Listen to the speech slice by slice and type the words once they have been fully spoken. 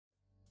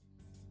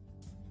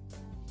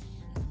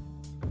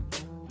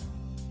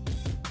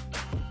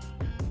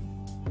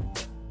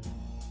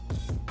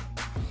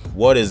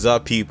What is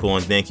up, people,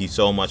 and thank you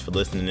so much for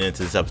listening in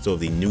to this episode of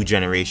the New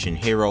Generation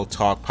Hero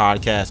Talk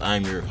podcast.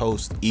 I'm your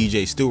host,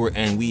 EJ Stewart,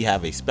 and we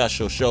have a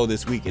special show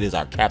this week. It is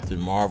our Captain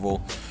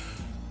Marvel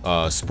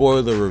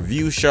spoiler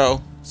review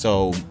show.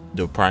 So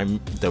the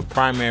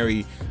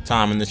primary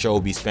time in the show will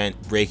be spent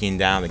breaking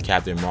down the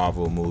Captain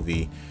Marvel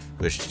movie,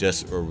 which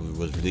just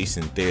was released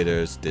in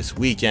theaters this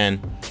weekend.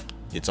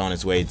 It's on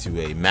its way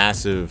to a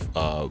massive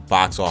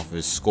box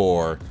office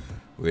score.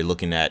 We're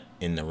looking at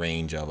in the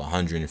range of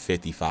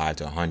 $155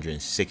 to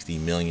 $160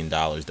 million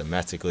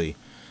domestically.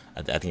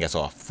 I think I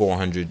saw a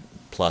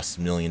 $400+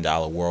 million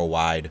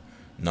worldwide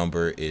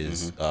number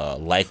is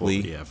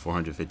likely.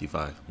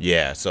 455.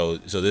 Yeah, so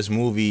this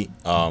movie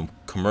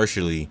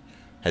commercially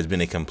has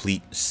been a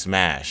complete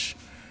smash.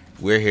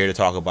 We're here to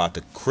talk about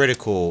the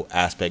critical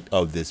aspect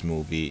of this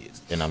movie,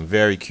 and I'm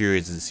very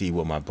curious to see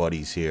what my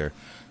buddies here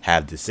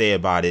have to say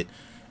about it.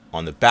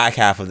 On the back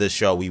half of this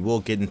show, we will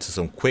get into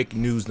some quick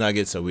news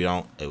nuggets so we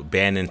don't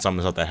abandon some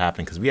of the stuff that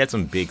happened, because we had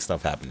some big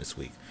stuff happen this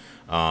week.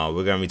 We're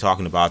going to be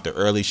talking about the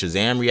early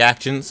Shazam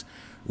reactions,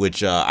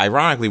 which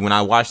ironically, when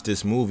I watched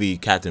this movie,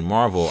 Captain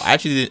Marvel, I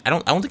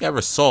don't think I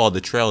ever saw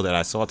the trailer that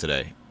I saw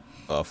today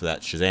for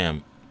that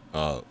Shazam.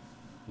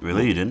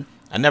 Really? You didn't?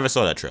 I never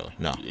saw that trailer.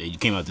 No.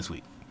 It came out this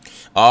week.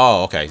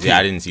 Oh, okay. Yeah,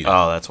 I didn't see that.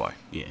 Oh, that's why.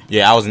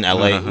 Yeah, I was in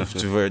LA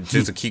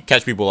to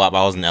catch people up.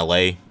 I was in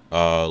LA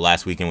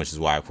last weekend, which is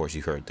why, of course,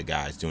 you heard the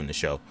guys doing the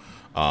show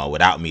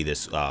without me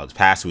this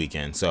past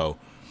weekend. So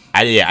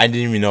I didn't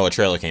even know a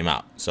trailer came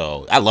out.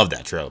 So I love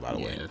that trailer, by the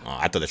way.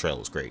 I thought the trailer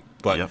was great.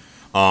 But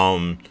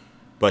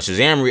but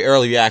Shazam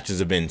early reactions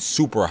have been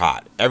super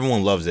hot.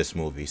 Everyone loves this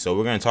movie, so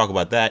we're going to talk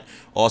about that.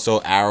 Also,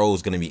 Arrow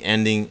is going to be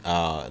ending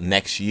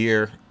next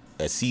year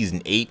at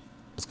season 8.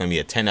 It's going to be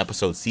a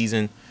 10-episode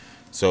season.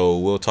 So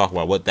we'll talk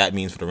about what that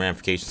means for the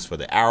ramifications for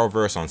the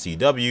Arrowverse on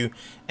CW.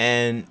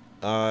 And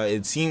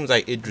it seems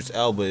like Idris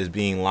Elba is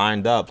being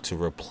lined up to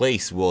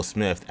replace Will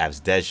Smith as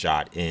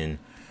Deadshot in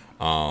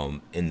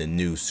the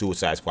new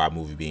Suicide Squad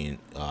movie being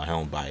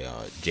helmed by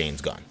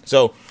James Gunn.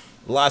 So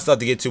a lot of stuff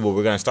to get to, but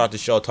we're going to start the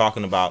show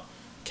talking about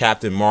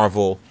Captain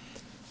Marvel.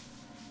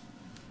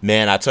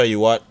 Man, I tell you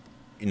what,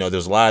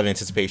 there's a lot of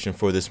anticipation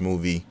for this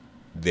movie.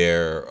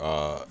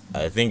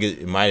 I think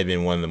it might have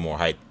been one of the more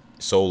hyped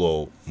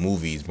solo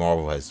movies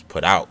Marvel has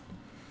put out.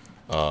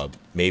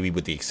 Maybe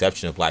with the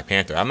exception of Black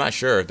Panther. I'm not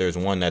sure if there's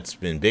one that's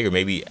been bigger.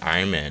 Maybe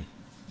Iron Man,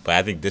 but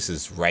I think this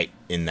is right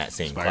in that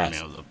same class.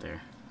 Spider-Man was up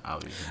there,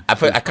 obviously.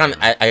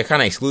 I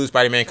kind of exclude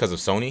Spider-Man because of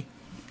Sony,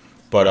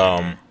 but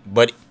I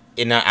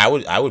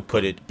would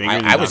put it.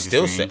 I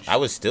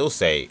would still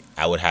say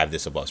I would have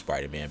this above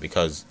Spider-Man,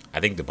 because I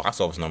think the box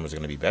office numbers are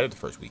going to be better the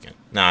first weekend.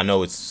 Now I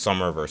know it's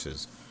summer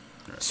versus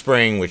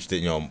spring, which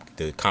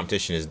the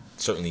competition is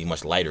certainly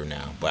much lighter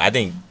now. But I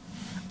think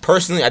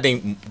personally,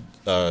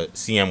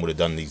 CM would have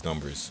done these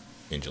numbers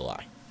in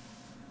July.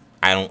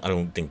 I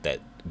don't think that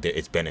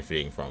it's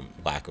benefiting from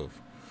lack of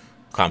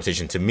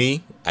competition. To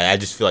me, I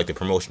just feel like the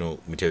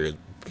promotional materials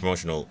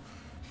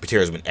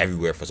have been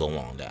everywhere for so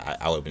long that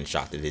I would have been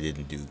shocked if they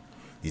didn't do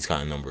these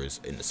kind of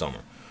numbers in the summer.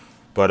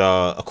 But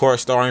of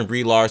course, starring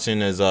Brie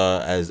Larson as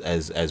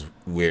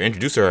we're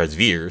introduced to her as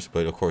Veers,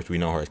 but of course we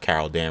know her as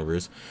Carol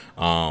Danvers.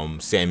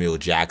 Samuel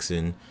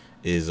Jackson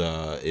is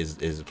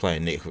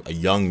playing a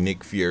young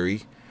Nick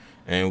Fury.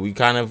 And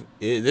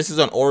this is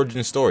an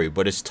origin story,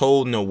 but it's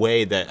told in a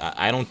way that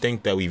I don't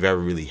think that we've ever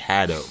really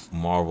had a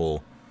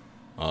Marvel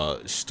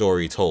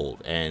story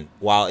told. And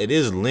while it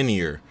is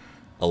linear,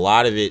 a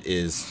lot of it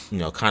is,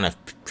 kind of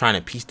trying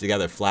to piece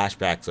together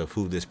flashbacks of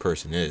who this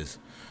person is.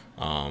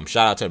 Shout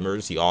out to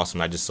Emergency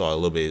Awesome. I just saw a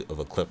little bit of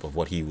a clip of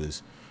what he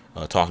was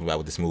talking about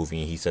with this movie.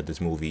 And he said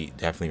this movie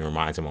definitely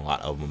reminds him a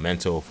lot of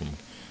Memento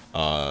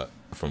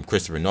from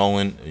Christopher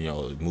Nolan,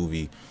 the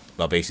movie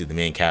about basically the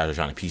main character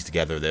trying to piece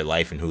together their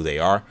life and who they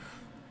are.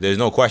 There's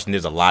no question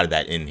there's a lot of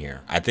that in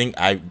here. I think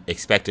I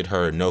expected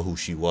her to know who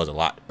she was a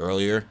lot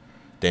earlier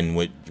than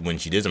when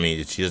she does. I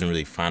mean, she doesn't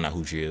really find out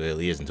who she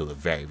really is until the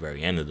very,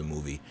 very end of the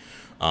movie.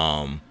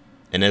 And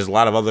there's a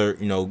lot of other,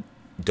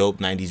 dope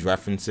 90s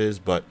references.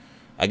 But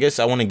I guess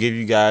I want to give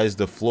you guys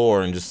the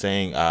floor and just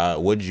saying,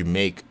 what did you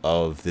make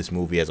of this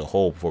movie as a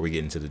whole before we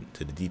get into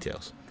the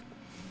details?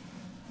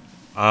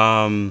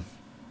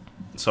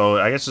 So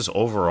I guess just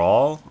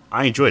overall,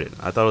 I enjoyed it.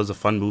 I thought it was a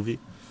fun movie.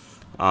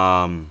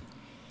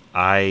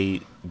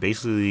 I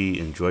basically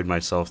enjoyed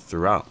myself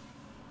throughout.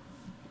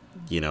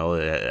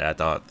 I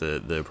thought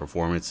the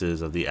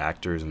performances of the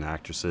actors and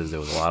actresses, there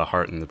was a lot of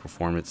heart in the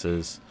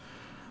performances.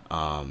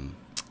 I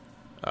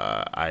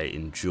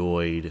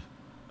enjoyed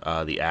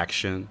the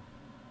action.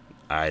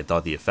 I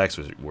thought the effects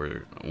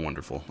were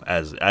wonderful,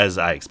 as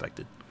I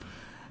expected.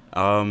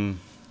 And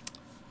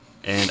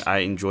I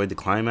enjoyed the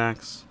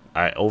climax.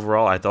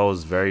 Overall, I thought it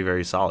was very,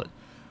 very solid.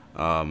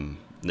 I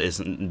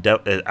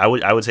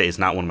would say it's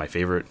not one of my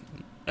favorite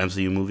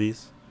MCU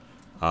movies,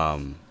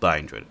 but I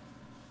enjoyed it,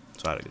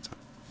 so I had a good time.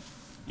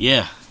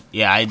 Yeah,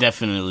 I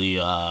definitely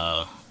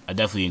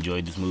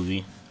enjoyed this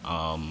movie.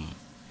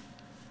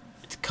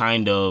 It's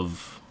kind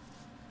of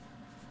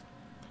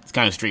it's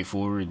kind of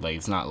straightforward. Like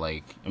it's not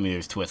like I mean,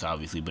 there's twists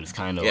obviously, but it's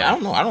kind of I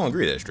don't know. I don't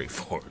agree that it's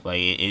straightforward.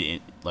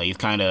 Like like it's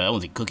kind of I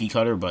won't say cookie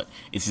cutter, but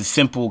it's a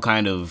simple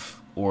kind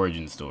of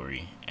origin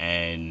story,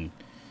 and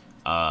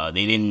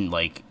they didn't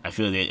like. I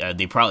feel they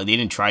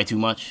didn't try too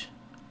much,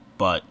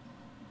 but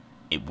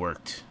it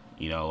worked.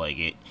 You know,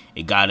 like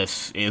it got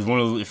us. It was one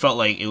of those, it felt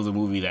like it was a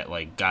movie that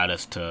like got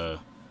us to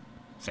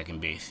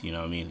second base. You know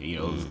what I mean? You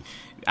know,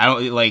 I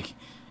don't like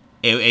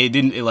it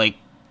didn't like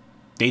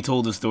they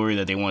told the story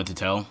that they wanted to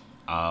tell.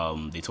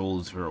 They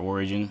told her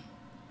origin,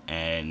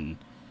 and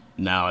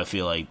now I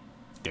feel like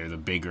there's a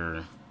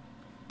bigger.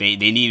 They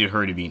needed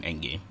her to be an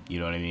Endgame. You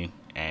know what I mean?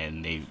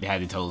 And they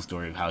had to tell the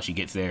story of how she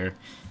gets there,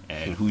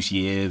 and who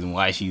she is, and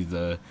why she's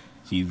the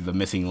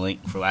missing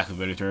link, for lack of a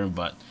better term.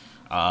 But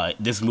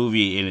this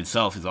movie in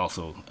itself is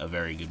also a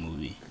very good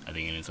movie, I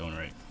think, in its own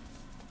right.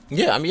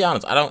 Yeah, I'm be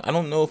honest. I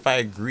don't know if I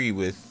agree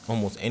with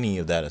almost any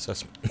of that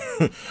assessment.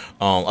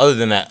 Other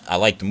than that, I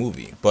like the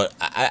movie, but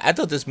I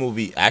thought this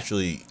movie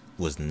actually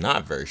was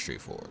not very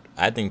straightforward.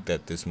 I think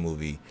that this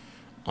movie,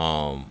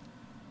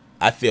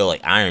 I feel like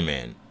Iron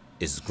Man,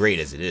 as great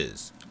as it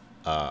is,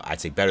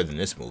 I'd say better than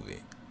this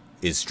movie,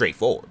 is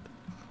straightforward.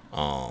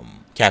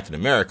 Captain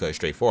America is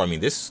straightforward. I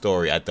mean, this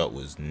story I thought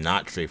was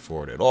not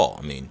straightforward at all.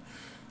 I mean,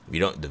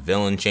 the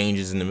villain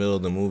changes in the middle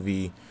of the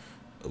movie.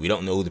 We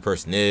don't know who the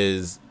person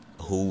is.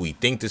 Who we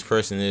think this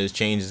person is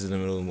changes in the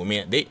middle of the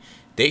movie. I mean,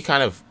 they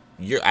kind of.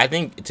 I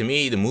think to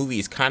me the movie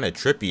is kind of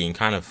trippy and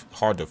kind of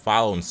hard to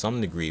follow in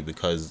some degree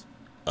because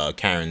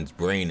Karen's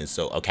brain is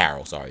so.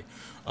 Carol, sorry,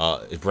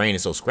 his brain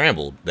is so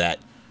scrambled that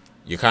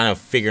you're kind of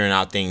figuring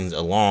out things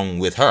along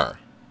with her.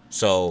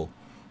 So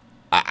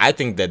I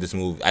think that this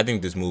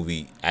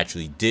movie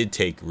actually did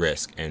take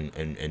risk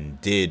and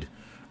did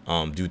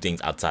do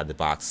things outside the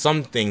box.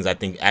 Some things I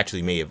think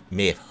actually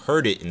may have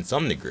hurt it in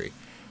some degree.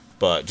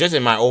 But just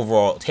in my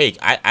overall take,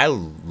 I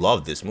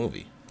love this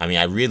movie. I mean,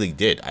 I really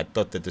did. I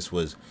thought that this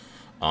was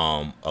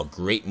a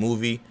great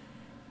movie.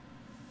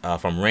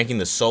 From ranking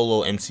the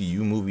solo MCU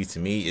movie, to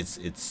me,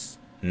 it's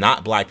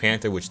not Black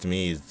Panther, which to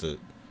me is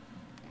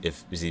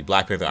if you see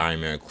Black Panther,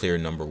 Iron Man, clear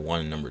number 1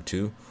 and number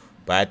 2.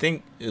 But I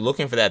think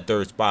looking for that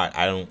third spot,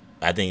 I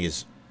think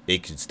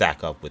it could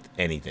stack up with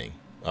anything.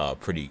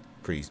 Pretty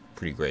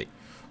great.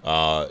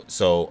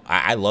 So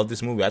I love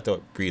this movie. I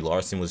thought Brie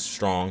Larson was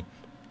strong.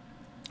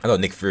 I thought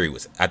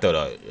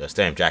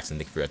Sam Jackson,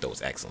 Nick Fury, I thought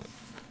was excellent.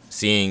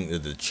 Seeing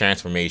the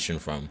transformation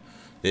from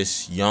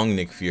this young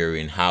Nick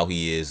Fury and how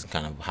he is,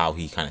 how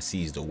he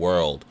sees the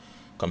world,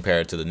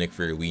 compared to the Nick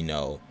Fury we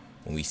know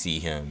when we see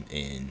him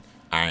in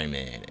Iron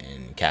Man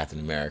and Captain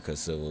America: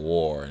 Civil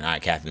War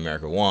and Captain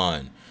America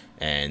 1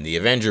 and the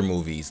Avenger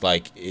movies.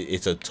 Like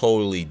it's a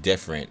totally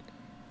different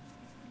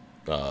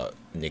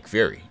Nick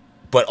Fury,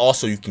 but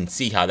also you can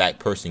see how that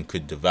person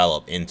could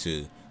develop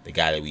into the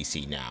guy that we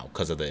see now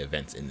because of the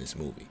events in this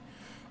movie.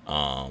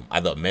 I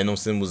thought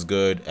Mendelsohn was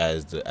good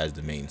as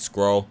the main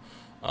Skrull.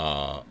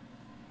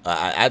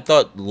 I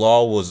thought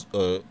Law was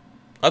I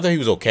thought he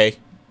was okay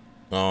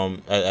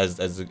as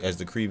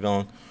the Kree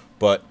villain,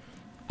 but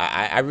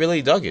I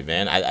really dug it,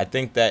 man. I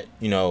think that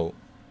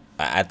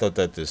I thought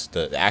that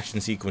the action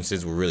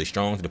sequences were really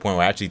strong to the point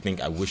where I actually think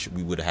I wish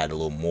we would have had a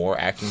little more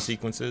action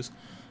sequences.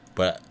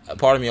 But a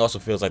part of me also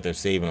feels like they're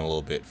saving a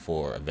little bit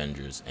for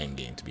Avengers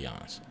Endgame, to be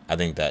honest. I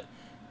think that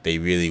they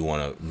really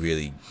want to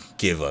really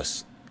give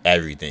us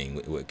everything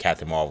what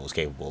Captain Marvel was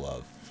capable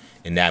of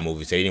in that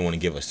movie. So they didn't want to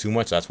give us too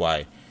much. That's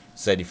why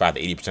 75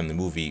 to 80% of the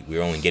movie,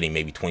 we're only getting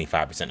maybe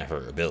 25% of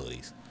her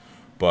abilities.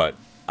 But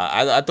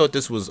I thought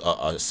this was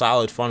a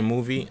solid, fun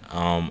movie.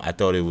 I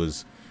thought it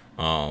was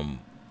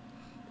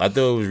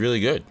really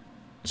good.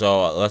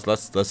 So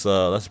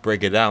let's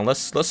break it down.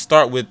 Let's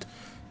start with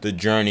the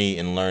journey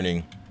and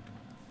learning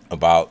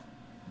about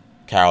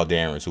Carol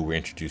Danvers, who we're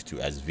introduced to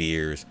as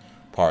Veers,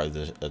 part of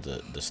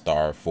the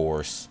Star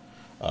Force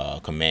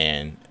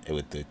command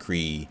with the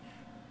Kree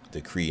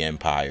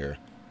Empire.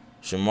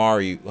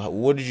 Shamari,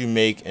 what did you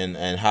make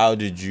and how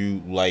did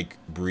you like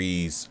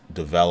Bree's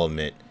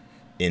development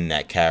in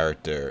that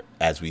character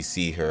as we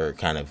see her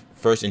kind of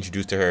first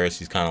introduced to her?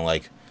 She's kind of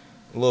like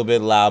a little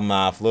bit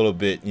loudmouth, a little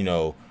bit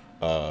a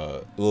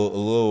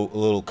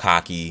little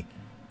cocky,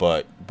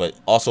 but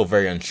also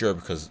very unsure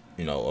because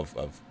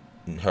of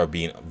her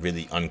being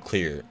really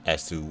unclear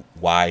as to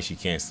why she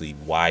can't sleep,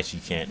 why she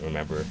can't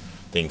remember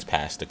things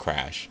past the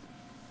crash.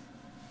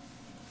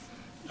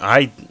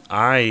 I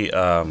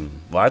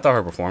thought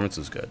her performance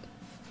was good,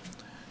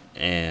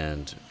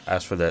 and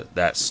as for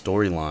that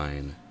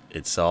storyline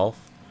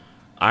itself,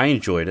 I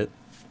enjoyed it.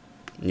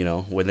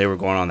 When they were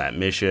going on that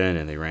mission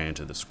and they ran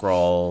into the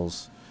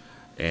Skrulls,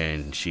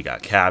 and she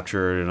got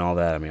captured and all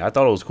that. I mean, I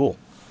thought it was cool.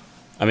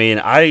 I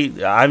mean,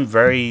 I'm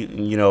very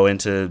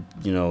into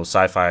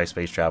sci-fi,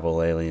 space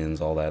travel,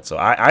 aliens, all that. So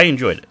I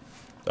enjoyed it.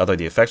 I thought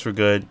the effects were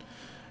good.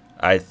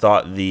 I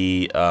thought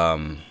the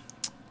I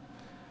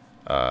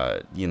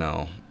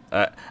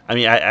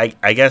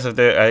guess if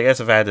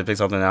I had to pick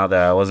something out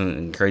that I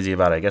wasn't crazy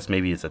about, I guess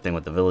maybe it's the thing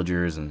with the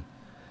villagers and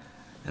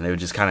and they were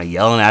just kind of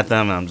yelling at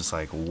them, and I'm just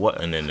like,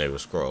 what? And then they were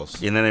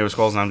Skrulls. And then they were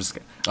Skrulls, and I'm just,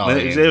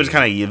 they were just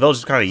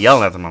kind of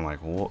yelling at them. I'm like,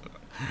 what?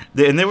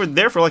 And they were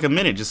there for like a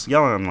minute, just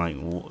yelling. I'm like,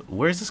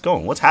 where's this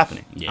going? What's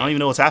happening? Yeah. I don't even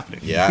know what's happening.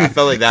 Yeah, I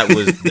felt like that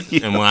was,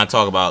 and when I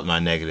talk about my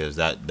negatives,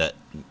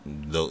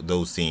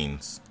 those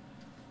scenes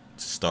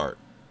to start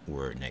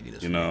were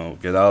negatives. You know,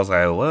 because I was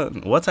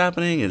like, what's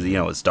happening? Is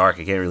it's dark.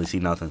 I can't really see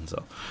nothing.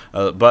 So,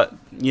 but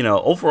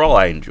overall,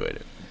 I enjoyed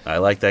it. I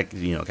like that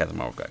Captain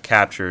Marvel got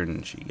captured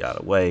and she got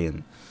away,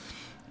 and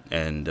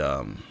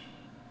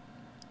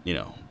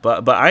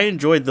but I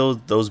enjoyed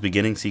those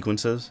beginning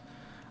sequences.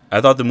 I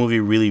thought the movie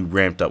really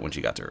ramped up when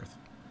she got to Earth,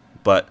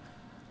 but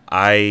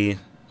I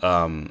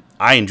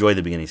enjoyed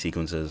the beginning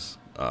sequences.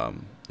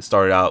 It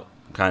started out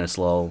kind of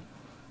slow.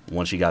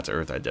 Once she got to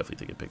Earth, I definitely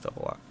think it picked up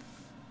a lot.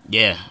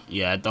 Yeah,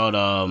 I thought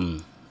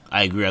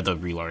I agree. I thought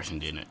Brie Larson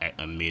did an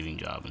amazing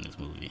job in this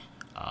movie.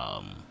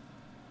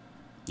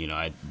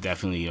 I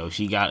definitely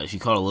she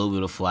caught a little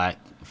bit of flack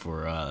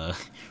for her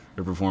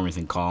performance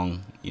in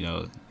Kong.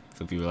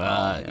 Some people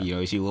are like,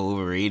 is she a little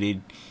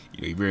overrated?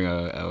 You bring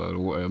a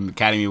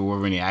Academy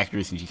Award winning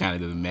actress and she kind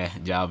of does a meh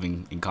job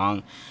in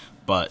Kong,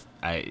 but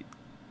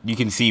you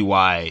can see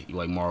why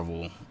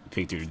Marvel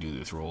picked her to do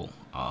this role.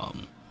 I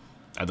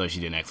thought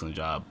she did an excellent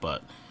job,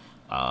 but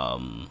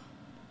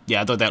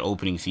I thought that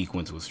opening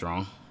sequence was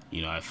strong.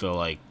 I feel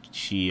like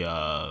she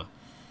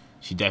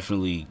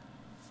definitely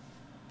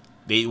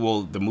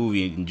the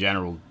movie in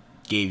general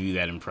gave you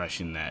that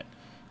impression that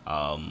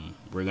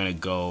we're gonna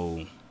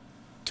go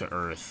to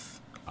Earth.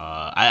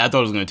 I thought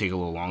it was gonna take a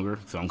little longer,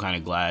 so I'm kind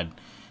of glad.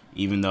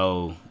 Even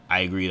though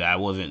I agree that I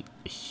wasn't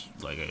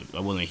a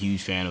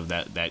huge fan of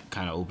that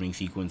kind of opening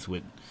sequence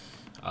with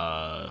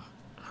her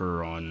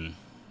on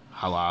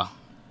Hala,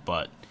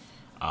 but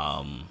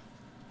by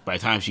the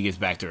time she gets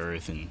back to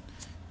Earth and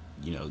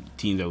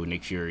teams up with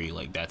Nick Fury,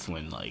 that's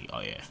when oh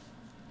yeah.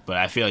 But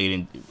I feel like it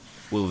didn't.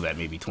 What was that?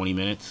 Maybe 20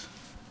 minutes.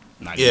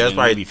 Not yeah, it's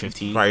probably maybe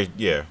 15.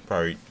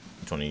 Probably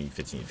 15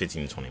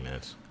 to 20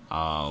 minutes.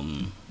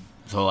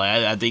 So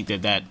I think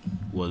that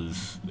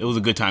was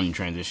a good time to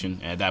transition.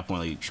 And at that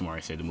point, like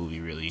Shamari said, the movie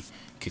really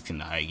kicked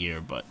into high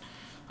gear. But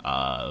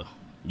I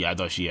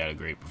thought she had a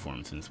great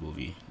performance in this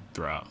movie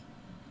throughout.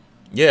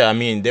 Yeah, I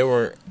mean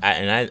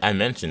I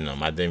mentioned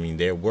them. I mean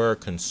there were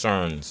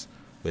concerns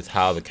with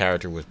how the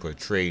character was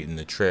portrayed in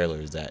the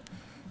trailers. That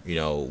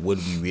would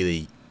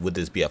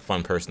this be a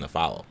fun person to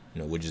follow?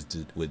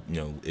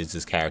 Is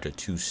this character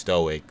too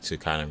stoic to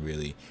kind of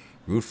really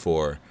root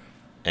for?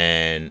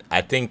 And I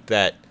think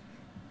that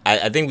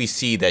I think we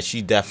see that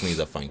she definitely is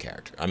a fun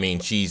character. I mean,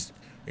 she's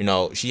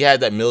she had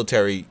that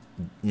military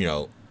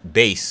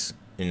base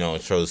so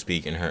to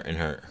speak in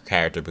her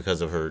character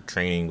because of her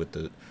training with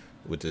the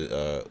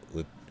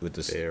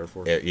Air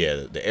Force.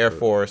 The Air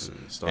Force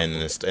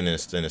and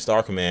the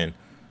Star Command.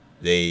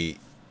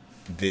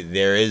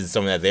 There is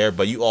some of that there,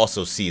 but you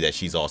also see that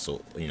she's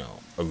also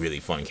a really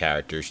fun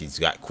character. She's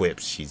got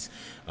quips. She's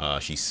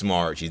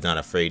smart. She's not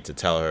afraid to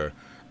tell her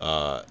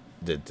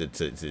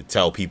to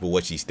tell people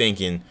what she's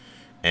thinking,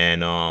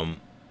 and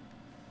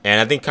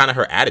I think kind of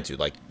her attitude,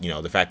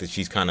 the fact that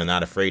she's kind of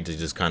not afraid to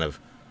just kind of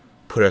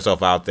put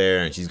herself out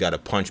there, and she's got to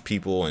punch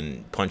people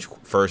and punch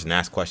first and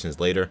ask questions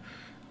later.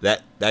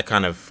 That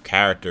kind of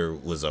character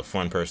was a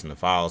fun person to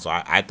follow. So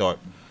I thought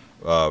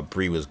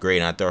Brie was great,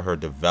 and I thought her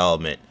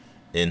development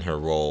in her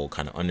role,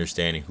 kind of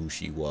understanding who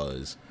she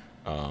was,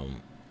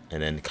 and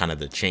then kind of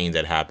the change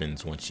that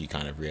happens when she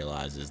kind of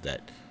realizes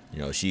that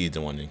she's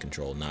the one in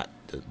control, not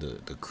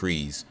the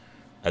Krees.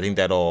 I think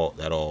that all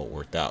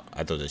worked out.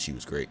 I thought that she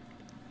was great.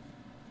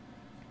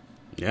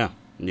 Yeah.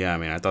 I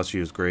mean, I thought she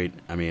was great.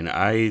 I mean,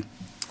 I've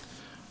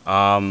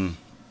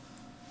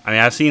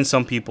seen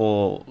some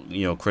people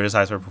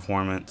criticize her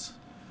performance.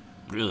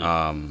 Really?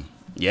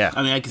 Yeah.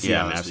 I mean, I can see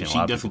yeah, that. She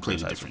definitely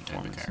plays a different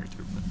type of character.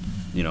 But.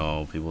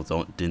 People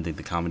didn't think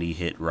the comedy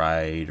hit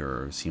right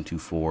or seemed too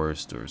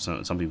forced, or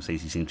some people say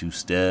she seemed too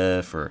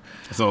stiff. Or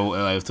so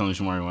I was telling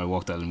Shamari when I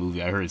walked out of the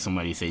movie, I heard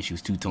somebody say she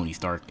was too Tony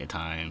Stark at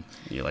times.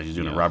 Yeah, like she's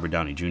doing a Robert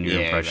Downey Jr.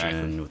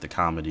 impression with the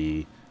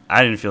comedy.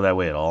 I didn't feel that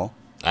way at all.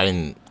 I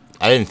didn't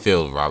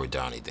feel the Robert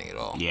Downey thing at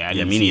all. Yeah, I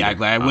didn't see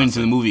it. I went into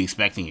the movie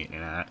expecting it,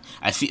 and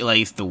I see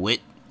it's the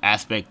wit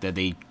aspect that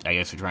they, I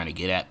guess, are trying to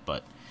get at,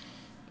 but.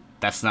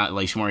 That's not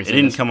like Shamari said.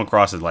 It didn't come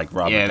across as like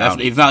Robert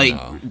Downey. It's not like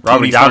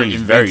Robert Downey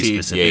is very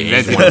specific.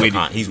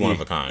 Yeah, he's one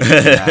of a kind.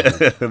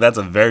 That's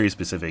a very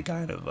specific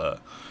kind of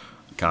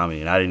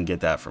comedy, and I didn't get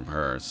that from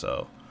her.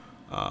 So,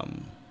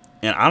 and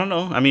I don't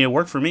know. I mean, it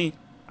worked for me.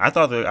 I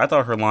thought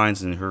her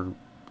lines and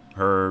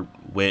her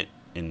wit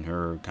and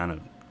her kind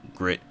of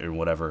grit and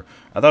whatever.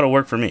 I thought it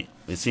worked for me.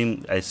 It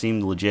seemed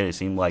legit. It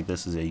seemed like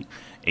this is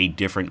a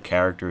different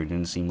character. It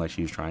didn't seem like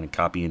she was trying to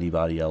copy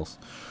anybody else.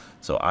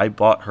 So I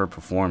bought her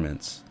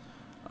performance.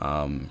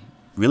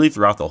 Really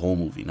throughout the whole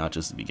movie, not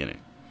just the beginning.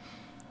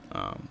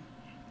 I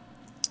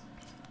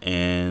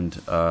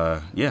don't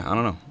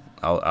know.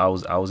 I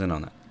was in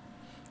on that.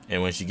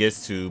 And when she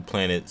gets to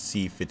planet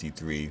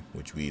C-53,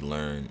 which we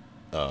learn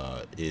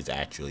is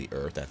actually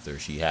Earth after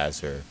she has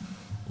her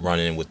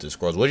running with the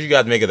Skrulls. What did you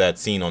guys make of that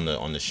scene on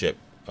the ship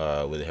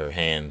with her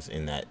hands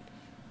in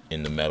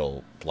the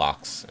metal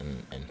blocks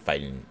and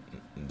fighting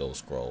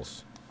those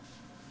Skrulls?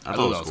 I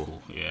thought that was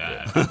cool.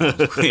 Yeah.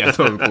 Yeah, I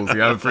thought it was cool.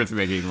 See, I was the first thing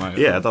that came to mind.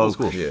 Yeah, I thought it was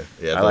cool. Yeah.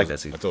 I like that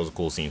scene. I thought it was a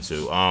cool scene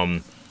too.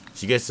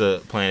 She gets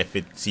to planet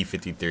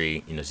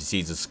C-53. You know, she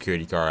sees the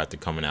security car after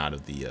coming out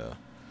of the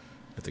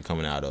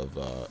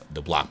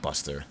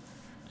blockbuster,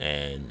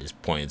 and is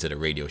pointing to the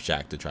Radio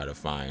Shack to try to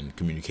find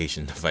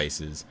communication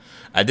devices.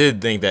 I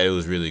did think that it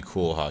was really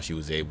cool how she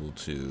was able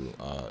to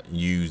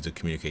use the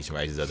communication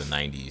devices of the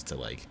 '90s to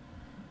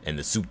and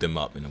to soup them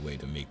up in a way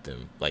to make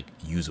them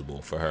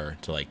usable for her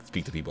to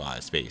speak to people out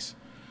of space.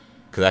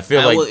 Because I feel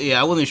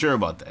I wasn't sure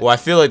about that. Well, I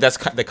feel like that's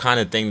the kind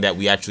of thing that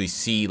we actually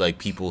see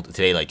people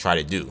today try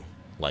to do.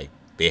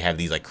 They have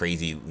these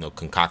crazy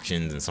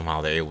concoctions, and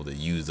somehow they're able to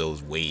use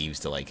those waves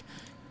to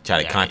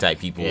try to contact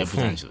people. Yeah,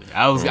 potentially.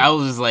 I was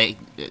just like,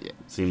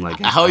 seemed like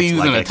how are you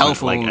using a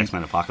telephone? Like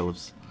X-Men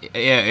Apocalypse.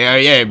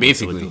 Yeah,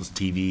 basically. With those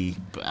TV.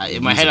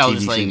 In my head, I was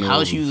just like,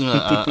 how is she using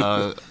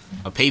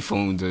a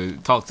payphone to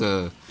talk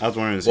to? I was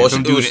wondering.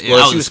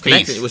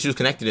 She was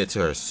connecting it to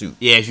her suit.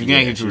 Yeah, she was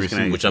connecting it to her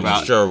suit, which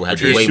I'm sure had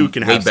way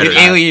better.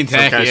 Alien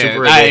tech.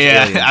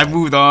 I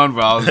moved on,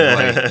 but I was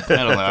like,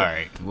 all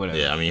right, whatever.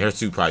 Yeah, I mean, her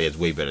suit probably has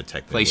way better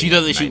tech. She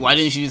doesn't. Why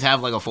didn't she just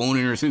have a phone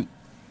in her suit?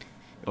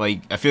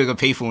 I feel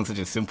like a payphone is such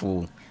a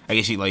simple. I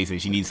guess she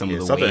she needs some of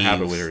the something waves.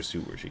 happened with her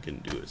suit where she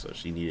couldn't do it, so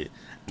she needed.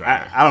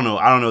 I don't know.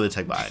 I don't know the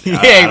tech behind it.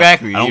 Yeah,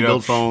 exactly. I don't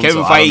build phones.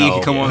 Kevin Feige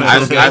can come on.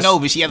 I know,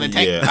 but she has the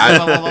tech.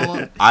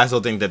 Yeah, I also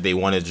think that they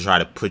wanted to try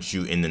to put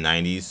you in the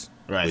 '90s,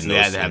 right? With So they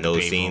had to have those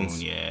the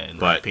scenes, phone, and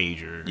but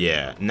pager.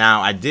 Yeah.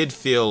 Now I did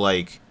feel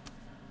like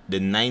the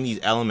 '90s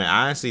element.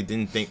 I honestly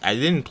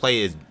didn't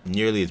play as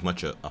nearly as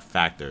much a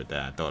factor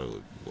that I thought it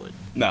would.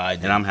 No,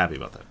 and I'm happy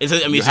about that. It's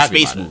a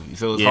space movie,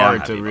 so it's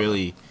hard to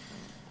really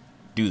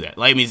do that.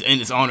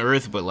 It's on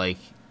Earth, but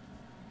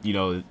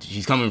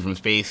she's coming from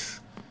space.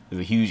 There's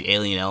a huge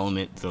alien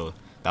element, so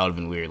that would have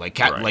been weird. Like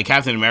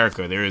Captain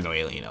America, there is no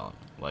alien element.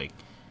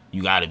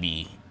 You got to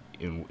be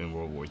in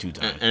World War II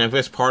time. And I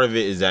guess part of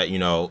it is that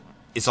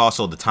it's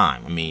also the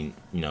time. I mean,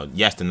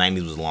 yes, the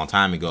 '90s was a long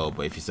time ago,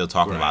 but if you're still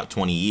talking about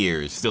 20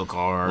 years, still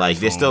cars,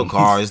 there's still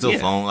cars, there's still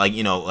phone.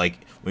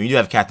 When you do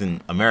have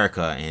Captain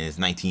America and it's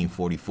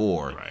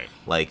 1944,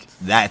 right?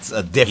 That's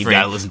a different. You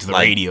gotta listen to the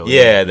radio.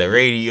 Yeah, the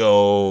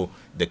radio.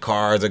 The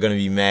cars are gonna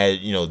be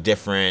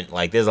different.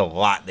 There's a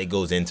lot that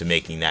goes into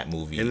making that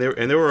movie. And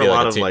there were a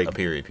lot of a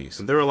period piece.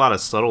 There were a lot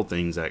of subtle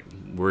things that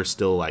were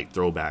still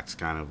throwbacks,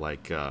 kind of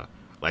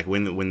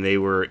when they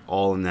were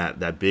all in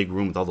that big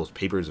room with all those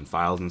papers and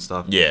files and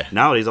stuff. Yeah.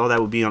 Nowadays, all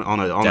that would be on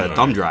a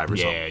thumb drive or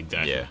something. Yeah,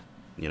 exactly.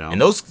 Yeah. And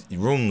those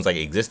rooms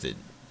existed.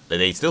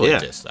 They still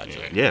exist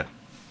actually. Yeah.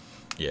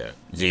 Yeah.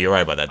 So you're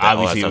right about that.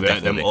 Obviously,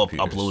 them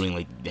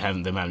uploading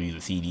having them having to use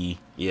a CD.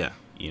 Yeah.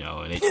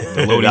 And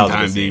the loading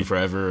time being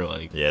forever.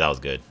 Yeah, that was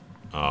good.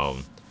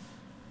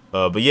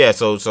 But yeah,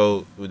 so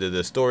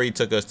the story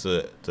took us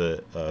to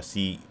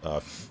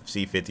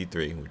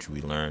C-53, which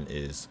we learned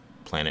is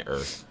planet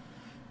Earth,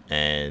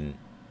 and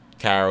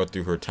Carol,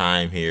 through her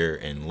time here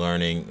and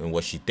learning and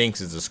what she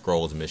thinks is the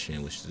Skrulls'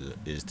 mission, which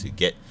is to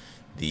get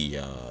the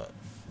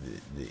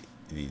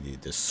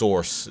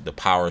source, the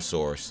power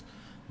source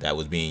that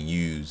was being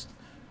used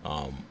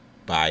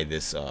by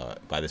this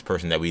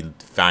person that we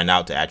find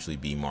out to actually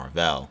be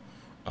Mar-Vell.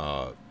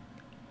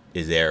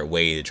 Is there a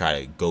way to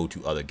try to go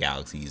to other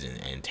galaxies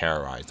and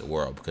terrorize the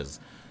world? Because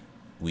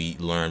we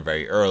learned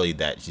very early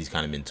that she's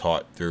kind of been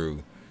taught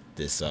through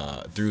this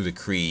through the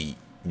Kree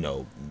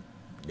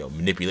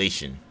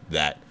manipulation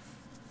that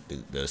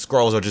the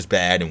Skrulls are just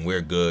bad and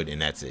we're good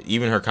and that's it.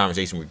 Even her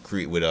conversation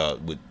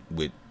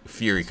with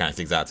Fury kind of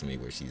sticks out to me,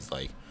 where she's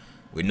like,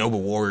 "We're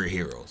noble warrior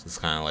heroes." It's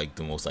kind of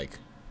the most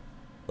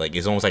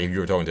it's almost like if you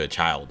were talking to a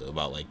child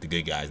about the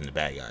good guys and the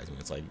bad guys. And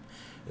it's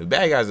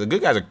the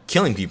good guys are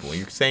killing people, and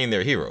you're saying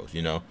they're heroes,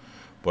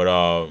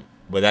 But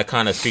that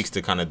kind of speaks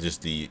to kind of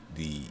just the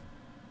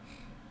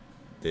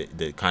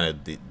kind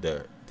of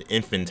the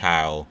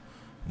infantile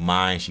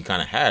mind she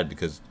kind of had,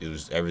 because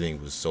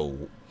everything was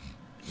so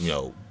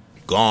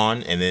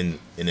gone and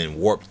then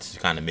warped to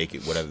kind of make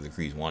it whatever the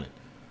Krees wanted.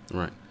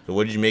 Right. So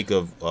what did you make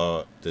of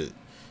the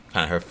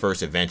kind of her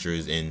first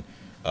adventures in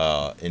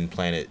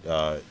planet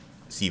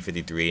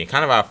C-53 and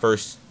kind of our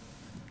first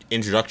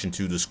introduction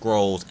to the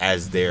Skrulls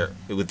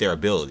with their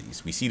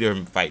abilities? We see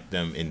them fight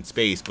them in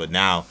space, but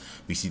now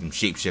we see them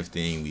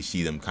shape-shifting. We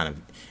see them kind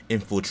of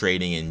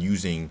infiltrating and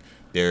using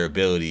their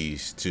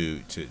abilities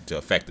to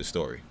affect the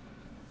story.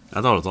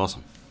 I thought it was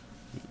awesome.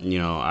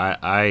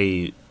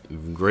 I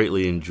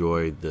greatly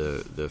enjoyed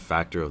the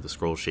factor of the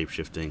Skrull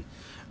shape-shifting.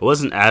 It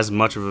wasn't as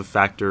much of a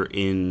factor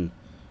in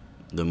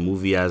the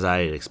movie as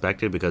I had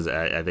expected, because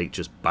I think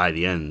just by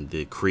the end,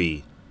 the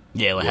Kree.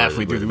 Yeah,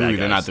 halfway through the movie,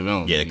 they're not the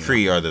villains. Yeah, the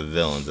Kree are the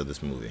villains of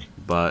this movie.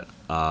 But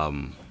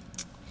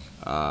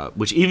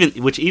which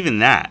even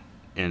that,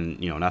 and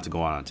not to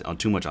go on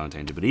too much on a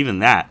tangent, but even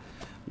that,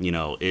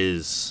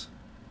 is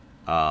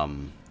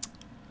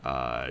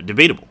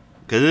debatable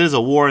because it is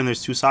a war and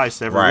there's two sides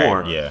to every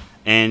war. Yeah.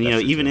 And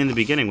even in the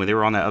beginning when they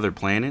were on that other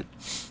planet,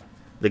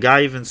 the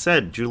guy even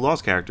said Jude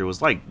Law's character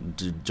was like,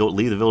 "Don't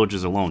leave the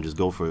villagers alone. Just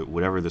go for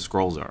whatever the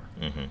scrolls are."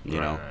 You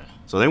know.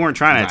 So they weren't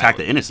trying to attack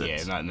the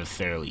innocents. Yeah, not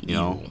necessarily You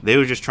know, they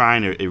were just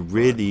trying to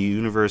rid the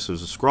universe of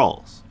the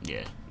Scrolls.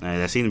 Yeah,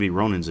 and that seemed to be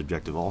Ronan's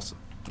objective also.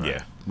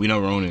 Yeah, we know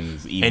Ronan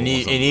is evil.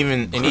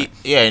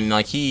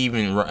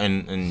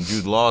 And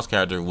Jude Law's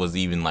character was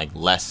even like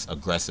less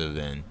aggressive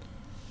than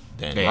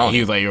Ronan. He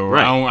was like, "Yo,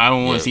 I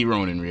don't want to see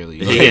Ronan really."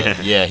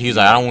 Yeah, he was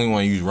like, "I don't even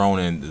want to use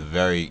Ronan. The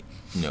very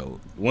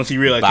once he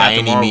realized by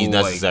Captain any Marvel, means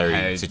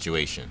necessary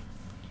situation."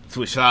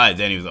 Switch sides,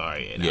 then he was all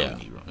right. Yeah.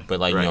 But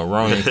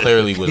Ronan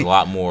clearly was a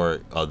lot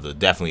more of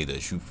definitely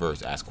the shoot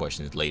first, ask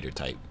questions later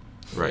type.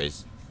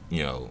 Whereas,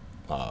 the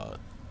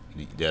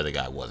other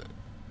guy wasn't.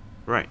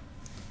 Right.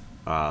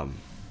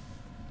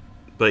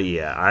 But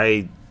yeah,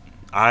 I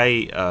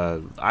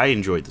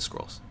enjoyed the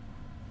Skrulls.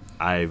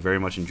 I very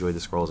much enjoyed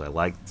the Skrulls. I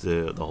liked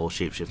the whole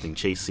shape shifting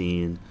chase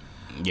scene.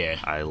 Yeah.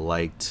 I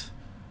liked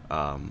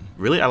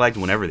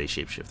whenever they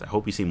shape shift. I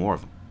hope we see more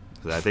of them.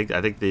 I think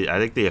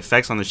the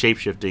effects on the shape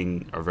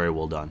shifting are very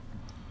well done.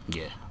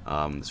 Yeah.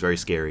 It's very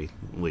scary,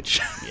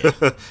 which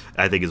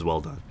I think is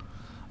well done.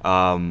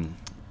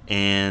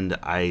 And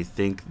I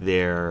think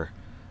for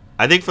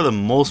the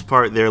most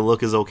part their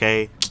look is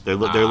okay. Their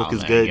look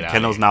is good.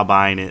 Kendall's now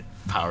buying it.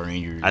 Power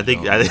Rangers. I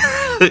think all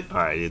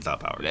right, it's not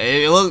Power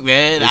Rangers. Look,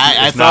 man,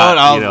 I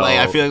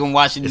feel like I'm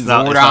watching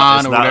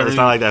Zordon or whatever. It's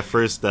not like that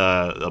first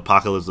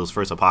those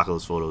first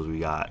apocalypse photos we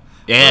got.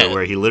 Yeah,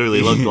 where he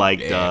literally looked like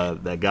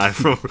that guy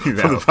from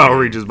the Power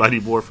Rangers Mighty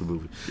Morphin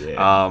movie.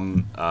 Yeah.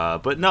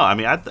 But no, I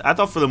mean, I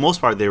thought for the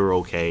most part they were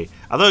okay.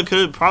 I thought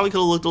it probably could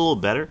have looked a little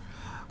better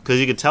because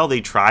you could tell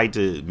they tried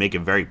to make it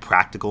very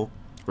practical.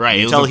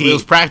 Right, it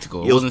was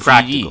practical. It wasn't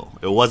practical.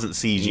 CG. It wasn't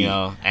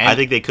CG. I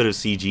think they could have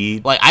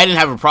CG'd. Like, I didn't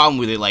have a problem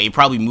with it. Like, it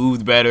probably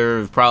moved better.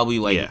 It was probably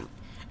it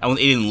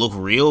didn't look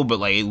real, but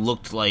like it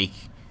looked like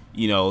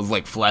it was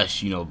like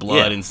flesh,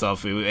 blood and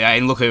stuff. I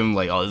didn't look at him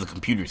like, oh, this is a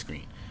computer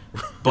screen.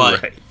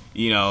 But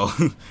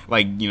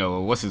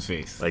what's his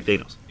face? Like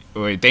Thanos.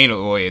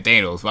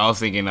 Thanos. But I was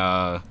thinking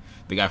the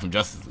guy from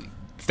Justice League,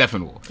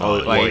 Steppenwolf.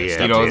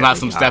 It's not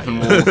some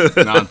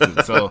Steppenwolf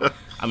nonsense. So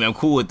I mean, I'm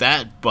cool with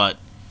that, but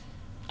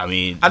I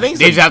think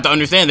they just have to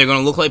understand they're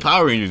gonna look like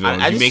Power Rangers.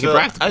 Make it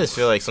practical. I just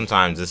feel like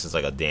sometimes this is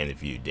like a damned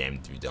if you, damned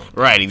if you don't.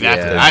 Right,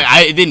 exactly.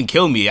 Yeah. It didn't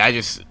kill me. I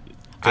just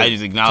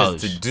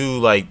acknowledged. To do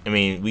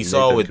we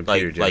saw with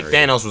like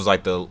Thanos was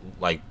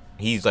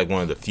he's like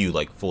one of the few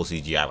like full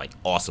CGI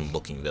awesome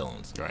looking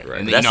villains. Right.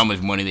 And you know how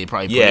much money they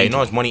probably put you know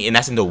how much money, and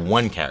that's into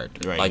one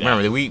character. Right.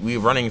 Remember we're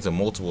running into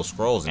multiple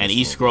Skrulls, and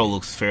each Skrull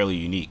looks fairly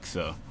unique.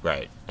 So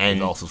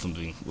and also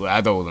something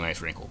I thought was a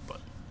nice wrinkle,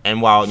 but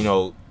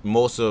while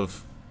most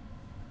of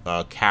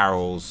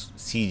Carol's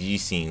CG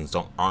scenes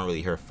aren't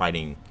really her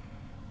fighting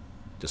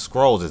the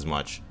Skrulls as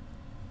much,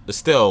 but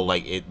still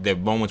there are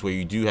moments where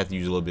you do have to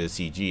use a little bit of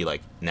CG.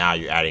 Like now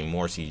you're adding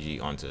more CG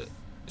onto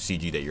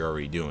CG that you're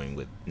already doing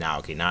with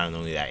not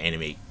only that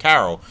animate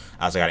Carol,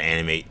 I also got to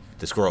animate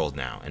the Skrulls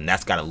now, and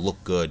that's got to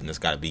look good and it's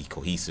got to be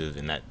cohesive,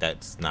 and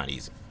that's not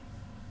easy.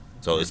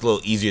 So it's a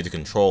little easier to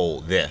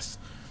control this.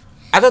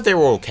 I thought they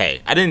were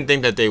okay. I didn't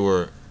think that they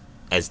were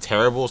as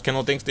terrible as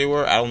Kendall thinks they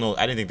were. I don't know.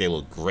 I didn't think they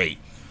looked great.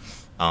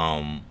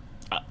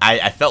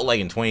 I felt like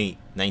in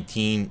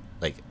 2019,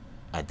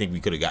 I think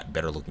we could have got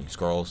better looking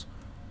Skrulls,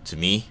 to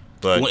me.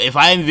 But if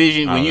I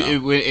envision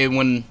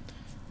when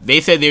they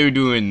said they were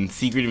doing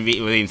Secret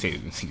Invasion, they didn't say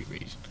it was Secret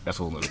Invasion. That's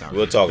a whole other conversation.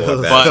 We'll talk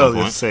about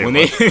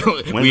that.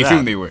 But when we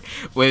assumed they were,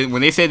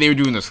 when they said they were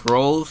doing the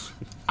Skrulls,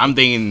 I'm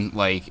thinking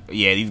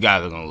these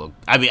guys are gonna look.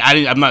 I mean,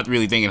 I'm not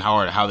really thinking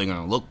how they're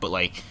gonna look, but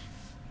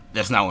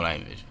that's not what I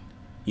envision.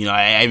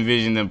 I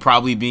envision them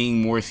probably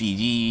being more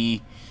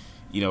CG.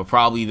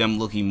 Probably them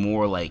looking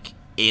more like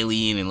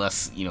alien and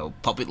less,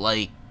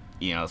 puppet-like.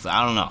 So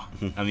I don't know.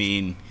 I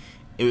mean,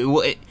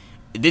 it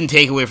didn't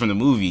take away from the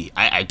movie.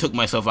 I took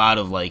myself out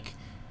of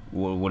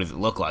what does it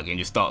look like, and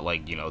just thought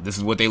this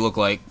is what they look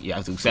like. You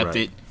have to accept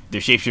it. They're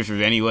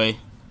shapeshifters anyway.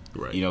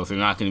 Right. So they're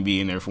not going to be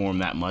in their form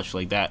that much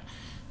like that.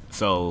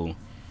 So,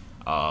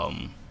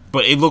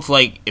 but it looks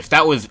like if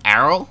that was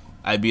Arrow,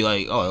 I'd be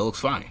like, oh, it looks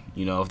fine.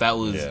 If that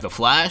was the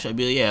Flash, I'd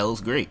be like, yeah, it looks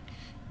great.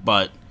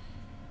 But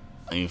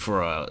I mean,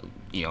 for a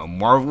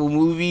Marvel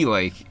movie,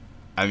 I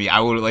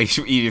would have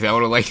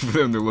liked for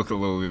them to look a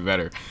little bit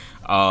better.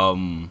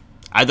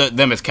 I thought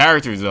them as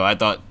characters though, I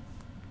thought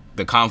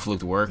the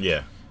conflict worked.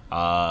 Yeah.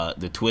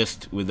 The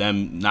twist with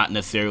them not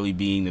necessarily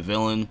being the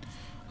villain,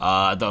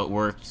 I thought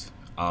worked.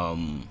 What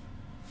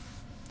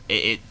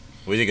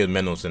do you think of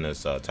Mendelsohn as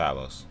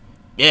Talos?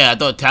 Yeah, I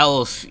thought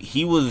Talos.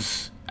 He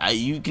was.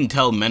 You can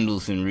tell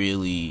Mendelsohn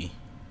really,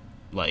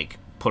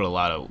 put a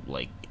lot of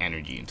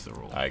energy into the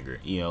role. I agree.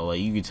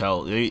 You can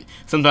tell.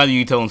 Sometimes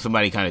you can tell when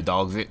somebody kind of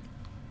dogs it.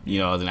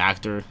 As an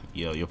actor,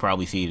 you'll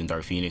probably see it in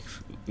Dark Phoenix,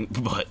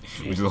 but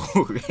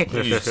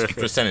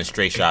you're sending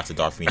straight shots at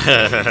Dark Phoenix.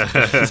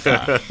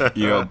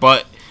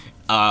 but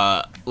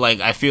like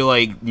I feel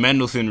like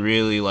Mendelsohn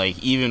really,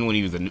 like, even when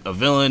he was a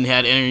villain,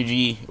 had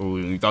energy, or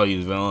when we thought he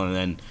was a villain, and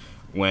then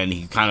when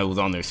he kind of was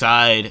on their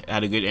side,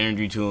 had a good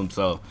energy to him.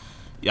 So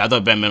yeah, I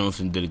thought Ben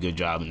Mendelsohn did a good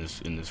job in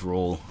this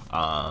role.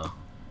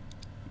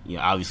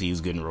 Obviously he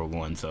was good in Rogue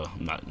One, so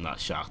I'm not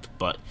shocked.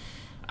 But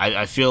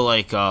I feel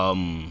like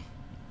the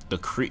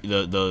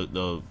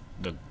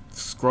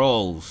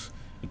Skrulls,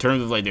 in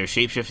terms of like their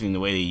shapeshifting, the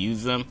way they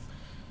use them,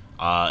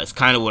 it's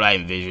kind of what I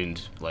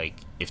envisioned. Like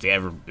if the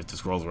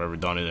Skrulls were ever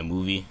done in a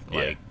movie,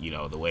 like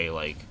the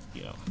way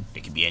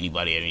they could be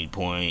anybody at any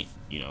point.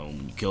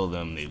 When you kill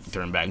them, they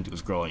turn back into a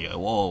Skrull, and you're like,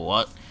 whoa,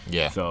 what?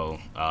 Yeah. So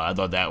I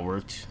thought that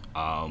worked.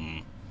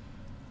 And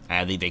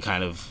I think they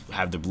kind of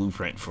have the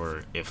blueprint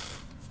for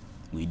if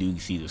we do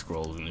see the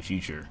Skrulls in the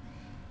future.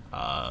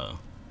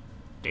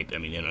 They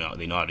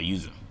know how to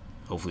use them.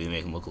 Hopefully, they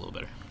make them look a little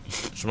better.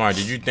 Shamar,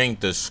 did you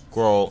think the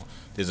Skrull?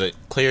 There's a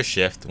clear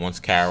shift once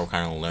Carol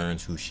kind of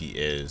learns who she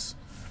is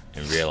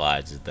and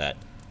realizes that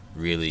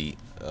really,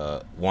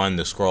 one,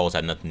 the Skrulls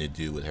had nothing to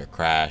do with her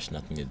crash,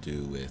 nothing to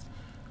do with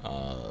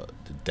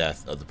the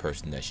death of the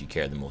person that she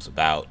cared the most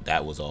about.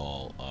 That was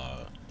all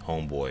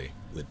homeboy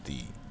with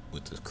the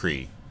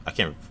Kree. I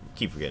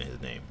keep forgetting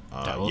his name.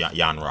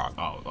 Yon-Rogg.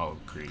 Oh,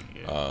 Kree.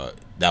 Yeah.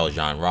 That was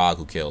Yon-Rogg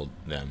who killed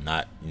them,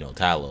 not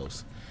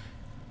Talos.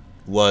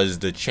 Was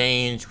the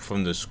change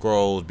from the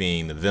Skrulls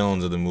being the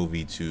villains of the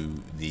movie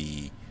to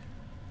the,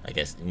 I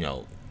guess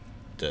the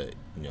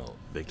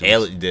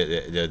victims.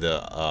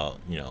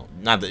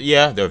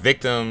 They're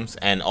victims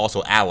and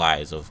also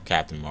allies of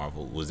Captain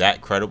Marvel. Was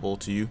that credible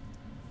to you?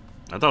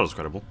 I thought it was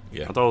credible.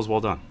 Yeah, I thought it was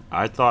well done.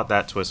 I thought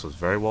that twist was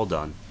very well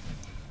done.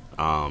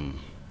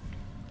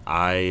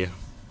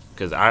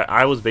 Because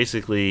I was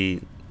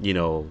basically,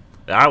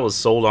 I was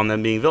sold on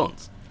them being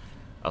villains.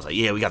 I was like,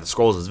 yeah, we got the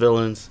Skrulls as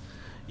villains,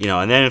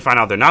 and then find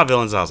out they're not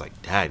villains. I was like,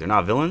 dag, they're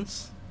not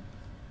villains?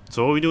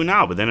 So what are we doing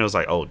now? But then it was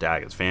like, oh,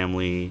 dag, it's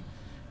family.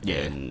 Yeah.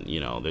 And,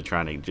 they're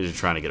trying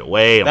to get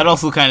away. That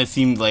also kind of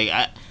seemed like,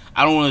 I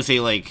don't want to say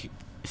like, it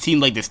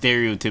seemed like the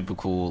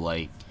stereotypical,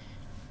 like,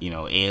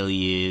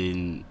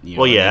 alien.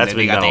 Well, yeah, that's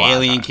they got the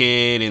alien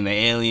kid and the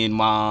alien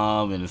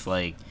mom, and it's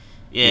like,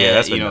 yeah,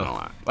 that's been done a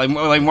lot.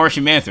 Like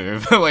Martian Manhunter,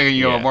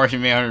 a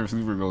Martian Manhunter,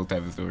 Supergirl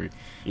type of story.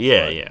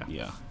 Yeah,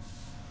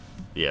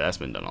 that's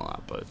been done a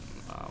lot,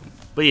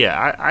 but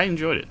yeah, I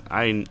enjoyed it.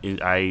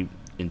 I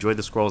enjoyed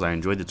the Skrulls. I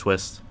enjoyed the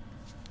twist.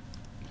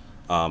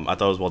 I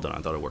thought it was well done.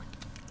 I thought it worked.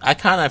 I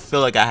kind of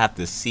feel like I have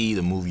to see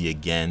the movie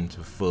again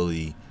to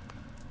fully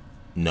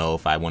know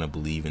if I want to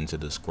believe into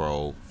the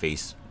Skrull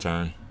face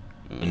turn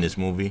in this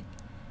movie.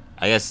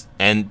 I guess,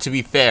 and to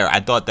be fair, I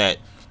thought that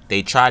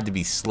they tried to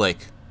be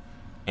slick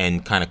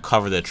and kind of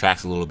cover their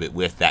tracks a little bit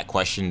with that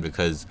question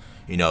because,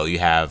 you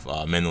have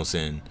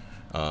Mendelsohn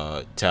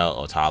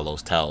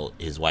Talos tell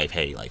his wife,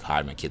 hey, like,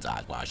 hide my kid's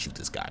eyes while I shoot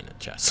this guy in the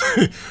chest.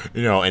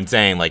 And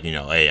saying, like,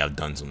 hey, I've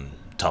done some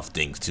tough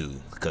things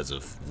too because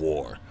of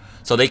war.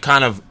 So they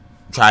kind of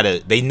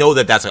they know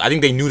that's, I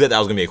think they knew that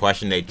was going to be a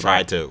question. They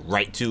tried to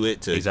write to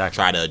it to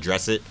try to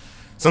address it.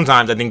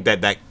 Sometimes I think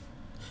that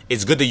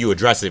it's good that you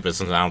address it, but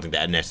sometimes I don't think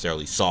that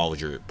necessarily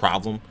solves your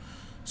problem.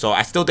 So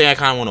I still think I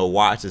kind of want to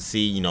watch to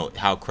see,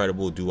 how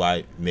credible do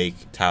I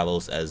make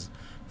Talos as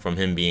from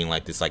him being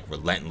like this, like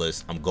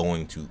relentless, I'm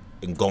going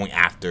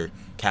after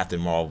Captain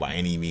Marvel by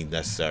any means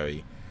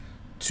necessary,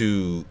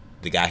 to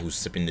the guy who's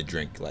sipping the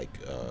drink like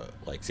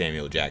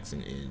Samuel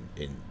Jackson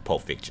in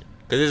Pulp Fiction.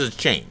 Because there's a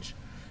change.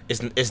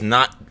 It's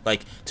not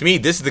like, to me,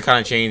 this is the kind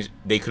of change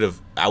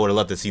I would have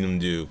loved to see them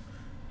do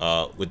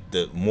with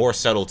the more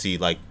subtlety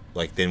like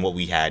than what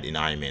we had in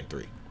Iron Man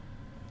 3.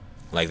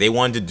 Like they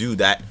wanted to do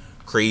that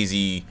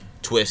crazy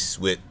twist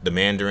with the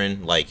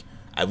Mandarin. Like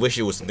I wish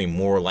it was something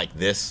more like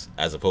this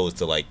as opposed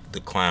to like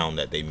the clown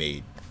that they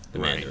made the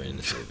Mandarin in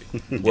this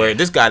movie. Where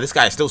this guy is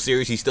still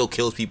serious, he still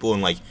kills people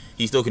and like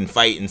he still can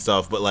fight and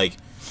stuff, but like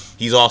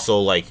he's also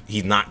like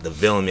he's not the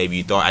villain maybe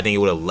you thought. I think it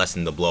would have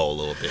lessened the blow a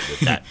little bit with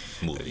that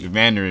movie. The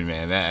Mandarin,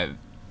 man, that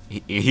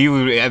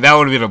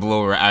would have been a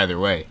blow either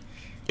way.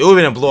 It would have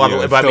been a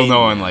blow. But still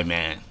knowing like,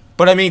 man.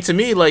 But I mean, to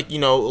me, like,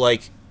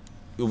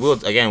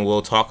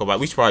 we'll talk about.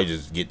 We should probably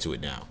just get to it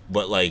now.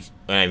 But like,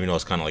 I even know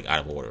it's kind of like out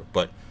of order.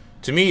 But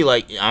to me,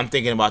 like, I'm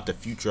thinking about the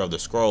future of the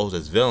Skrulls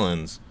as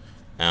villains,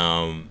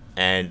 and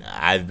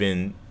I've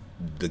been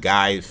the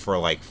guy for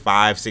like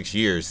 5-6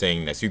 years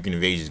saying that Secret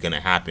Invasion is going to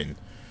happen,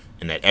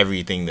 and that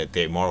everything that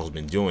Marvel's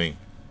been doing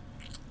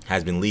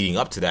has been leading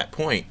up to that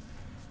point.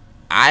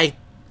 I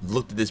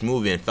looked at this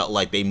movie and felt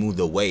like they moved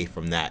away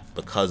from that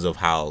because of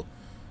how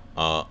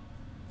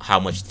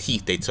much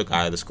teeth they took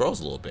out of the Skrulls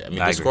a little bit. I mean,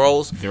 the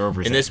Skrulls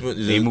 0%. In this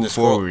they move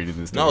forward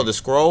in this. No, the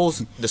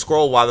Skrulls.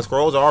 While the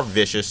Skrulls are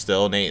vicious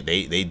still,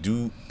 they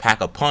do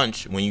pack a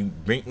punch when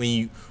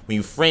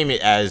you frame it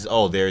as,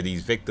 oh, they're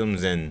these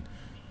victims and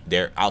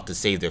they're out to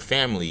save their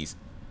families.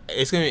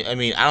 It's gonna. I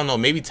mean, I don't know.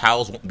 Maybe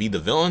Talos won't be the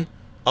villain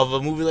of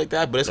a movie like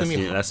that, but that's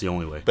the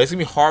only way. But it's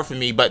gonna be hard for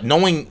me. But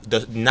knowing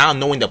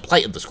the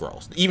plight of the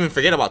Skrulls, even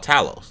forget about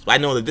Talos. I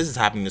know that this is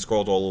happening to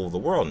Skrulls all over the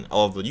world,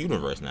 all over the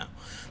universe now.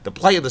 The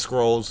plight of the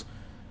Skrulls,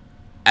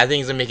 I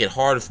think it's gonna make it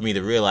harder for me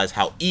to realize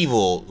how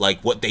evil,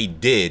 like what they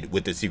did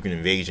with the Secret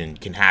Invasion,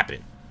 can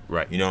happen.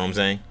 Right. You know what I'm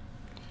saying?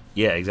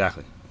 Yeah,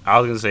 exactly. I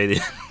was gonna say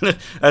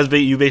that.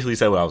 You basically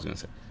said what I was gonna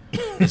say.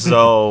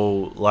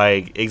 So,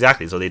 like,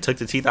 exactly. So they took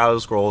the teeth out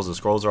of the Skrulls. The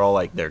Skrulls are all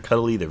like, they're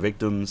cuddly. They're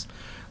victims.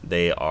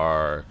 They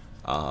are,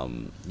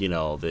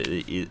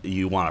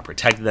 you want to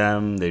protect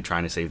them. They're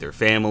trying to save their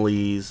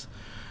families.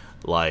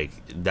 Like,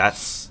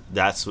 that's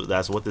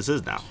what this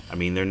is now. I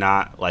mean, they're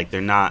not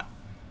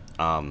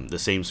the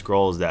same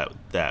Skrulls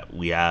that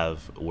we have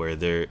where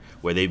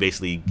they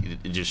basically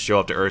just show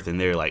up to Earth and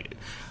they're like,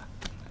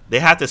 they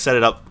have to set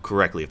it up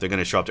correctly if they're going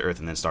to show up to Earth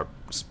and then start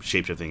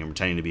shapeshifting and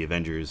pretending to be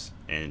Avengers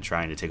and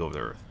trying to take over the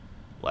Earth.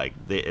 Like,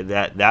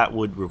 that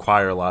would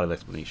require a lot of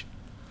explanation.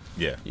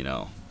 Yeah. You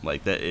know,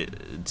 like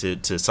that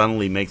to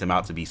suddenly make them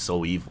out to be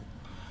so evil.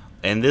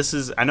 And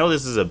I know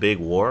this is a big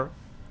war,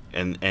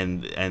 and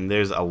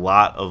there's a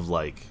lot of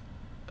like,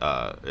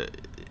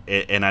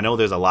 and I know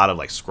there's a lot of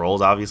like Skrulls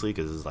obviously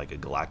because it's like a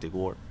galactic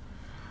war.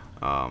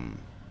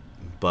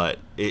 But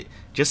it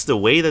just the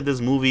way that this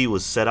movie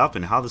was set up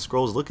and how the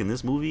Skrulls look in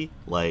this movie,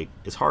 like,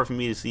 it's hard for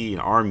me to see an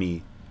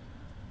army,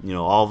 you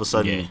know, all of a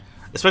sudden,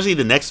 especially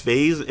the next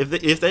phase.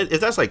 If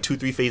that's like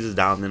 2-3 phases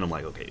down, then I'm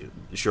like, okay,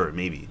 sure,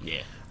 maybe,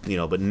 you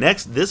know. But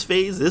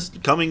this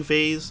coming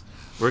phase,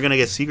 we're gonna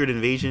get Secret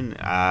Invasion.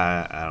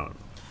 I don't know.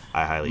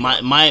 I highly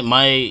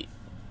my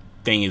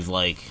thing is,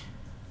 like,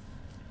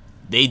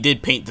 they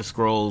did paint the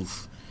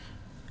Skrulls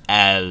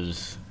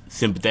as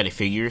sympathetic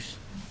figures,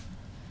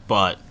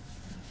 but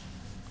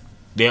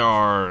there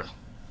are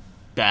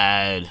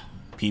bad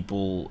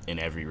people in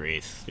every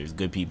race. There's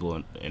good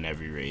people in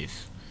every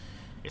race.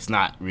 It's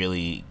not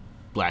really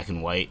black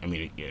and white. I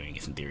mean, I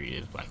guess in theory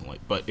it is black and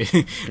white, but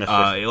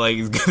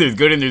like, there's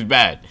good and there's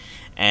bad.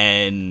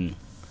 And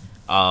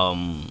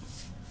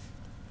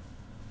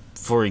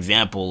for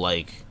example,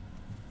 like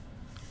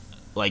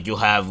you'll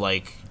have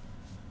like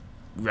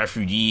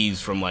refugees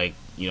from, like,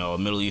 you know, a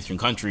Middle Eastern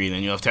country, and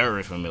then you have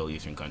terrorists from a Middle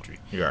Eastern country.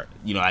 Right.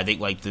 You know, I think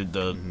like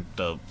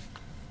the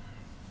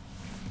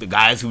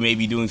guys who may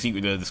be doing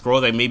the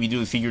Skrulls that may be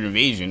doing Secret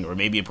Invasion, or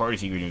maybe a part of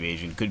Secret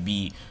Invasion, could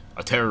be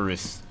a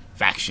terrorist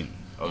faction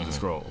of the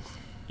Skrulls.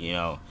 You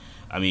know,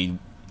 I mean,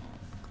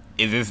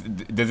 does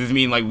this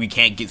mean like we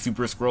can't get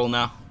Super Skrull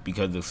now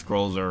because the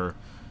Skrulls are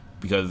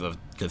because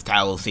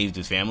Talos saved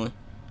his family?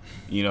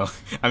 You know,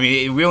 I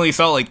mean, we only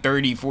saw like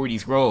 30, 40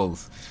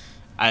 Skrulls.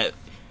 I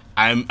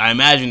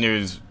imagine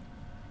there's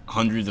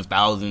hundreds of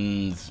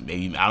thousands,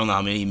 maybe, I don't know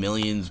how many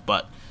millions,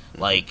 but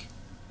like,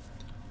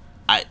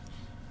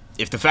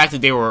 if the fact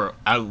that they were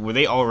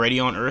they already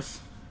on Earth?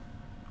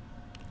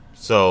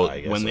 So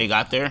when they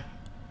got there,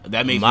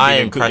 that makes my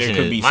me impression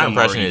there could be my some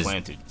impression already is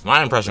planted.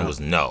 My impression was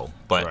no,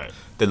 but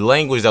the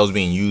language that was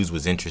being used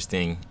was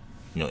interesting.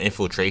 You know,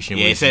 infiltration.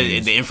 Yeah, was it said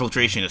used. The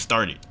infiltration has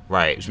started.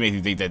 Right, which makes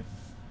me think that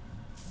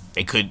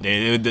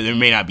they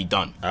may not be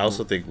done. I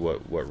also think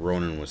what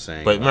Ronan was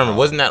saying. But remember,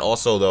 wasn't that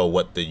also though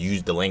what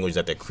the language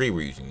that the Kree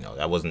were using? Though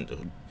that wasn't.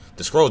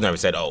 The Skrulls never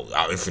said, "Oh,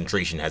 our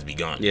infiltration has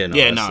begun." Yeah,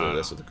 no,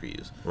 that's what the Kree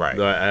use. Right.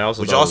 But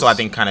I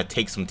think kind of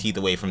takes some teeth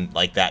away from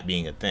like that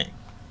being a thing.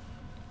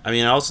 I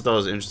mean, I also thought it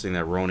was interesting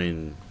that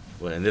Ronan,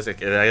 and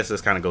I guess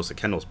this kind of goes to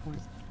Kendall's point,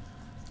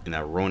 and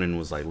that Ronan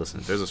was like, "Listen,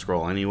 if there's a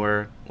Skrull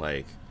anywhere,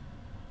 like,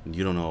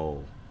 you don't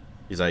know."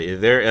 He's like, if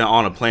they're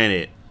on a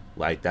planet,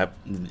 like that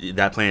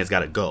planet's got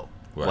to go.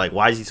 Right. Like,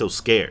 why is he so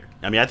scared?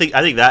 I mean, I think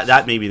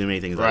that may be the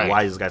main thing. Is like,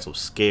 why is this guy so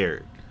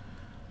scared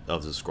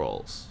of the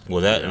Skrulls?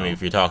 Well, I mean,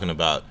 if you're talking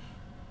about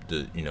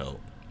the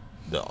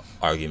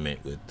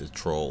argument with the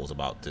trolls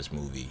about this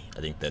movie, I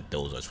think that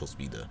those are supposed to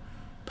be the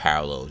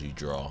parallels you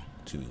draw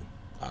to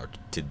our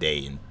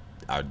today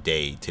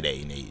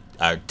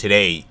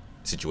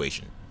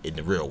situation in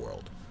the real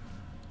world,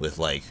 with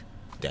like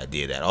the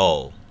idea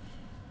that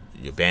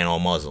you ban all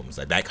Muslims,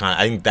 like that kind of.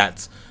 I think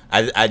that's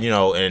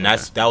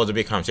that was a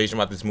big conversation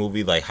about this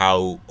movie, like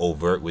how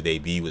overt would they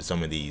be with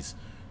some of these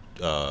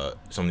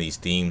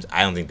themes.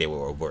 I don't think they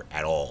were overt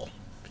at all,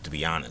 to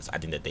be honest. I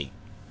think that they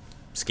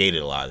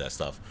skated a lot of that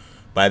stuff.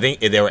 But I think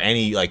if there were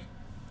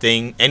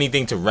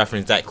anything to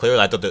reference that clearly,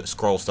 I thought the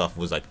Skrull stuff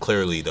was like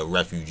clearly the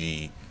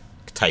refugee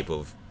type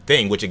of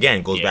thing, which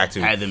again goes back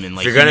to had them in,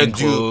 like, if you're gonna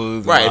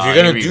clothes, if you're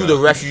gonna do the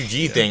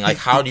refugee thing, like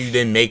how do you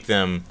then make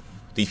them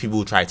these people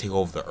who try to take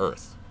over the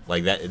Earth?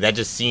 Like that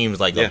just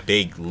seems like a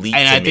big leap.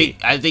 And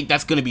I think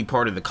that's gonna be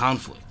part of the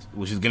conflict,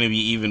 which is going to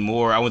be even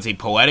more, I wouldn't say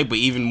poetic, but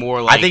even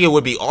more like... I think it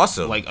would be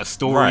awesome. Like a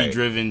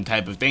story-driven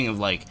type of thing of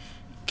like,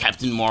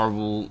 Captain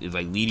Marvel is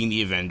like leading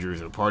the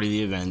Avengers, or part of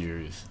the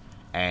Avengers,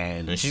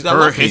 and she's got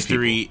her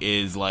history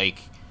is like,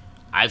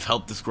 I've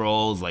helped the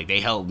Skrulls, like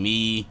they helped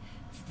me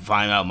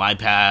find out my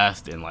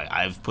past, and like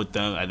I've put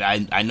them,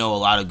 I know a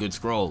lot of good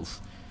Skrulls.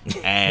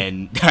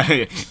 And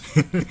I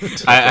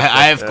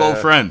have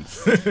close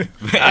friends.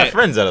 I have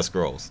friends that are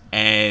Skrulls.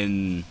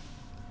 And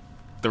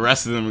the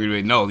rest of them are going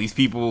to be, no, these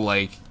people,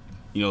 like,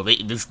 you know,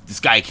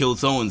 this guy killed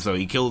so-and-so.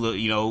 He killed,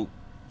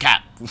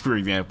 Cap, for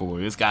example. Or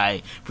this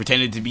guy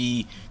pretended to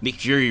be Nick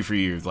Fury for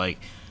years. Like,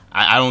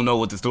 I don't know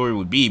what the story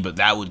would be, but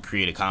that would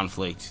create a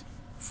conflict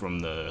from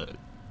the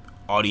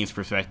audience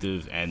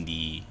perspective and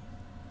the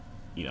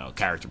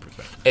character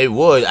perspective. It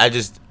would.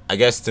 I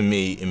guess to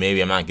me, and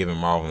maybe I'm not giving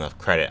Marvel enough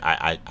credit.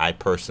 I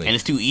personally, and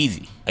it's too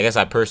easy. I guess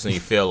I personally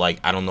feel like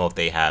I don't know if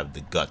they have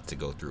the guts to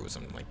go through with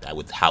something like that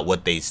with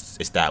what they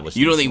established.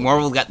 You don't think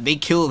Marvel they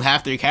killed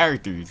half their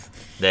characters?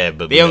 Yeah,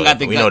 but we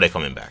know they're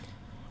coming back.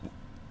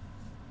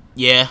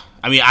 Yeah,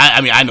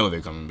 I know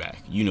they're coming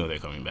back. You know they're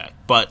coming back,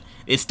 but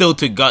it still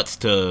took guts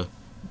to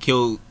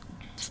kill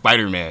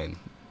Spider-Man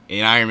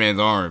in Iron Man's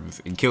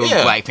arms and kill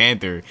Black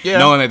Panther,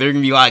 knowing that there are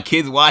gonna be a lot of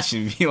kids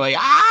watching, be like,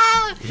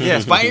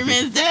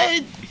 Spider-Man's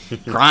dead,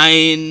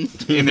 crying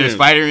in their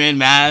Spider-Man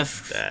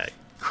masks,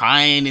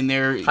 crying in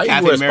their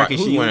Captain America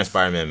shields. Who's wearing a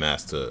Spider-Man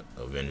mask to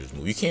Avengers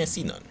movie? You can't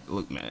see nothing.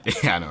 Look, man,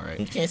 I know, right?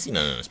 You can't see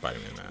nothing in a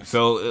Spider-Man mask.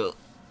 So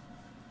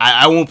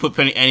I won't put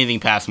anything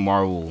past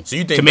Marvel so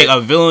you think to make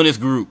a villainous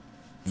group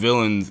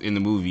villains in the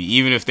movie,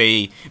 even if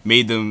they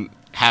made them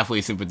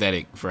halfway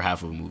sympathetic for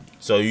half of the movie.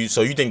 So you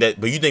think that,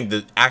 but you think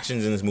the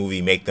actions in this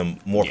movie make them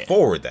more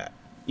forward that?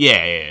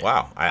 Yeah.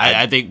 Wow.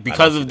 I think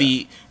because of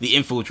the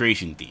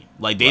infiltration theme.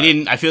 Like they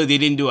didn't. I feel like they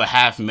didn't do a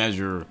half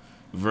measure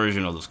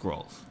version of the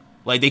Skrulls.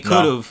 Like they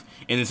could have,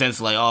 in the sense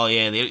like, oh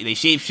yeah, they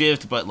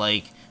shapeshift, but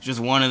like just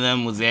one of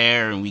them was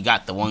there, and we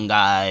got the one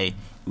guy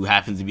who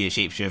happens to be a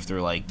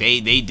shapeshifter. Like they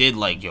did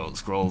like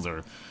Skrulls,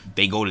 or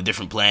they go to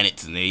different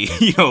planets, and they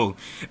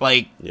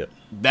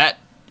that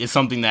is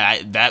something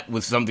that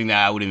was something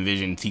that I would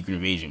envision Secret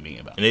Invasion being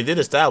about. And they did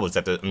establish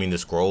that the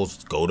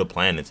Skrulls go to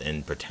planets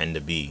and pretend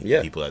to be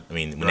people.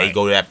 When they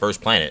go to that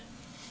first planet,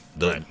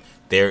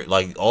 they're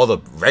like all the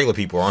regular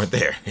people aren't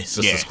there. It's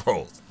just the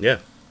Skrulls. Yeah.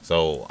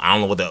 So I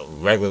don't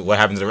know what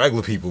happens to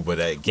regular people, but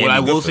that can't. What I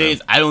will say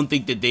is I don't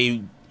think that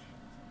they.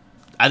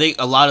 I think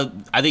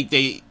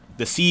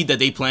the seed that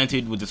they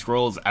planted with the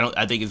Skrulls,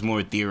 I think it's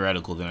more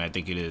theoretical than I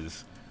think it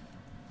is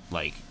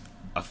like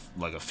a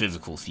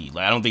physical seed.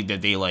 Like I don't think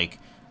that they like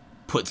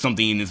put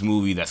something in this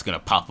movie that's gonna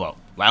pop up.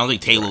 Like, I don't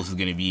think Talos is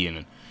gonna be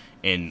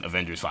in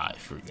Avengers 5,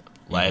 for example.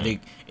 Like I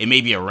think it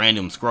may be a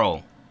random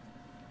Skrull,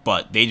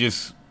 but they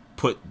just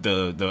put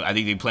I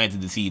think they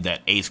planted the seed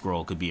that a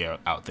Skrull could be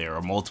out there,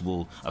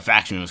 or a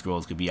faction of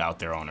Skrulls could be out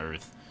there on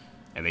Earth,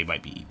 and they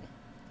might be evil.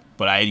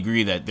 But I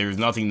agree that there's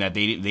nothing that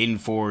they didn't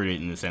forward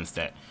it in the sense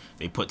that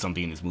they put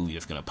something in this movie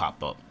that's gonna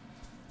pop up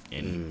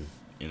in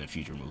a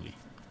future movie.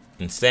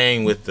 And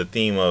staying with the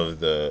theme of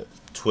the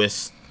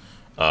twist,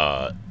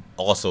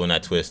 also in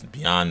that twist,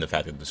 beyond the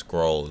fact that the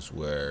Skrulls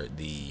were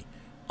the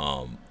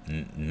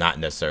not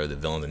necessarily the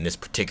villains in this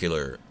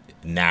particular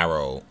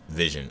narrow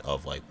vision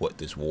of like what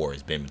this war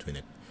has been between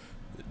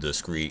the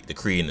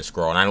Kree and the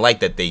Skrull. And I like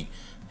that they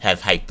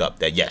have hyped up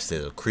that yes,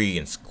 there's a Kree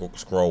and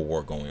Skrull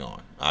war going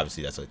on.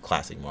 Obviously, that's a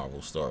classic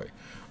Marvel story.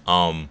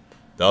 The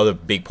other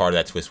big part of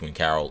that twist when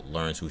Carol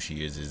learns who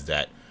she is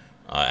that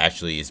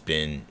actually it's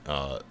been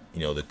the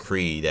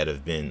Kree that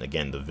have been,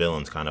 again, the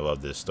villains kind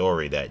of this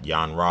story, that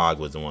Yon-Rogg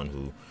was the one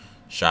who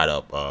shot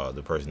up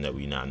the person that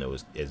we now know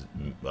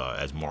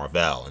as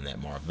Mar-Vell, and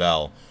that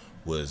Mar-Vell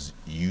was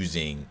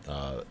using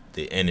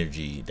the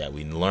energy that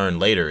we learn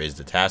later is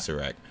the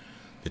Tesseract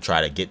to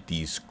try to get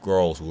these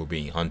Skrulls who were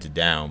being hunted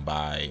down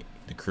by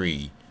the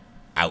Kree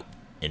out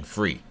and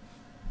free.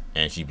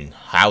 And she'd been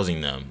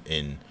housing them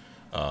in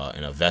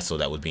a vessel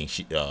that was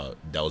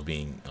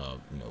being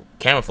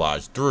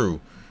camouflaged through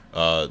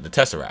the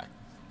Tesseract.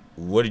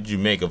 What did you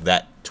make of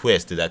that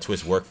twist? Did that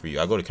twist work for you?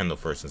 I'll go to Kendall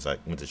first since I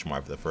went to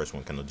Shamar for the first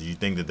one. Kendall, did you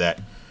think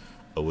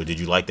did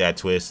you like that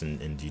twist,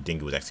 and do you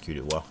think it was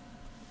executed well?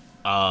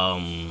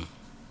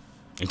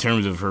 In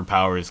terms of her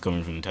powers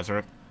coming from the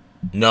Tesseract?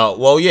 No,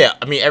 well, yeah.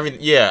 I mean,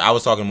 I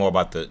was talking more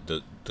about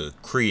the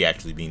Kree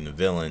actually being the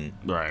villain,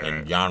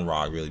 and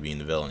Yon-Rogg really being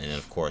the villain, and then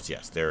of course,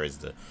 yes, there is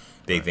the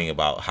big thing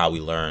about how we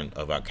learned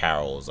about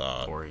Carol's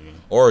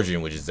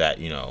origin, which is that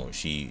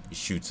she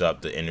shoots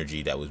up the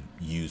energy that was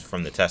used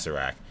from the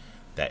Tesseract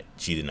that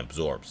she then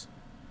absorbs.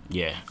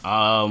 Yeah.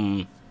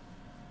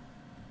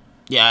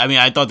 Yeah. I mean,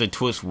 I thought the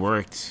twist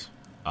worked.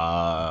 Did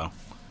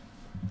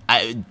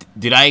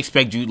I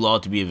expect Jude Law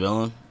to be a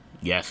villain?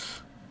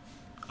 Yes.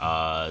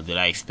 Did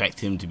I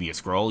expect him to be a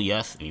Skrull?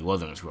 Yes, and he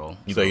wasn't a Skrull.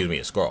 You thought he was going to be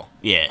a Skrull?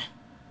 Yeah.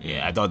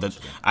 Yeah, I thought that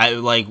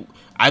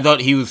I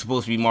thought he was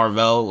supposed to be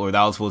Mar-Vell, or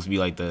that was supposed to be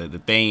like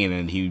the thing, and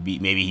then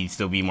he'd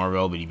still be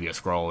Mar-Vell, but he'd be a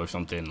Skrull or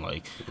something.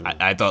 Like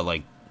I thought,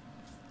 like,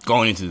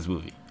 going into this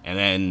movie, and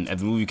then as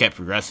the movie kept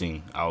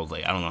progressing, I was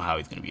like, I don't know how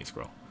he's gonna be a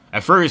Skrull.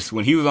 At first,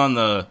 when he was on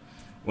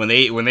when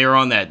they were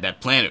on that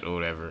planet or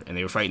whatever, and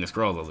they were fighting the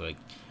Skrulls, I was like,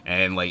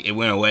 and like it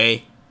went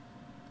away,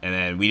 and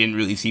then we didn't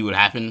really see what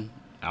happened.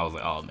 I was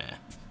like, oh man,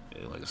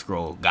 like a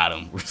Skrull got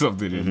him or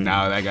something, and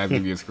now that guy's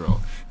gonna be a Skrull,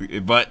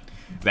 but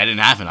that didn't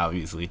happen,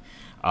 obviously.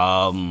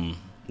 That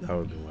would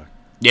have been whack.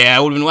 Yeah,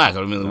 it would have been whack.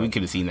 We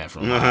could have seen that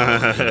from.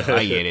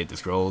 I get it. The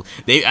Skrulls.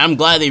 I'm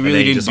glad they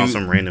really didn't just on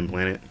some random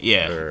planet.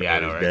 Yeah, I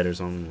know, right? Dead or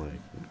something like.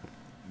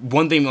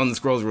 One thing on the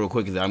Skrulls, real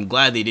quick, is that I'm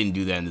glad they didn't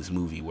do that in this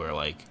movie, where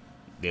like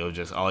they were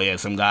just, oh yeah,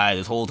 some guy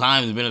this whole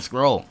time has been a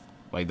Skrull.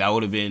 Like that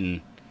would have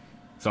been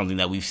something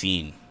that we've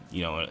seen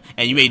you know,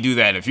 and you may do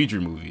that in a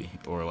future movie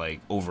or like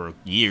over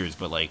years,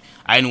 but like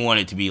I didn't want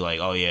it to be like,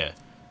 oh yeah,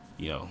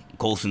 you know,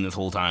 Coulson this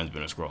whole time has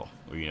been a Skrull,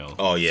 or you know,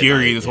 oh, yeah,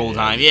 Fury this whole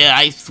time. Yeah,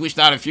 I switched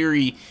out of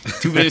Fury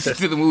 2 minutes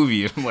into the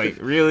movie. I'm like,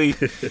 really?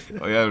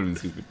 Oh yeah, that would be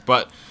stupid.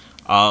 But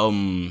but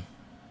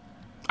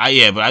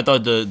I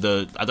thought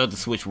the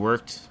switch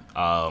worked.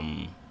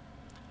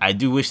 I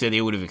do wish that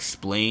they would have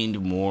explained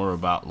more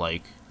about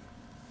like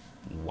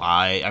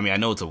why. I mean, I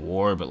know it's a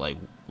war, but like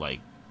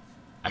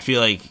I feel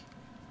like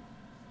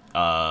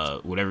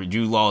whatever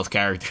Jude Law's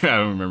character, I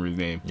don't remember his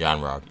name.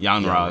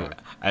 Yon-Rogg.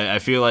 I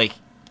feel like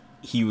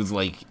he was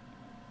like,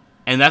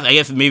 and that's, I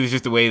guess maybe it's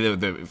just the way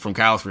the from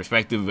Kyle's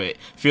perspective, but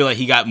I feel like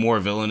he got more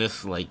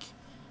villainous like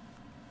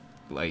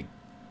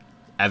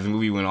as the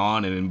movie went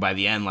on, and then by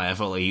the end, like I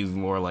felt like he was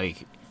more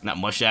like not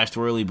mustache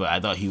twirly, but I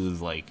thought he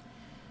was like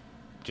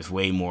just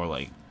way more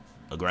like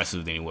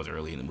aggressive than he was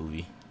early in the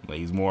movie. Like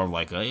he's more of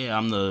like, yeah,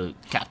 I'm the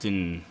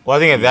captain. Well, I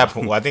think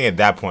at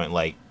that point,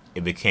 like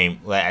it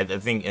became like I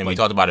think, and we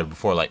talked about it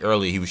before. Like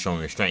early, he was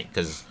showing restraint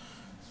because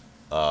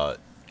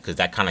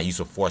that kind of use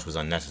of force was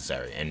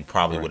unnecessary and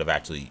probably would have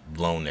actually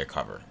blown their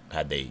cover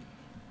had they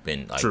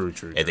been like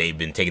if they'd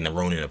been taking the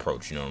Ronin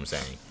approach. You know what I'm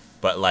saying?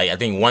 But like I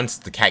think once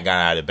the cat got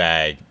out of the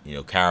bag, you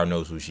know, Carol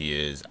knows who she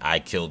is. I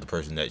killed the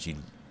person that she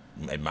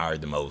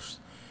admired the most.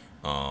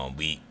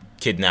 We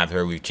kidnapped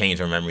her. We've changed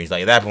her memories.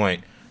 Like at that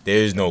point,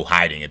 there's no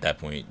hiding. At that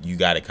point, you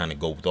got to kind of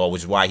go with all,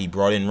 which is why he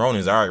brought in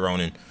Ronin. All right,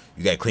 Ronin,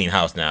 you got to clean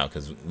house now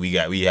because we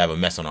have a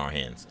mess on our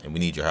hands and we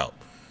need your help.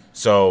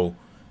 So,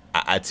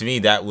 to me,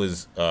 that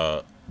was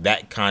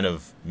that kind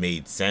of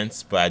made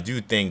sense. But I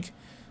do think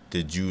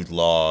the Jude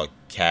Law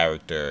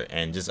character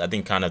and just I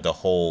think kind of the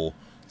whole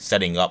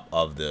setting up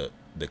of the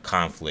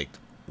conflict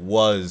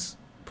was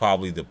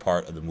probably the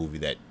part of the movie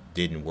that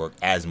didn't work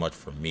as much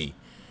for me.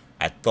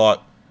 I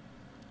thought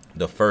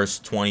the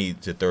first 20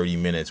 to 30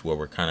 minutes where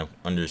we're kind of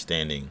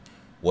understanding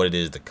what it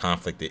is, the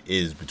conflict that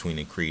is between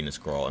the Kree and the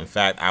Skrull. In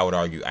fact, I would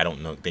argue I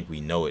don't think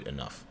we know it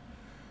enough.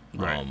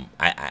 Right.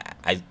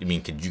 I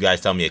mean, could you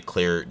guys tell me a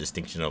clear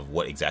distinction of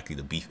what exactly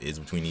the beef is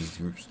between these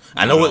groups?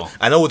 I know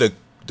what the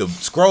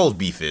Skrulls'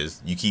 beef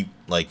is. You keep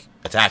like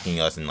attacking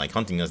us and like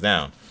hunting us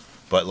down,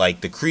 but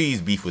like the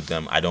Kree's beef with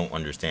them, I don't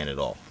understand at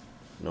all.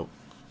 Nope.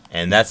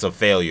 And that's a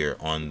failure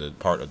on the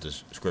part of the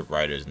script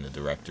writers and the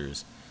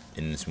directors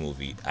in this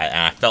movie.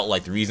 I felt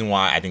like the reason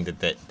why I think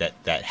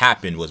that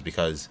happened was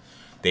because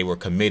they were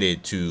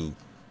committed to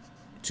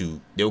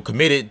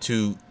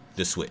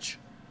the switch.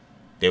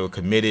 They were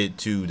committed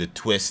to the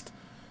twist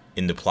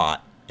in the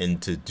plot,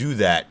 and to do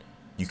that,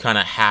 you kind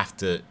of have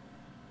to,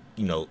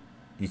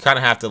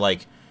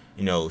 like,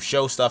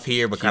 show stuff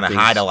here, but kind of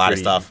hide a lot of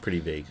stuff. Pretty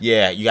vague.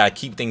 Yeah, you gotta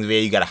keep things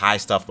vague. You gotta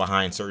hide stuff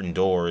behind certain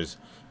doors,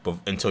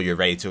 until you're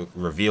ready to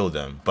reveal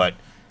them. But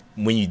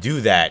when you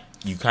do that,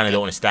 you kind of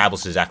don't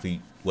establish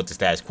exactly what the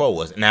status quo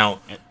was. Now,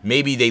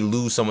 maybe they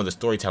lose some of the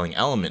storytelling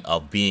element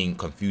of being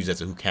confused as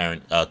to who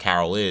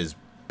Carol is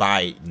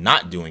by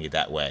not doing it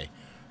that way.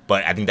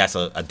 But I think that's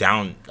a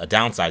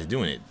downside to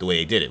doing it the way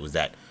they did it. Was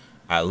that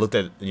I looked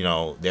at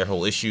their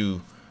whole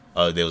issue.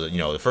 There was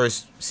the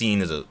first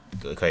scene is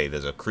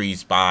there's a Kree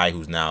spy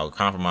who's now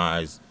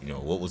compromised.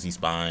 What was he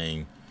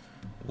spying?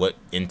 What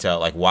intel?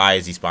 Like, why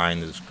is he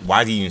spying?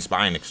 Why is he even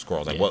spying the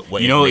Skrulls? Like, what?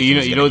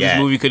 This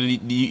movie could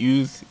have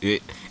used?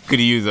 It could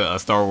have used a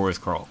Star Wars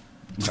crawl.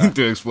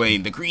 To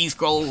explain the Kree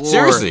Skrull War.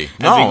 Seriously, has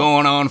been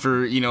going on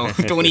for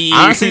 20 years.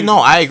 Honestly, no,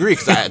 I agree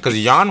because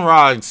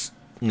Yon-Rogg's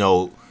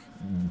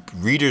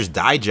Reader's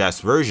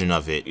Digest version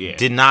of it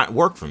did not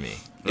work for me.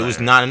 It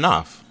was not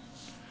enough.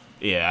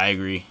 Yeah, I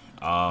agree.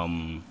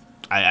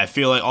 I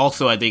feel like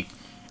also I think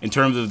in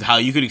terms of how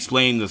you could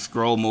explain the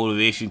Skrull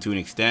motivation to an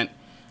extent,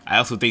 I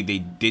also think they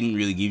didn't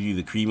really give you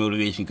the Kree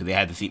motivation because they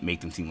had to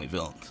make them seem like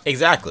villains.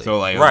 Exactly.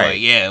 So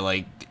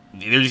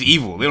they're just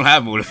evil. They don't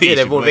have motivation. Yeah,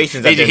 their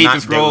motivations they just hate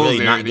the Skrulls.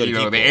 Really not good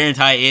people. They're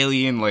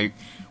anti-alien, like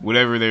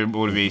whatever their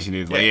motivation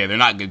is. Like, they're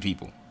not good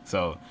people.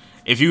 So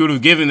if you would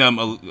have given them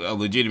a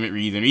legitimate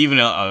reason, or even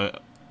a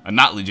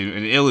not legitimate,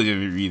 an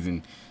illegitimate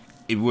reason,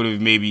 it would have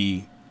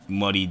maybe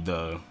muddied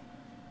the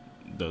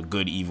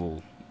good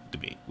evil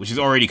debate, which is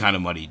already kind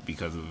of muddied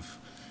because of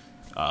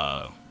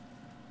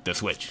the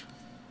switch.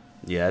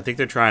 Yeah, I think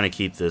they're trying to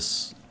keep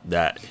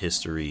that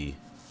history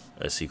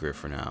a secret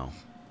for now.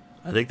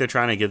 I think they're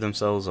trying to give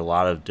themselves a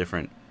lot of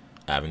different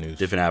avenues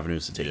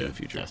to take in the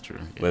future. That's true.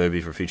 Yeah. Whether it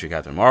be for future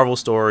Captain Marvel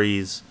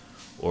stories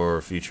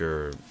or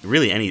future,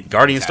 really any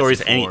Guardian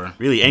stories,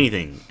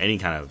 anything, any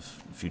kind of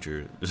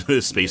future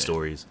space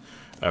stories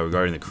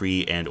regarding the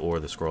Kree and or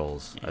the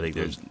Skrulls. I think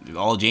there's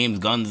all James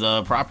Gunn's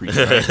properties,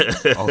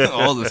 right?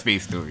 all the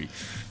space stories.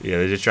 Yeah,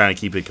 they're just trying to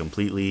keep it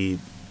completely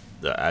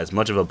as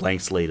much of a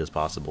blank slate as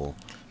possible.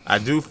 I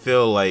do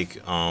feel like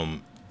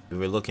if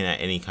we're looking at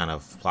any kind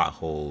of plot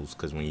holes,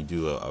 because when you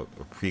do a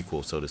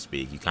prequel, so to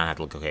speak, you kind of have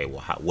to look, okay,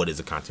 well, what is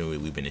the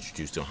continuity we've been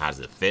introduced to, and how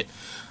does it fit?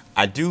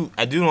 I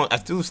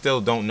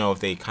still don't know if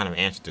they kind of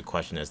answered the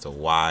question as to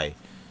why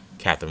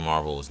Captain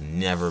Marvel was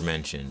never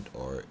mentioned,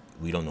 or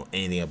we don't know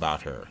anything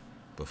about her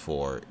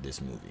before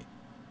this movie.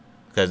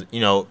 because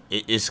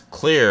it's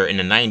clear in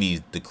the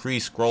 '90s the Kree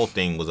Skrull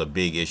thing was a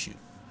big issue.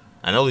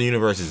 I know the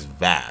universe is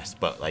vast,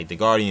 but like the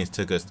Guardians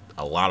took us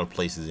a lot of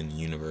places in the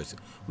universe.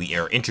 We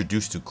are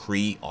introduced to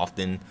Kree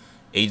often.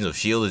 Agents of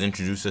S.H.I.E.L.D. has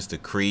introduced us to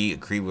Kree.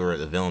 Kree were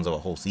the villains of a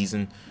whole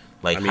season.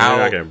 Like, I mean, they're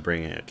not gonna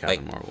bring in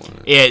Captain Marvel in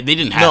it. Yeah, they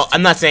didn't have. No, to.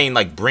 I'm not saying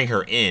like bring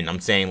her in. I'm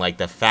saying like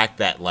the fact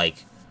that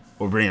like.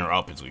 Or bring her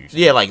up is what you're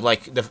saying. Yeah,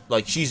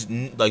 like she's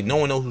like no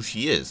one knows who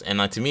she is,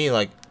 and to me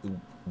like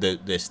the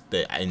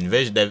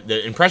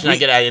impression I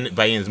get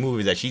by in this movie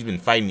is that she's been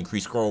fighting the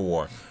Kree Skrull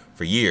War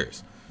for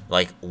years.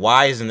 Like,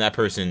 why isn't that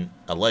person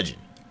a legend?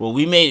 Well,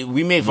 we may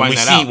find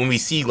that out when we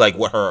see like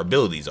what her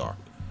abilities are.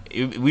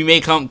 We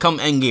may come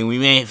Endgame. We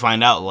may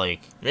find out like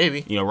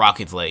maybe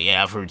Rocket's like,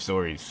 yeah, I've heard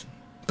stories,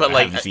 but I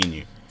like haven't seen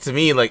you. To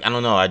me, like I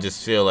don't know. I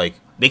just feel like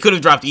they could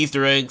have dropped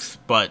Easter eggs,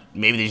 but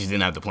maybe they just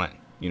didn't have the plan.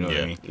 You know what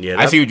I mean? Yeah,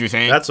 I see what you're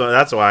saying. That's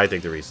why I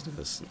think the reason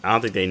is I don't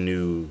think they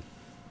knew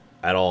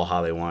at all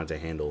how they wanted to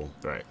handle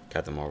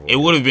Captain Marvel. It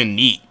would have been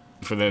neat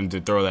for them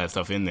to throw that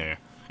stuff in there,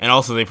 and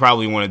also they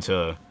probably wanted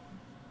to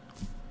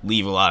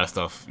leave a lot of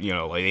stuff.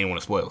 Like they didn't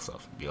want to spoil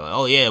stuff. Be like,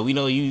 oh yeah, we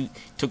know you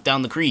took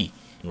down the Kree.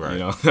 Right.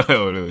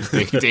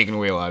 Taking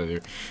away a lot of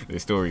their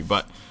story,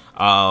 but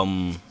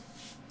I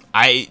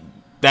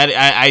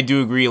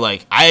do agree.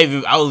 Like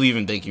I was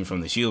even thinking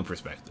from the S.H.I.E.L.D.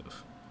 perspective.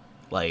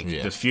 Like,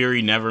 does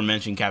Fury never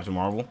mention Captain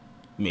Marvel?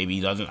 Maybe he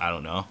doesn't. I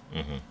don't know.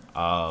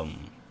 Mm-hmm.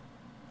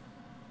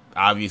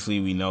 Obviously,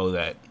 we know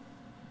that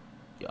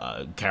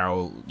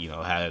Carol,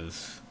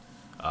 has,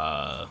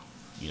 her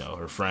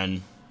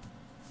friend,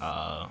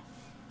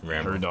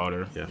 her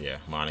daughter. Yeah,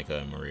 Monica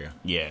and Maria.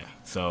 Yeah,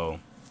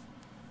 so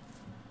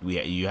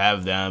you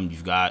have them.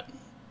 You've got,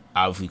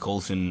 obviously,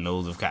 Coulson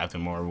knows of Captain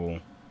Marvel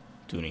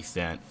to an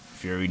extent.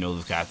 Fury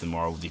knows of Captain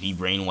Marvel. Did he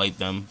brainwipe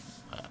them?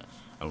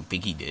 I don't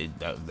think he did.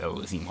 That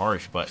would seem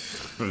harsh, but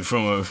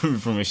from a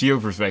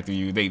S.H.I.E.L.D. perspective,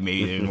 you think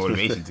maybe there's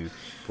motivation to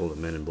pull the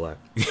Men in Black.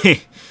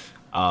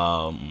 So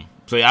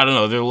yeah, I don't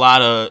know. There's a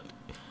lot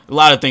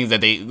of things that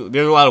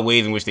there's a lot of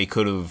ways in which they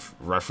could have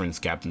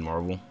referenced Captain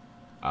Marvel.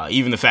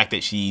 Even the fact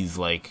that she's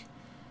like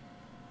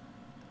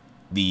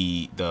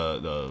the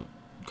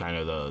kind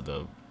of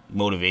the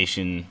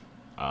motivation,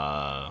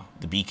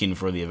 the beacon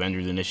for the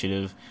Avengers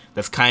Initiative.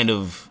 That's kind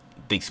of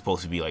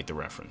supposed to be like the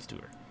reference to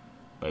her.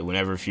 Like,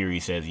 whenever Fury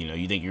says,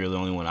 you think you're the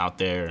only one out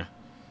there,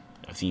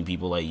 I've seen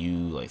people like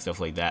you, like, stuff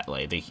like that.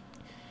 Like,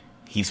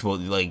 he's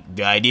supposed to, like,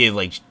 the idea is,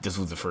 like, this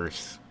was the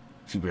first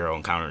superhero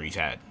encounter he's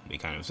had. They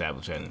kind of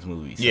established that in this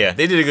movie. So. Yeah,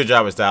 they did a good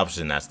job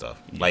establishing that stuff.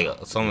 Yeah. Like,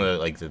 some of the,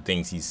 like, the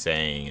things he's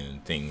saying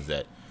and things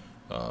that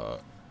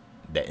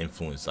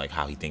influence, like,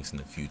 how he thinks in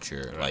the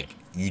future. Right. Like,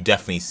 you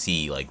definitely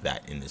see, like,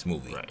 that in this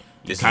movie. Right.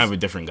 He's kind of a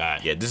different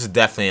guy. Yeah, this is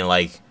definitely,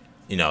 like,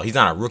 he's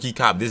not a rookie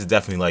cop. This is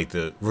definitely, like,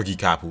 the rookie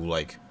cop who,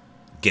 like,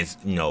 gets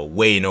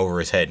way in over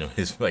his head on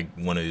his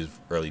one of his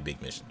early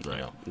big missions.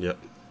 Right. Yep.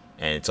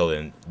 And so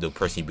then the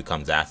person he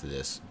becomes after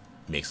this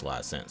makes a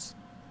lot of sense.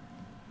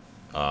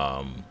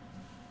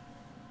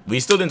 We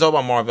still didn't talk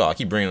about Marvel. I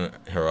keep bringing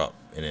her up,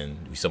 and then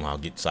we somehow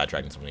get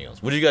sidetracked into something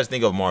else. What did you guys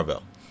think of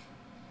Marvel?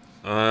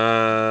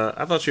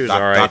 I thought she was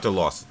alright. Dr.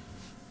 Lawson.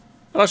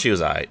 I thought she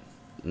was alright.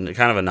 Kind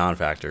of a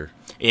non-factor.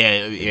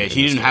 Yeah.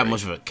 She didn't have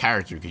much of a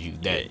character because she was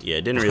dead. Yeah,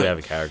 didn't really have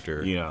a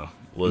character.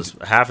 Was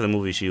half of the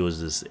movie she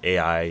was this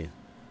AI.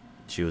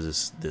 She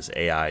was this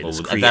AI. This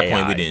at that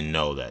point, we didn't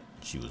know that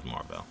she was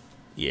Marvel.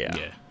 Yeah.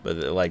 But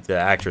like the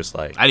actress,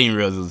 like I didn't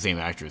realize it was the same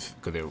actress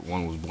because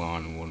one was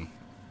blonde and one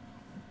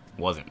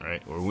wasn't,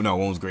 right? Or no,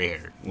 one was gray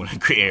hair. One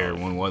had gray hair,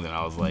 one wasn't.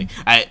 I was like,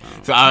 I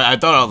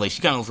thought I was like,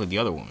 she kind of looks like the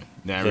other woman.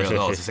 Then I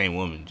realized, it's the same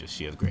woman, just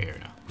she has gray hair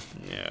now.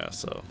 Yeah.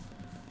 So,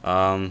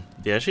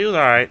 she was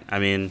alright. I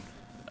mean,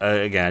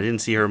 again, I didn't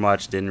see her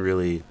much. Didn't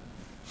really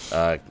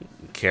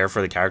care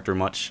for the character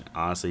much.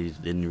 Honestly,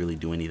 didn't really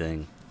do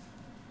anything.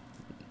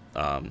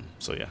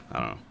 So yeah, I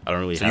don't know. I don't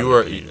really have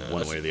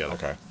one way or the other.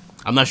 Okay.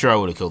 I'm not sure I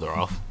would have killed her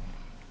off.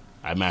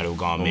 I might have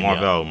gone maybe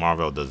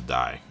Marvel does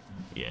die.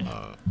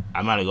 Yeah.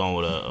 I might have gone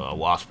with a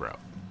Wasp route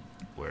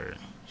where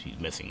she's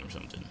missing or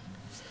something.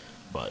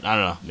 But I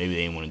don't know. Maybe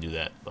they didn't want to do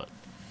that. But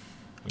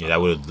yeah, that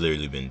would have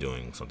literally been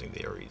doing something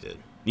they already did.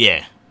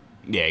 Yeah.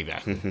 Yeah,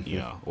 exactly.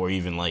 Or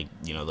even like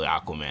the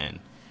Aquaman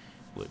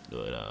with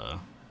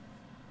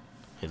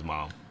his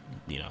mom.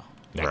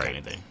 That kind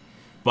of thing.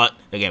 But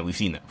again, we've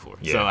seen that before,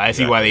 so I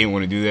see why they didn't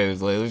want to do that.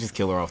 It's like, let's just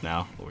kill her off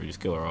now, or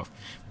just kill her off.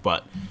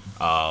 But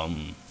I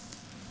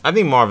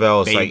think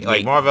Marvel is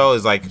like Marvel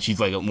is like she's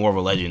like more of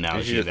a legend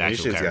now. She's an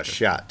actual character. Got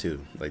shot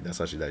too. Like that's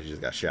how she died. She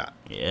just got shot.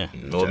 Yeah.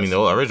 No, I mean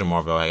the original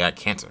Marvel got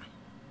cancer,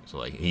 so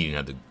like he didn't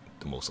have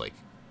the most like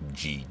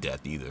G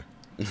death either.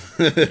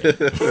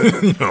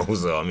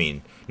 So I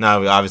mean,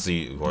 now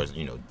obviously of course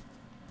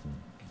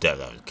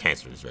death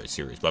cancer is very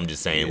serious, but I'm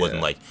just saying it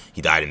wasn't like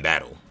he died in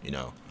battle.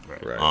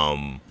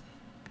 Right.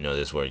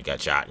 This is where he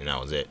got shot and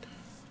that was it.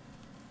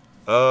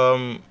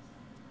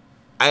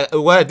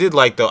 What I did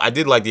like though, I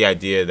did like the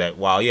idea that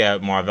while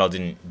Marvel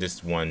we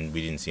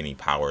didn't see any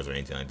powers or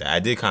anything like that. I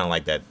did kind of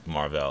like that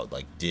Marvel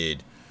like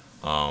did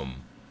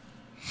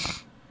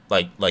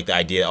like the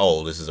idea,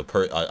 oh, this is a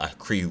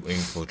Kree who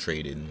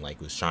infiltrated and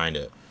like was trying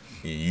to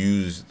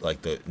use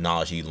like the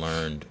knowledge he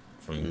learned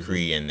from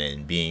Kree and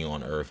then being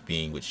on Earth,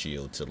 being with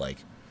Shield to like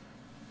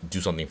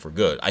do something for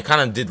good. I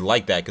kind of did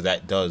like that because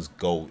that does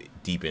go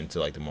deep into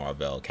like the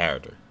Mar-Vell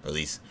character, or at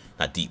least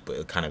not deep, but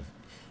it kind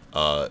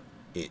of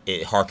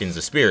it harkens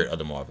the spirit of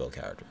the Mar-Vell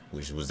character,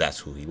 which was that's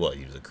who he was.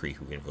 He was a Kree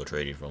who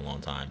infiltrated for a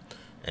long time,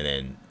 and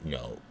then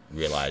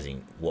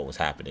realizing what was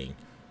happening,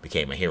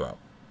 became a hero.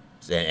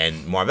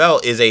 And Mar-Vell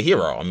is a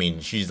hero. I mean,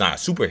 she's not a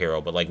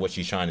superhero, but like what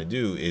she's trying to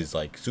do is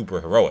like super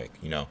heroic,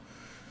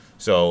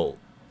 So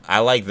I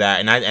like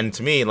that, and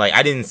to me, like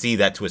I didn't see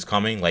that twist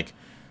coming. Like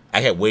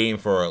I kept waiting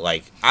for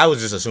like I was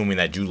just assuming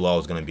that Jude Law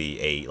was gonna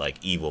be a like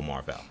evil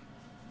Mar-Vell.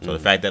 So the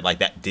fact that like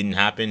that didn't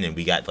happen and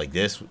we got like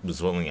this was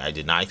something I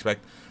did not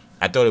expect.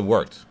 I thought it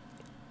worked.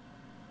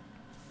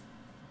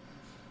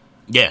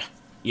 Yeah,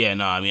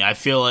 no, I mean I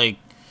feel like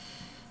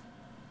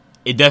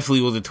it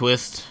definitely was a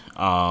twist.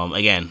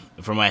 Again,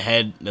 in my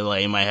head,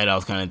 I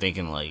was kind of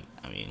thinking like,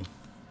 I mean,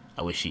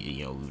 I wish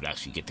we would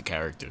actually get the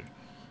character,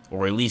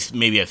 or at least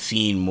maybe have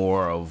seen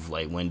more of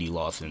like Wendy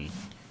Lawson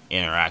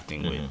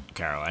interacting with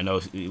Carol. I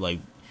know like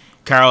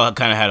Carol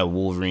kind of had a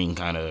Wolverine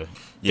kind of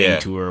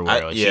thing to her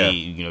where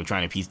she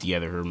trying to piece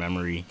together her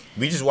memory.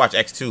 We just watched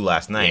X2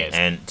 last night,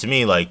 and to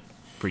me like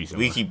pretty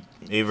similar.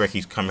 Avery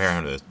keeps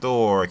comparing her to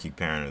Thor, keep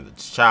comparing her to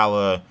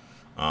T'Challa.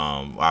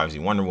 Obviously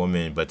Wonder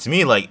Woman, but to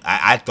me, like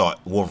I thought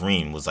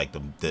Wolverine was like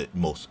the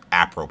most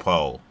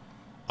apropos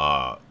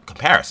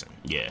comparison.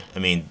 Yeah, I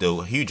mean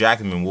the Hugh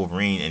Jackman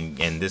Wolverine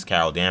and this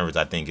Carol Danvers,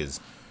 I think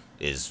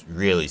is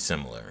really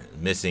similar.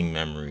 Missing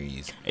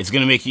memories.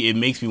 It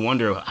makes me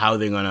wonder how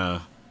they're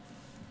gonna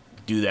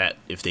do that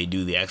if they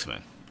do the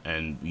X-Men,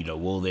 and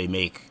will they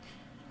make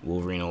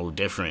Wolverine a little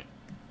different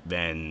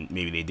than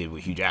maybe they did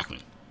with Hugh Jackman?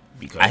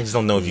 Because I just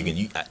don't know if you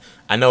can.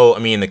 I know. I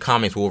mean, in the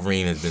comics,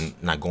 Wolverine has been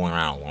not going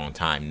around a long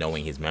time,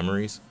 knowing his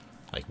memories.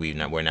 Like we're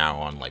now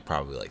on like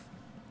probably like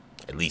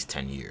at least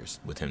 10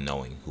 years with him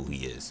knowing who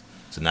he is.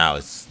 So now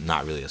it's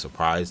not really a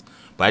surprise.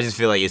 But I just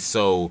feel like it's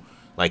so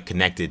like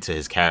connected to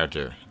his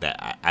character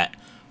that I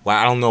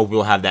don't know if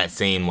we'll have that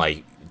same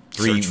like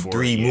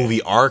three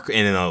movie arc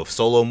and in a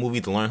solo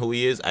movie to learn who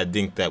he is. I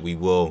think that we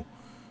will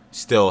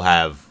still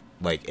have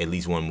like at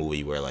least one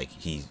movie where like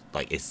he's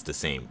like it's the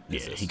same.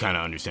 Yeah, he kind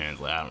of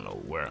understands. Like I don't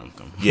know where I'm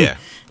coming. Yeah,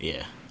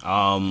 yeah.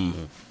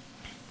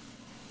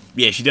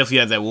 Yeah, she definitely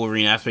has that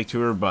Wolverine aspect to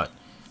her, but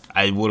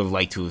I would have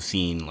liked to have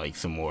seen like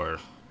some more.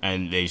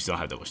 And they just don't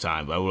have that much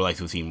time. But I would like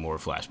to have seen more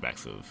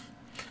flashbacks of.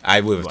 I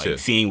would have like, too.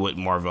 Seeing what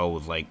Mar-Vell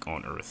was like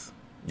on Earth.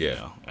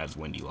 Yeah, as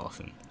Wendy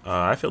Lawson.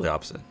 I feel the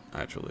opposite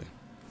actually.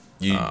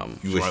 You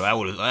wish I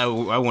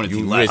wanted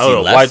to less.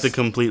 Oh, wipe the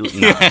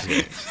completely. No,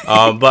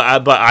 but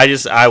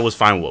I was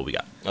fine with what we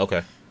got.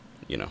 Okay.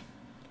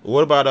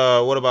 What about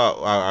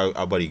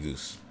our buddy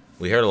Goose?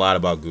 We heard a lot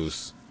about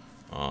Goose.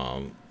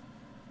 You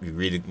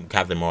read the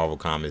Captain Marvel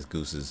comics.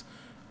 Goose is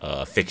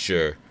a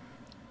fixture.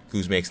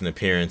 Goose makes an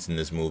appearance in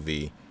this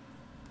movie.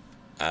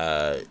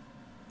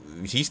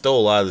 He stole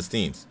a lot of the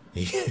scenes.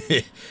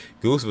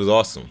 Goose was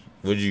awesome.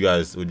 What did you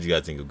guys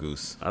think of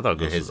Goose? I thought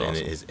Goose was awesome.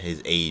 And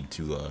his aid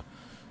to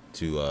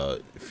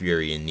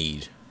Fury in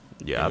need.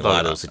 Yeah, I thought a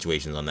lot of those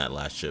situations on that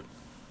last ship.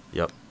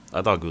 Yep,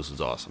 I thought Goose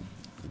was awesome.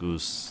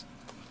 Goose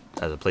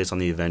has a place on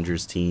the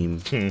Avengers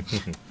team,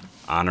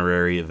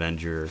 honorary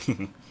Avenger,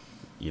 and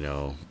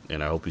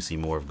I hope we see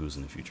more of Goose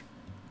in the future.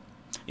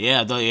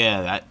 Yeah, I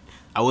thought.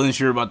 I wasn't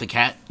sure about the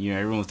cat.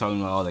 Everyone was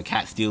talking about, the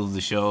cat steals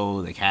the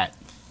show. The cat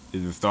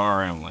is the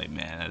star, and I'm like,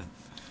 man,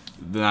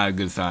 that's not a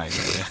good sign.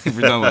 If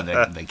we're talking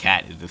about the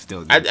cat is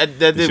still. That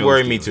did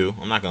worry me too.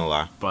 I'm not gonna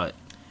lie, but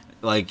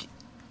like.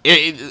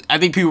 I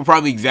think people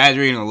probably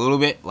exaggerating a little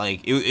bit.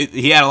 Like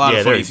he had a lot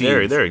of funny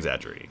scenes. They're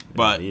exaggerating,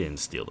 but he didn't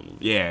steal the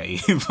movie. Yeah,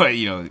 but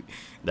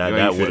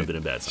that would have been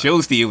a bad sign.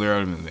 Show stealer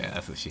would have been bad.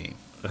 That's a shame.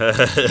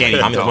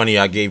 How much money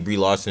I gave Brie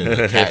Larson and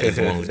the cat is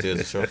the one who steals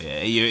the show? Yeah,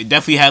 it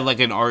definitely had like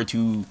an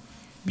R2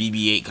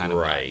 BB-8 kind of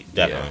right, vibe.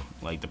 definitely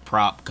like the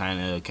prop kind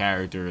of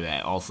character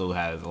that also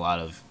has a lot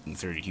of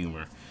inserted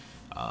humor.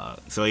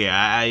 So yeah,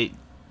 I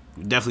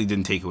definitely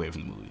didn't take away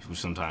from the movie, which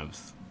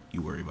sometimes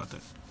you worry about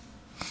that.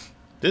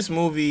 This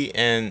movie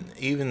and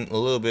even a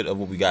little bit of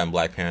what we got in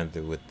Black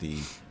Panther with the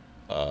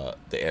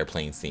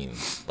airplane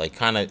scenes, like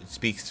kind of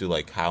speaks to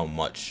like how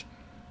much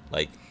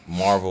like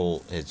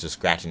Marvel is just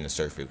scratching the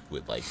surface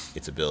with like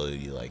its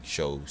ability to like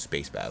show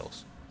space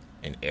battles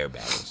and air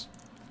battles.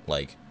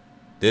 Like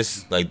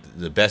this, like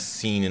the best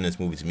scene in this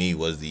movie to me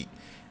was the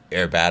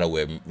air battle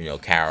where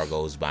Kara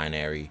goes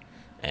binary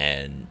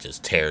and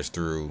just tears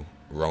through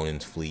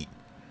Ronan's fleet.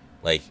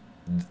 Like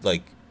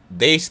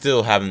they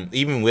still haven't,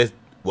 even with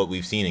what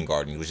we've seen in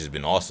Guardians, which has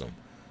been awesome,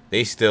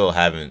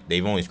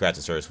 they've only scratched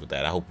the surface with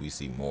that. I hope we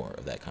see more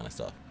of that kind of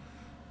stuff.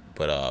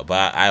 But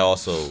I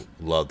also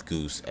loved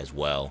Goose as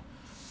well.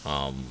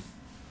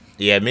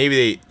 Yeah,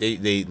 maybe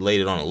they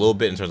laid it on a little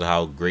bit in terms of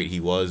how great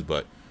he was,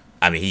 but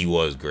I mean he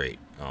was great.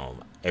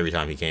 Every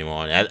time he came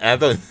on, I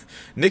thought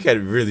Nick had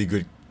really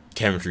good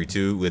chemistry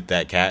too with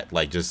that cat.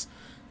 Like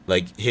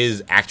like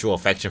his actual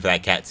affection for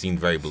that cat seemed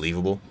very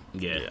believable.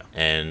 Yeah.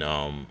 And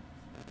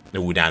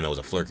we down there was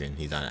a Flurkin.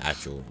 He's not an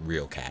actual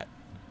real cat.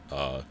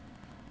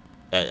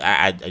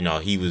 I you know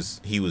he was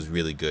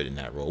really good in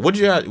that role. We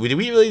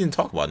really didn't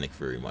talk about Nick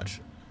Fury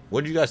much.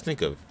 What did you guys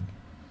think of?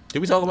 Did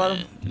we talk about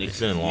him? It's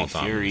been a long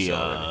time. Fury,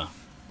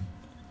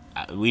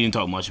 we didn't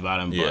talk much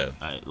about him, Yeah.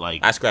 but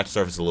I scratched the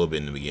surface a little bit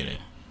in the beginning.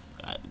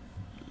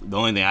 The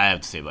only thing I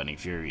have to say about Nick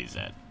Fury is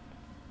that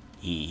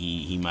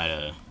he might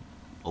have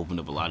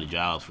opened up a lot of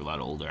jobs for a lot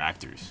of older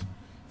actors.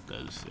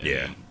 Because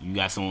you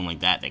got someone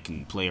like that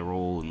can play a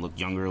role and look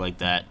younger like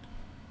that.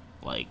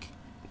 Like,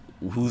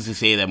 who's to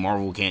say that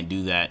Marvel can't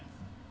do that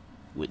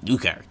with new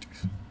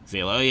characters?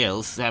 Say, like, oh yeah,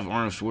 let's have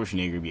Arnold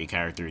Schwarzenegger be a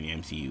character in the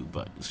MCU,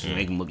 but let's just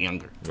make him look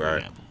younger, for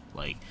example.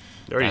 Like,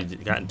 they already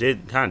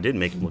did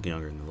make him look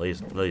younger in the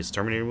latest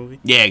Terminator movie.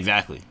 Yeah,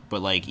 exactly.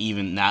 But like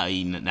even now,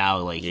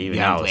 like you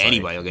haven't play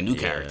anybody like a new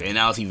character, and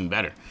now it's even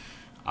better.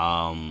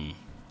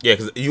 Yeah,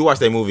 because you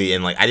watched that movie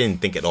and like I didn't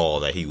think at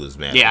all that he was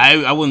man. Yeah,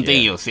 I wouldn't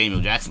think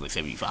Samuel Jackson like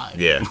 75.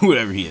 Yeah,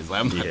 whatever he is.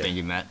 Like, I'm not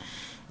thinking that.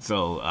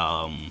 So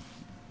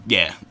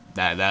yeah,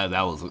 that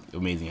was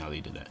amazing how they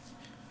did that.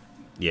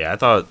 Yeah, I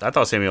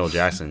thought Samuel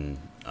Jackson.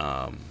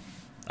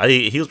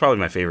 He was probably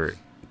my favorite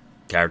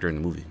character in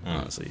the movie.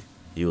 Honestly,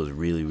 he was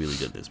really really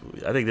good in this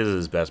movie. I think this is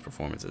his best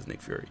performance as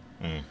Nick Fury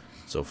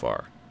so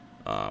far.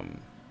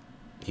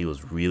 He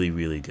was really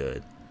really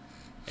good.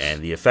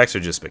 And the effects are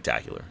just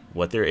spectacular.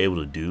 What they're able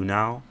to do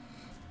now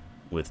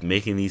with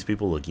making these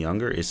people look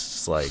younger, it's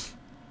just like,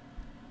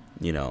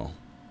 you know,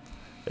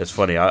 it's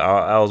funny.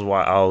 I was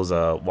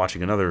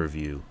watching another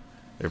review.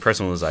 The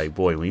person was like,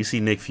 "Boy, when you see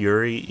Nick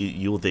Fury,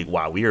 you will think,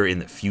 wow, we are in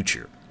the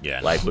future.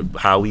 Yeah, like with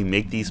how we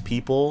make these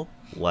people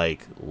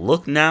like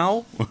look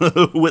now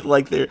with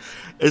like their,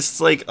 it's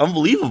like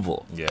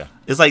unbelievable. Yeah,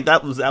 it's like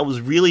that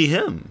was really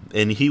him,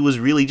 and he was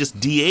really just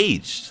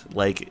de-aged.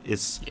 Like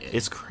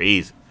it's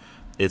crazy."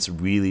 It's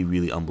really,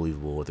 really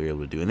unbelievable what they're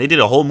able to do, and they did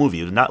a whole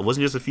movie. It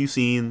wasn't just a few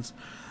scenes.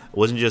 It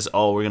wasn't just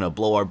we're gonna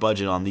blow our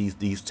budget on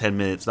these 10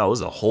 minutes. No, it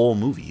was a whole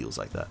movie. He was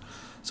like that,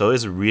 so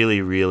it's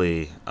really,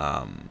 really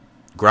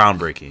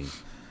groundbreaking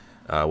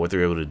what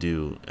they're able to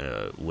do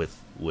with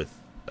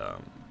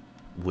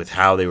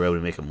how they were able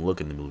to make him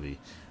look in the movie.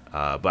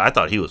 But I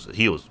thought he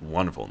was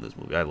wonderful in this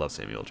movie. I love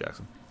Samuel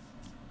Jackson.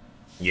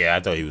 Yeah,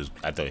 I thought he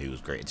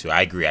was great too.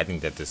 I agree. I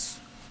think that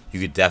you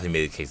could definitely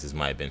make the case this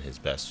might have been his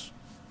best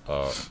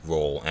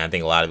role, and I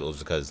think a lot of it was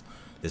because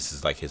this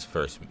is like his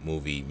first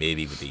movie,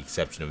 maybe with the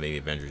exception of maybe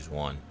Avengers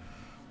 1,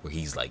 where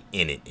he's like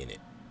in it.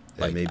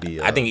 Like, maybe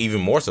I think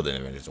even more so than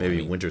Avengers 1.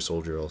 Maybe Winter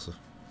Soldier also.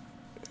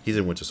 He's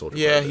in Winter Soldier.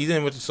 Yeah, he's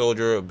in Winter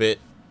Soldier a bit,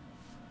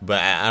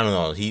 but I don't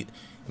know.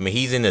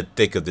 He's in the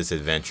thick of this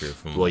adventure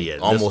from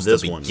almost the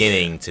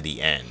beginning to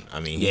the end.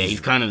 I mean,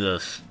 he's kind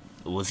of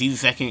was he the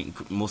second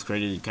most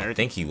credited character? I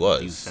think he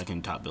was. He was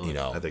second top villain.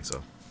 I think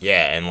so.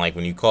 Yeah, and like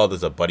when you call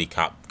this a buddy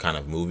cop kind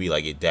of movie,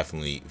 like it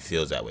definitely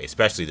feels that way.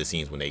 Especially the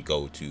scenes when they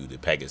go to the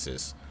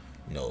Pegasus,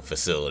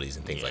 facilities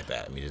and things like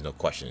that. I mean, there's no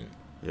question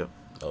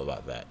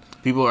about that.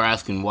 People are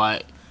asking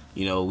why,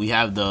 we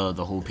have the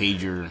whole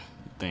pager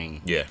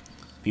thing. Yeah.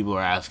 People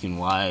are asking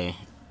why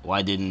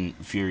didn't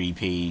Fury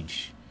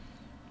page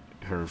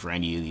her for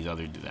any of these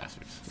other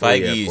disasters?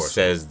 Feige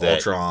says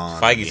that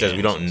Ultron. Feige says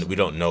we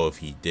don't know if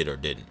he did or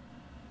didn't.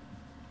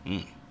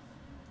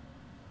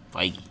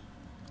 Feige.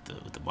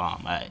 With the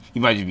bomb,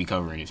 he might just be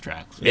covering his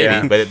tracks.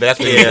 Yeah, but that's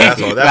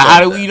what. How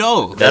do we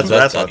know? That's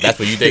what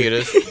you think it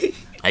is.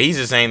 He's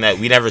just saying that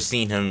we never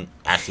seen him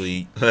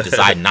actually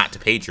decide not to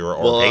page her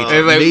or page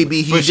her.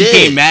 Maybe he did. She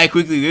came mad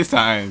quickly this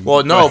time.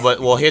 Well, no, but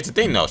here's the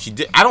thing though. She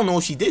did. I don't know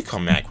if she did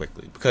come mad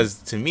quickly because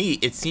to me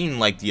it seemed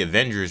like the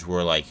Avengers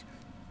were like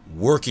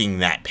working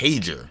that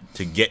pager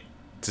to get.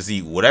 To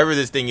see whatever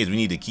this thing is, we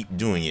need to keep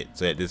doing it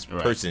so that this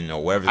person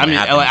or whatever. I mean,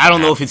 I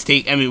don't know if it's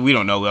I mean, we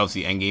don't know. We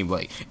obviously Endgame.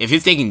 Like, if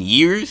it's taking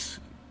years,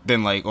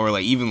 then or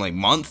even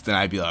months, then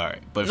I'd be like, all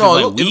right. But if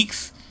it's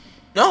weeks,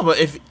 no. But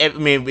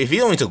if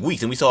he only took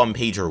weeks and we saw him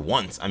page her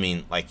once, I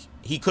mean, like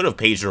he could have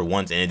paged her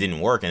once and it didn't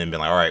work, and then been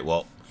like, all right,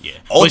 well,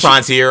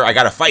 Ultron's here, I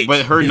gotta fight.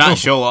 But her not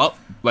show up,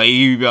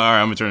 you'd be like, all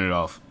right, I'm gonna turn it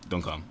off.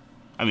 Don't come.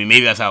 I mean,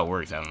 maybe that's how it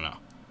works. I don't know.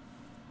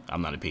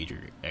 I'm not a pager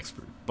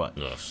expert. But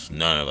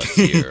none of us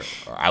here.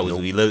 I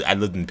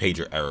lived in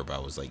pager era, but I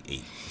was like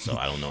 8, so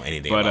I don't know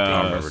anything about pagers.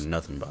 I don't remember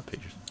nothing about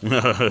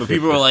pagers. But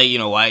people are like,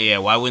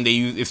 why wouldn't they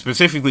use it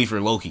specifically for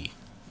Loki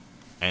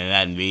and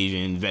that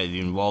invasion that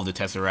involved the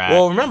Tesseract?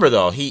 Well, remember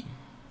though, he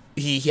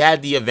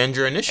had the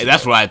Avenger initiative. And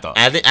that's what I thought.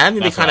 And I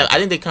think they kind of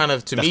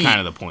that's kind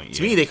of the point.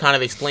 To me, they kind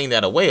of explained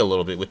that away a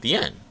little bit with the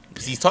end.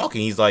 Because he's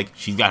talking, he's like,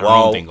 she's got her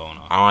own thing going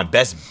on.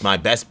 My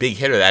best big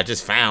hitter that I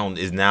just found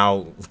is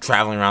now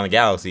traveling around the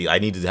galaxy. I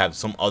need to have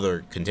some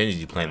other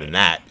contingency plan than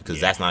that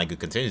because that's not a good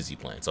contingency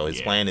plan. So his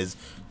plan is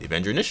the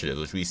Avenger Initiative,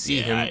 which we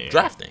see him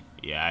drafting.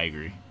 Yeah, I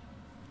agree.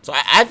 So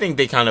I think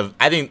they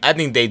I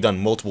think they've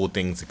done multiple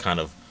things to kind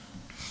of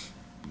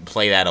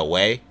play that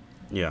away.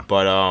 Yeah.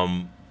 But I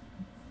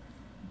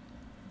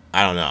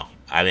don't know.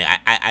 I mean,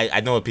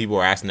 I know people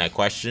are asking that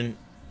question.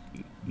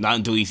 Not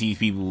until he sees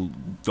people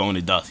throwing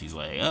the dust. He's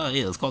like, oh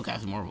yeah, let's call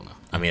Captain Marvel now.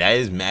 I mean, that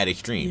is mad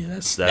extreme. Yeah,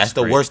 that's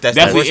the pretty- worst. That's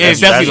Definitely- the worst. it's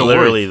definitely the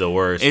literally the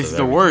worst. It's of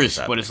the everything worst,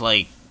 that's but it's happened.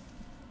 like,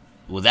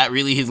 was that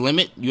really his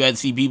limit? You had to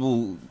see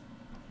people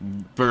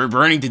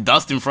burning to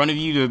dust in front of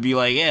you to be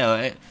like, yeah,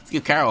 let's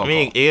give Carol a I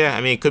mean, call. yeah.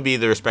 I mean, it could be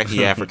the respect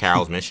he had for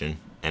Carol's mission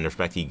and the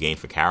respect he gained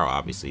for Carol.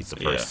 Obviously, it's the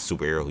first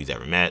superhero he's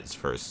ever met. It's the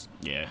first,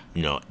 Yeah.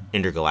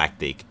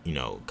 intergalactic,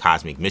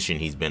 cosmic mission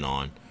he's been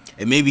on.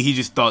 And maybe he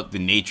just thought the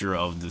nature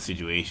of the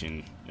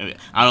situation. I mean,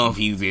 I don't know if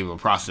he was able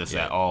to process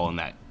that Yeah. all in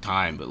that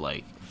time, but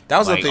like, That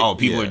was the like, thing- oh,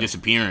 people yeah. are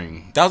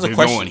disappearing. That was a There's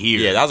question. No one here.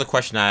 Yeah, that was a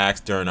question I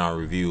asked during our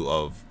review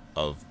of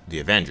the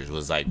Avengers.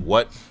 Was like,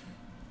 what,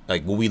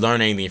 like, will we learn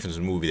anything from this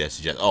movie that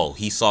suggests, oh,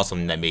 he saw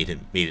something that made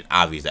it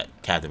obvious that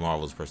Captain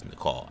Marvel was the person to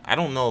call? I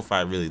don't know if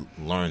I really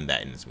learned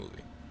that in this movie.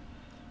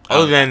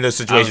 Other than the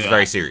situation is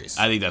very serious.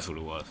 I think that's what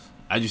it was.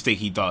 I just think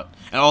he thought,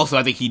 and also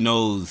I think he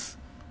knows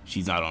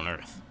she's not on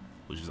Earth,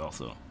 which is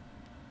also.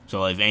 So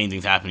like, if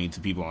anything's happening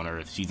to people on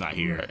Earth, she's not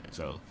here. Right.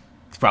 So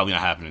it's probably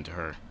not happening to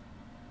her.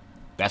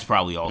 That's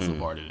probably also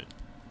part of it.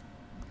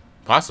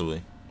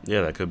 Possibly.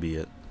 Yeah, that could be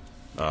it.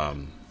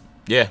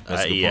 Yeah.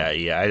 That's a good yeah, point.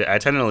 yeah. I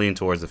tend to lean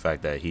towards the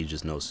fact that he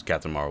just knows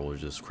Captain Marvel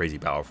is just crazy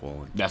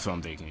powerful. And That's what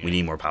I'm thinking. Yeah. we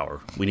need more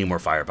power. We need more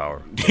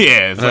firepower.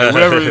 Yeah, it's like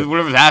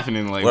whatever's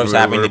happening. Like What's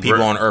happening to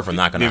people on Earth are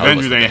not going the to help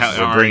us. Avengers with ain't this.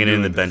 ha- We're bringing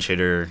in the doing bench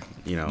hitter,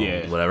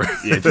 Yeah. whatever.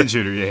 Yeah, pinch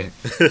hitter. Yeah.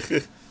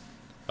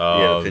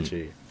 Yeah, the pinch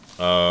hitter.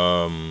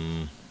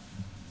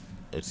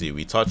 Let's see.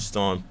 We touched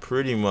on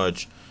pretty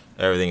much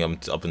everything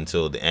up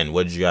until the end.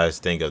 What did you guys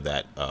think of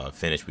that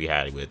finish we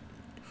had with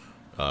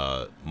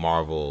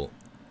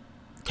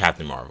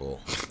Captain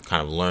Marvel,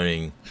 kind of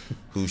learning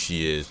who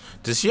she is?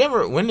 Does she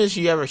ever? When does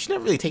she ever? She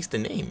never really takes the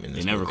name in They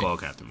this never movie. call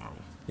Captain Marvel.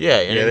 Yeah,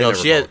 and Yeah, they never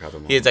she call had her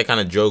Captain he has that kind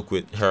of joke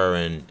with her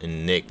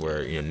and Nick,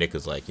 where Nick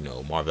is like,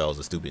 Marvel is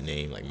a stupid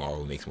name, like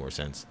Marvel makes more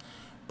sense.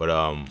 But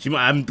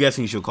I'm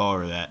guessing she'll call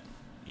her that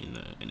in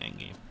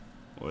Endgame,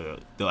 or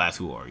they'll ask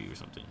who are you or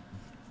something.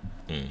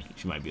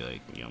 She might be like,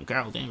 I'm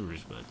Carol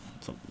Danvers, but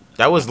something.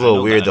 that was a I little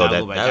know weird though. I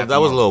know about That Captain was a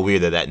Marvel. little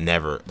weird that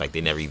never, like,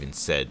 they never even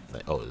said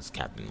like, oh, it's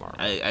Captain Marvel.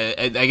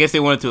 I guess they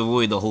wanted to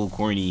avoid the whole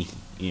corny,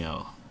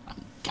 I'm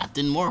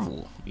Captain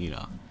Marvel. I mean,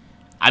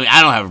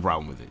 I don't have a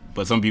problem with it,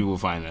 but some people will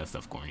find that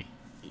stuff corny.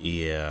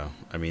 Yeah,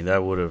 I mean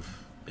that would have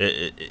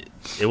it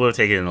would have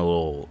taken a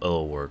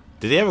little work.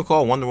 Did they ever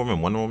call Wonder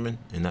Woman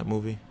in that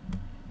movie?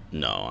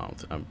 No, I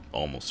don't I'm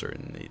almost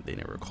certain they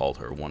never called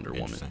her Wonder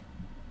Woman. Interesting.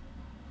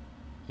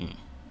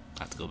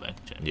 I have to go back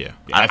and check. Yeah.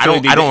 I I feel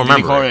don't like remember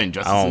Did they call her it.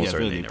 Injustice? I'm I almost feel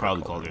certain like they they never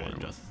probably called called her her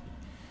Wonder Injustice.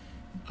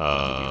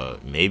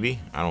 Maybe.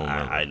 I don't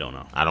remember. I don't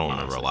know. I don't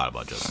remember a lot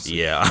about Justice.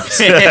 Yeah, I haven't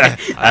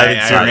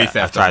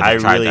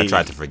seen I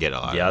tried to forget a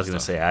lot. Yeah, I of was gonna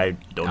stuff. say I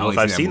don't know only if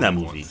I've seen seen that that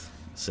movie movie once.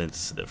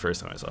 since the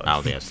first time I saw it. I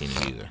don't think I've seen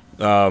it either.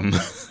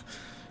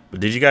 But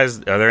did you guys?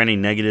 Are there any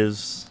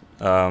negatives?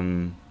 Any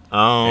Well,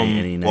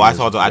 negatives with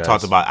you I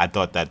thought guys? I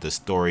thought that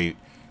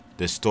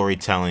the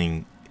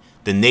storytelling,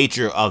 the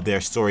nature of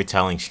their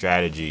storytelling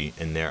strategy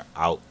and their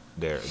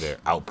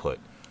output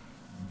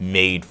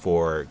made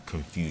for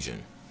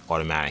confusion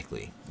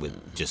automatically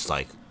with just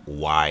like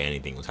why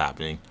anything was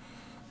happening.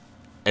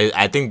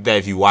 I think that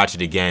if you watch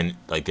it again,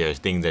 like there's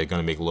things that are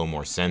gonna make a little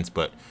more sense,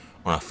 but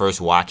on a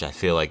first watch, I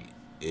feel like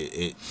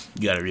it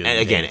You gotta really. and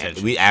pay again,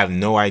 attention. I have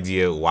no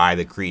idea why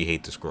the Kree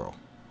hate the Skrull.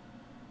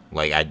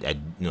 Like I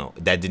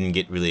that didn't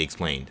get really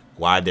explained.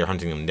 Why they're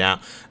hunting them down?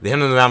 They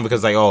hunt them down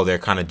because like, oh, they're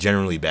kind of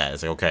generally bad.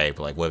 It's like, okay,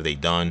 but like, what have they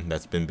done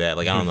that's been bad?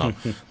 Like, I don't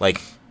know.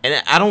 Like,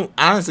 and I don't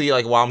honestly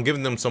like. While I'm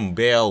giving them some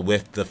bail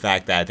with the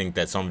fact that I think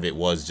that some of it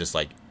was just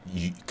like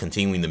you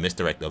continuing the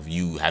misdirect of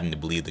you having to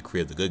believe the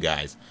Kree are the good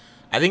guys.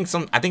 I think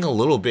a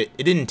little bit.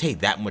 It didn't take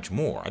that much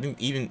more. I think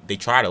even they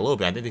tried a little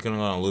bit. I think they could have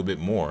gone a little bit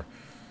more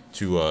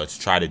to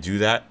try to do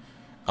that.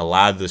 A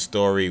lot of the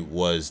story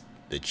was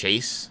the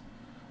chase.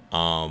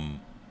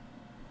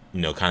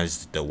 Kind of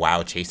just the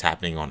wild chase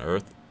happening on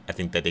Earth. I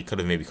think that they could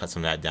have maybe cut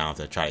some of that down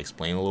to try to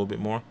explain a little bit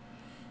more.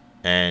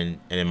 And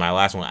in my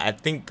last one, I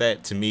think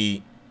that to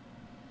me,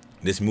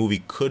 this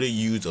movie could have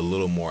used a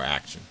little more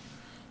action.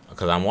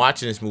 Because I'm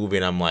watching this movie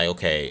and I'm like,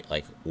 okay,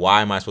 like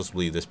why am I supposed to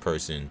believe this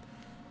person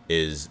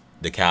is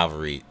the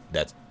cavalry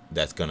that's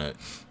gonna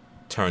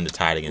turn the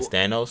tide against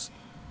Thanos?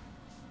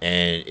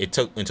 And it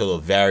took until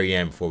the very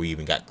end before we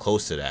even got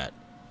close to that.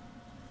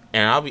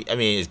 And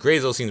as great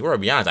as those scenes were, to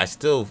be honest, I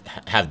still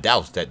have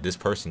doubts that this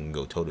person can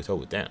go toe to toe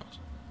with Thanos.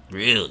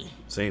 Really,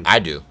 Same. I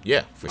do,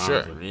 yeah, for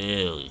sure.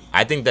 really.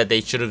 I think that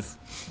they should have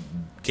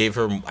gave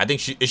her. I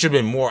think it should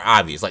have been more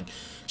obvious. Like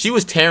she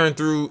was tearing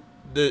through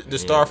the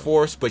Star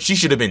Force, but she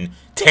should have been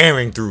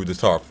tearing through the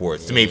Star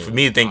Force for me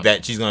to think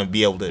that she's gonna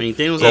be able to. I mean,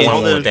 Thanos go has all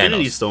one-on-one the with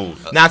Infinity Thanos. Stone.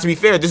 Now, to be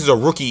fair, this is a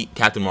rookie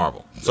Captain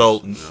Marvel.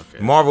 So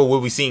Marvel,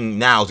 what we're seeing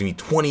now is gonna be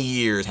 20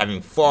 years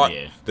having fought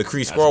the Kree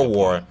That's a Skrull good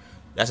War. point.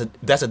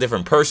 That's a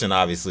different person,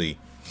 obviously.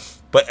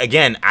 But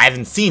again, I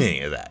haven't seen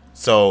any of that.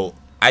 So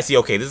I see,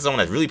 okay, this is someone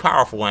that's really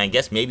powerful, and I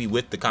guess maybe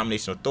with the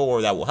combination of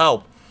Thor that will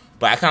help.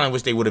 But I kind of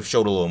wish they would have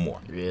showed a little more.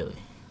 Really.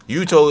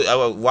 You told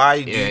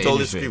why do you totally interesting.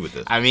 disagree with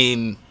this? I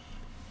mean,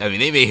 I mean,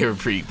 they made her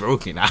pretty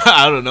broken.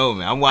 I don't know,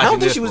 man. I'm watching. I don't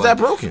think she was that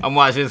broken. I'm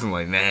watching this. I'm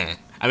like, man.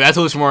 I mean, I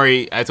told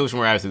Shamari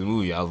after the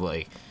movie, I was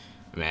like,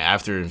 man,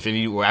 after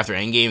Infinity or after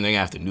Endgame, they're gonna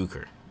have to nuke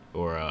her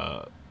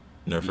or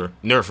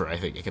nerf her. I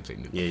think I kept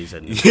saying nuke. Yeah, you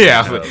said nuke.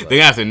 Yeah, they're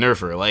gonna have to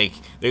nerf her. Like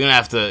they're gonna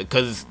have to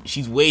because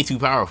she's way too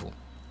powerful.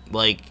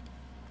 Like,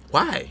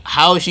 why?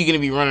 How is she gonna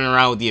be running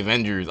around with the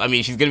Avengers? I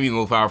mean, she's gonna be the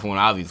most powerful one,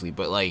 obviously,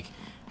 but like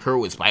her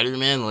with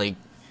Spider-Man, like.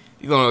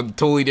 He's on a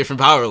totally different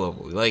power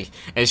level. Like,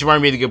 and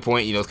Shamar made a good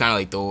point. You know, it's kind of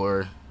like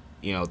Thor.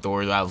 You know,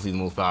 Thor is obviously the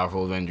most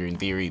powerful Avenger in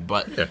theory,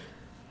 but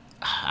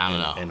I don't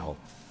know. And Hulk,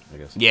 I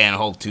guess. Yeah, and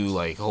Hulk too.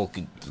 Like Hulk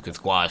could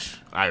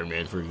squash Iron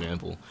Man, for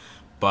example.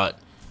 But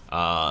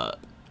I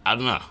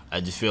don't know.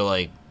 I just feel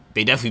like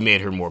they definitely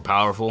made her more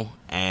powerful,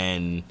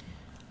 and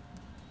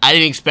I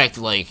didn't expect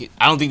I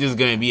don't think this is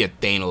gonna be a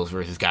Thanos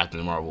versus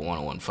Captain Marvel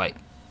 1-on-1 fight.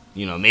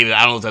 You know, maybe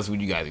I don't know if that's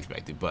what you guys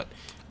expected, but.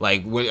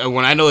 Like,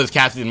 when I know there's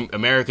Captain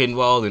America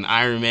involved, and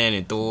Iron Man,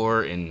 and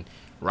Thor, and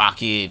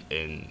Rocket,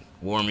 and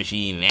War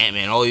Machine, and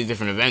Ant-Man, all these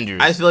different Avengers.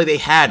 I just feel like they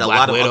had Black a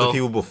lot of Widow. other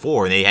people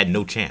before, and they had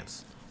no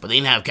chance. But they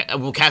didn't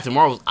have... Captain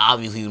Marvel's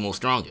obviously the most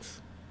strongest.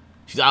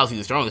 She's obviously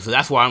the strongest, so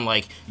that's why I'm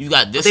like, you've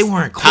got this they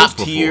weren't close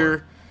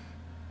top-tier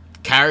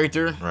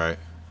character, right?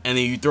 And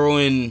then you throw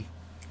in,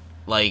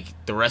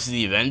 the rest of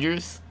the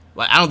Avengers.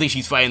 I don't think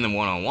she's fighting them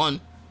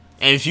one-on-one.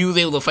 And if she was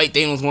able to fight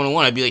Thanos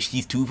one-on-one, I'd be like,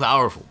 she's too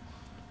powerful.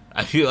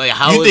 I feel like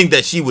you think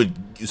that she would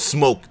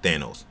smoke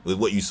Thanos with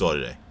what you saw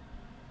today?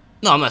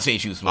 No, I'm not saying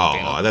she would smoke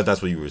Thanos. I thought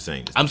that's what you were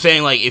saying. I'm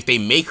saying if they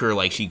make her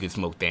like she could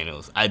smoke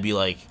Thanos, I'd be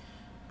like,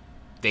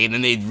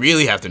 then they'd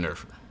really have to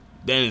nerf her.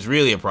 Then it's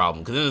really a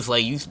problem because then it's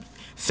like you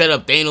set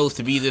up Thanos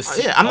to be this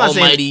I'm not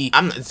almighty.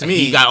 To me,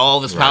 he got all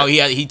of his power.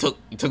 Right. It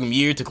took him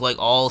years to collect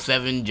all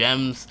 7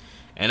 gems,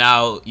 and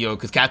now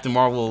because Captain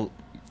Marvel,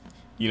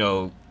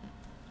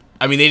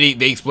 I mean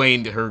they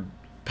explained her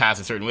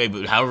past a certain way,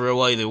 but however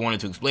way they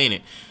wanted to explain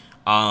it.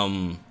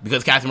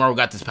 Because Captain Marvel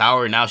got this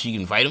power and now she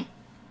can fight him,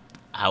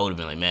 I would have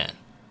been like, man,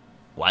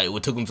 why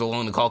it took him so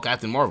long to call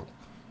Captain Marvel?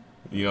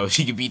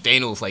 She could beat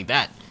Thanos like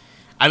that.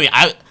 I mean,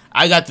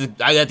 I got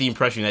the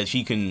impression that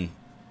she can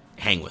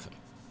hang with him,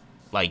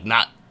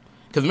 not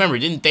because remember,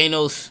 didn't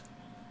Thanos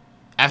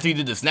after he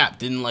did the snap,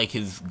 didn't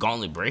his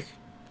gauntlet break?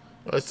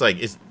 Well,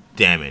 it's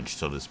damaged,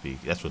 so to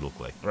speak. That's what it looked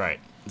like. Right.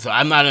 So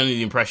I'm not under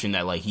the impression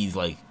that he's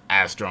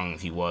as strong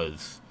as he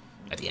was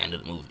at the end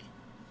of the movie.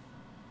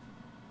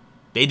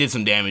 They did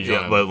some damage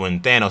on him. But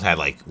when Thanos had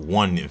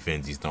one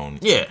Infinity Stone,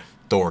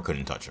 Thor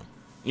couldn't touch him.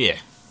 Yeah.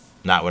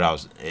 Not what I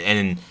was,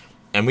 and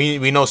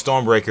we know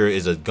Stormbreaker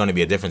is going to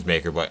be a difference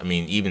maker, but I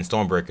mean even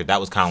Stormbreaker, that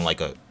was kind of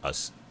like a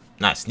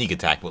not sneak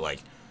attack,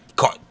 but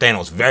caught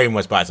Thanos very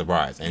much by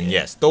surprise. And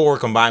yes, Thor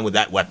combined with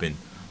that weapon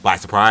by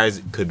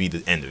surprise could be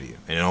the end of you,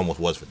 and it almost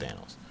was for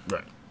Thanos.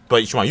 Right.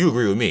 But Shimon, you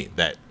agree with me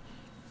that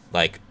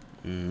I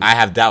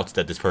have doubts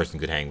that this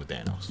person could hang with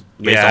Thanos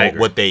based on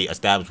what they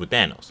established with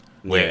Thanos.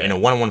 Where in a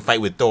 1-on-1 fight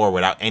with Thor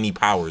without any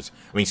powers,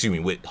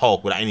 with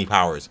Hulk without any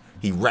powers,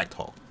 he wrecked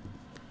Hulk.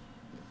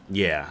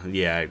 Yeah,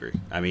 I agree.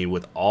 I mean,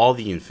 with all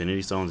the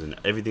Infinity Stones and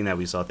everything that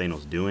we saw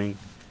Thanos doing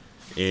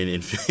in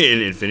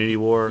Infinity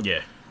War,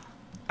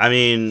 I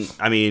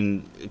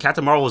mean,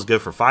 Captain Marvel is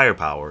good for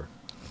firepower,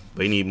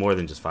 but you need more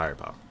than just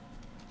firepower.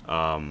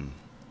 And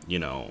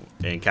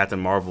Captain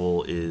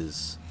Marvel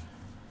is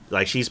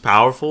she's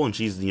powerful and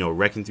she's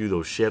wrecking through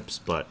those ships,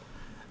 but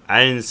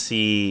I didn't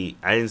see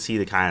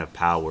the kind of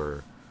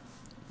power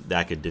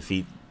that could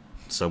defeat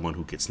someone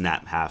who could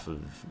snap half of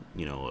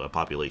a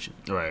population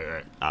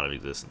right out of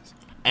existence.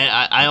 And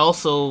I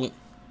also,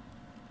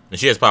 and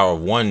she has power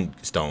of 1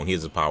 stone. He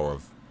has the power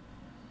of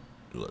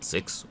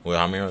 6. Well,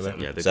 how many are there?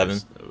 Yeah, 7.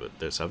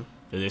 There's 7.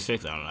 Is there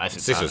 6? I don't know. I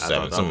think 6 or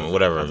 7. Some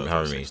whatever.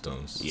 However many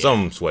stones. Yeah.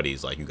 Some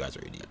sweaties you guys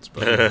are idiots.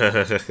 But.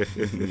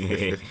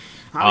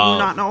 How do you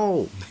not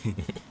know?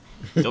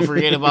 Don't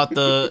forget about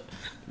the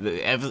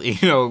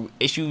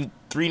issue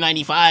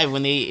 395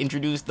 when they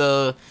introduced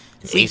the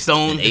Eighth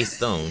Stone.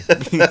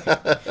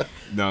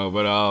 No,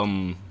 but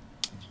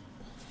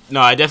no,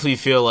 I definitely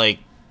feel like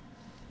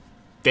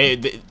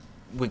they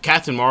with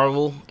Captain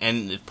Marvel,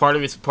 and part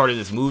of it's part of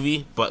this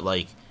movie, but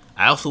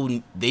I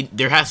also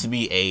there has to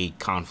be a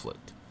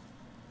conflict,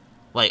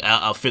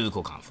 a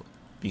physical conflict,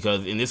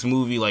 because in this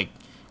movie,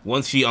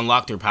 once she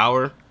unlocked her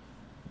power,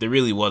 there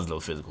really was no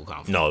physical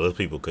conflict. No, those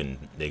people couldn't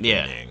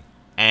hang.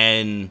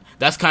 And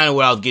that's kind of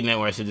what I was getting at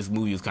where I said this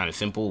movie was kind of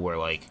simple, where it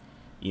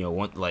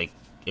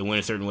went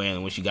a certain way,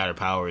 and when she got her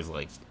powers,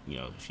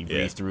 she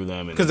breezed through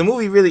them. Because the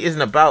movie really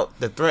isn't about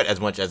the threat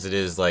as much as it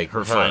is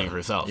her finding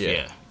herself.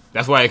 Yeah.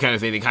 That's why I kind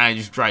of say they kind of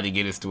just tried to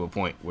get us to a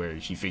point where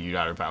she figured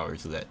out her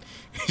powers so that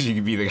she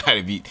could be the guy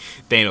to beat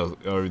Thanos,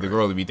 or the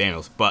girl to beat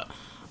Thanos. But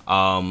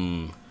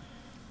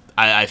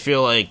I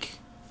feel like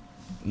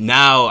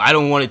now I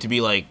don't want it to be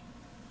because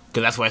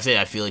that's why I said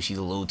I feel like she's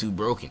a little too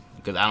broken,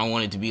 because I don't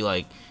want it to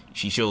be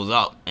she shows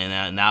up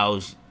and now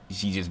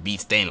she just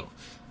beats Thanos.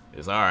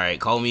 It's all right.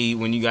 Call me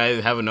when you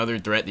guys have another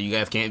threat that you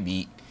guys can't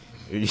beat.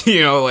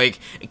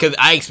 Because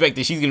I expect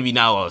that she's gonna be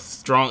now a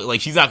strong.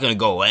 She's not gonna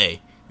go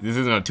away. this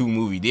isn't a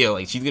 2-movie deal.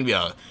 Like, she's gonna be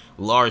a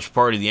large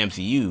part of the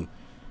MCU.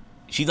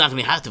 She's not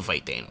gonna have to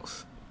fight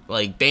Thanos.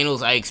 Like,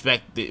 Thanos, I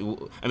expect.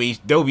 I mean,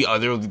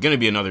 there's gonna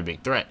be another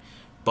big threat,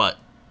 but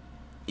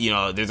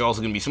there's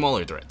also gonna be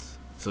smaller threats.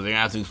 So they're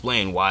gonna have to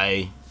explain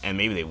why, and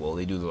maybe they will.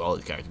 They do with all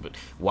these characters, but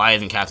why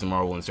isn't Captain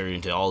Marvel inserted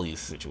into all these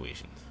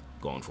situations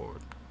going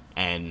forward?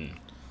 And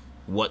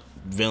what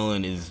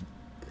villain is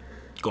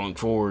going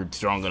forward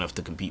strong enough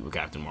to compete with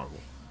Captain Marvel?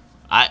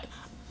 I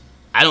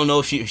don't know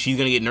if she's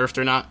gonna get nerfed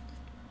or not.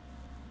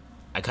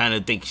 I kind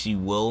of think she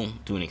will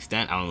to an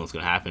extent. I don't know what's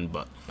gonna happen,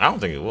 but I don't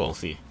think it will. We'll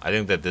see. I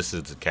think that this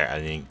is the character.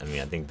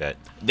 I think that.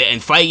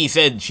 And Feige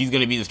said she's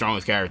gonna be the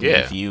strongest character in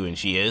the MCU, and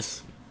she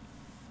is.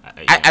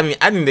 I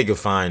think they could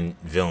find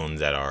villains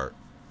that are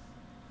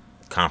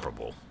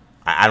comparable.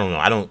 I don't know.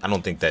 I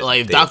don't think that.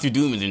 Like if Doctor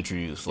Doom is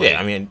introduced. Like,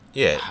 I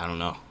don't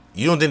know.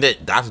 You don't think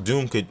that Doctor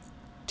Doom could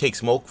take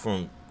smoke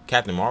from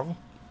Captain Marvel?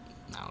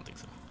 I don't think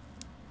so.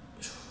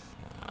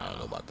 I don't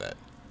know about that.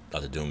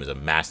 Doctor Doom is a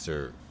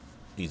master.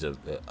 He's a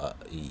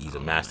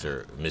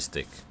master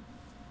mystic.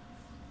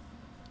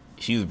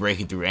 She was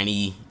breaking through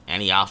any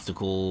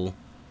obstacle.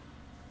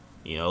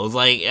 It was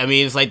like,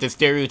 it's like the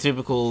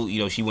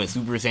stereotypical. She went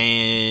Super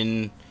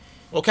Saiyan.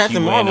 Well,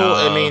 Captain Marvel.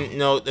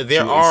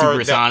 There are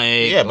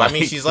supersonic. Yeah, but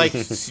she's like,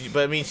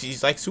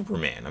 she's like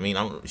Superman.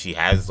 She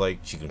has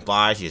she can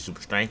fly. She has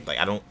super strength.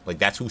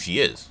 That's who she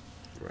is.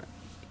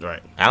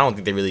 Right. I don't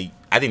think they really.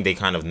 I think they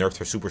kind of nerfed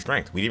her super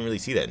strength. We didn't really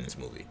see that in this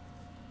movie.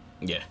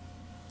 Yeah.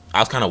 I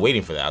was kind of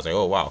waiting for that. I was like,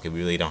 oh, wow, okay, we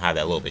really don't have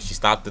that a little bit. She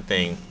stopped the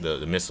thing,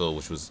 the missile,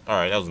 which was, all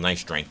right, that was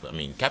nice strength. But,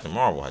 Captain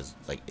Marvel has,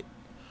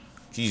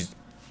 she's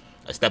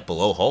a step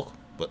below Hulk,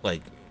 but,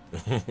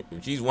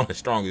 she's one of the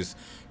strongest,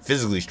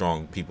 physically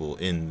strong people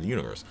in the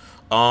universe.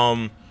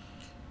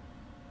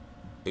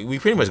 We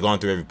pretty much gone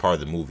through every part of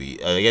the movie.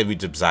 Again,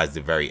 besides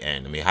the very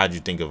end. How did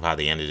you think of how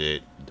they ended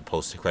it? The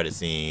post-credit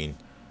scene.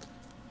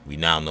 We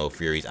now know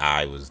Fury's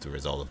eye was the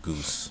result of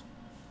Goose.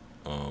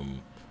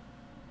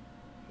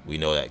 We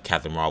know that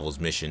Captain Marvel's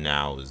mission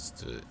now is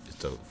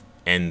to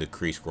end the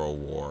Kree Skrull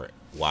War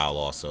while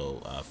also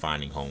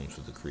finding homes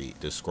for the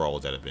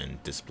Skrulls that have been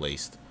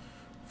displaced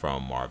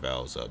from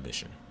Marvel's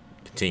mission,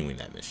 continuing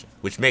that mission,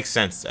 which makes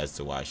sense as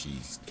to why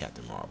she's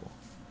Captain Marvel.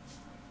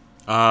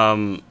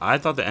 I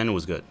thought the end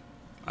was good.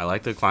 I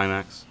liked the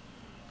climax.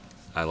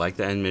 I liked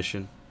the end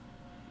mission.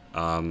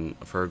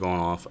 Of her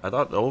going off. I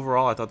thought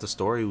the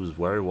story was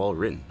very well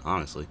written.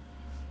 Honestly,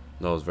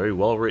 it was very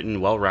well written,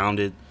 well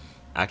rounded.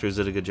 Actors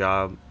did a good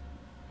job.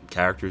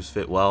 Characters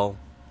fit well.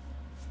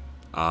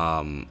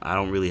 I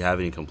don't really have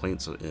any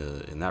complaints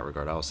in that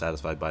regard. I was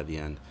satisfied by the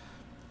end.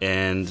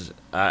 And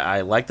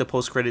I like the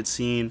post-credit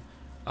scene.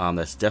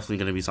 That's definitely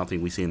going to be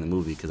something we see in the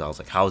movie because I was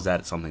like, how is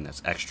that something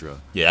that's extra?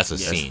 Yeah, that's a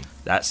scene.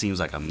 That seems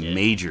like a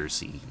major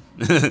scene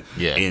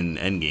in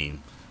Endgame.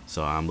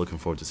 So I'm looking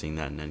forward to seeing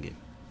that in Endgame.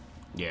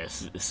 Yeah,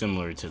 it's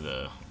similar to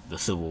the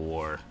Civil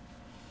War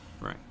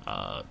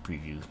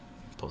preview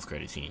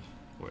post-credit scene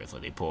where it's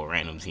like they pull a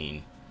random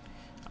scene.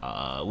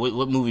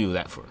 What movie was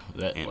that for?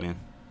 That Ant-Man.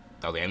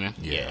 Oh, the Ant-Man?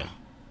 Yeah.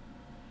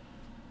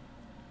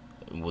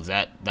 Was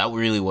that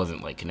really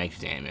wasn't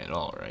connected to Ant-Man at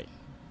all, right?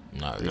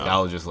 No. That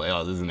was just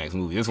this is the next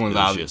movie. This one's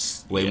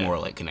obviously way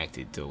more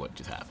connected to what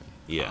just happened.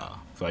 Yeah.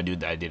 So I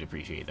did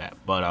appreciate that.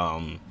 But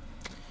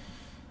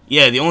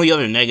the only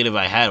other negative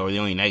I had, or the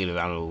only negative,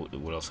 I don't know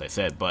what else I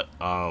said, but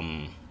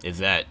is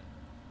that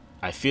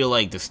I feel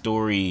like the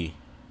story,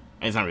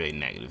 and it's not really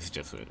negative, it's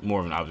just more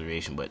of an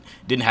observation, but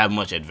didn't have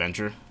much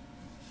adventure.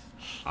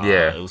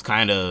 It was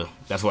kind of,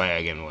 that's why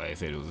I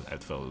said I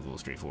felt it was a little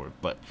straightforward,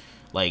 but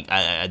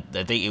I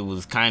think it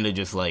was kind of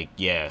just a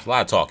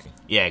lot of talking.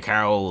 Yeah,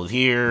 Carol was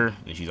here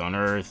and she's on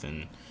Earth,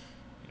 and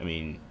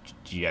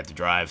she had to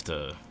drive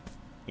to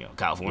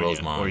California,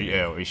 Rosemont,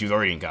 or she was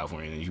already in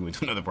California and then she went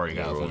to another part of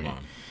California,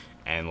 Rosemont.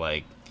 And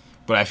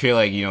but I feel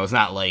like it's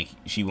not like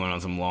she went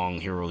on some long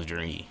hero's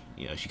journey.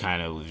 She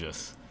kind of was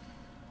just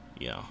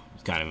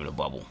kind of in a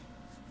bubble.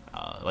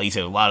 Like you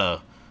said, a lot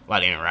of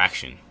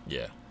interaction.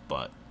 Yeah,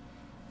 but.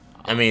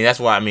 That's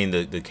why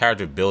the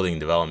character building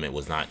development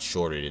was not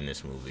shorted in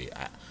this movie.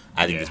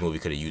 I think this movie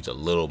could have used a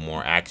little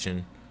more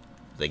action.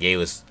 They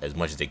gave us as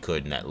much as they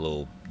could in that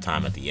little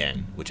time at the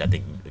end, which I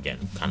think again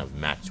kind of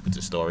matched with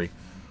the story.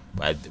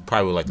 But I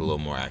probably would like a little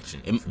more action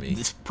for me.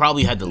 This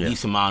probably had the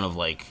least amount of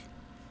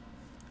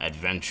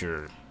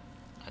adventure.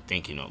 I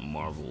think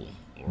Marvel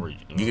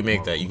origin. You can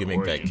make that. You can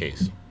make that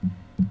case.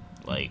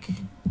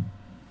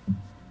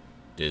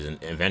 There's an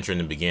adventure in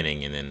the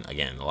beginning, and then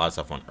again a lot of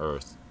stuff on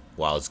Earth.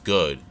 While it's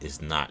good,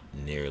 it's not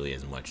nearly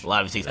as much. A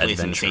lot of it takes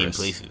place in the same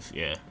places.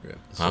 Yeah.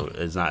 So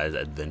it's not as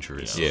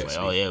adventurous. We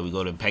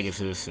go to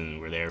Pegasus and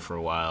we're there for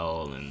a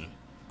while, and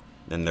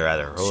then they're at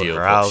her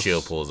house.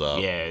 Shield pulls up.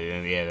 Yeah,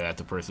 they're at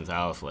the person's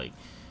house.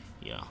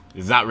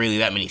 There's not really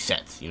that many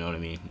sets. You know what I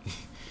mean?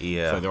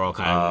 Yeah. So they're all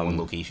kind of in one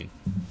location.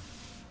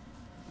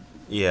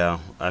 Yeah,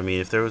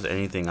 if there was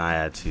anything I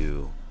had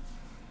to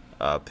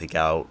pick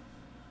out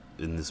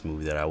in this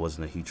movie that I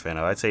wasn't a huge fan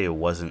of, I'd say it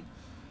wasn't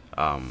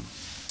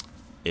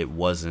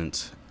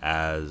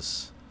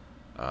as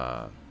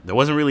There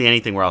wasn't really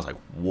anything where I was like,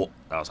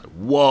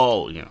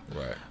 whoa, you know.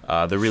 Right.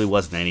 There really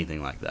wasn't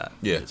anything like that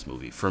Yeah. in this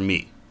movie for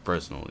me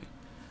personally.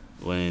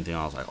 Wasn't anything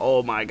I was like,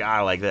 oh my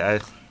god, like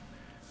that.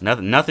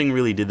 Nothing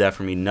really did that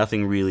for me.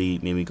 Nothing really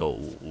made me go,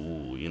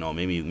 ooh, you know,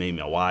 maybe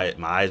my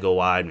eyes go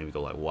wide, maybe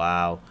go like,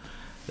 wow.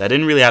 That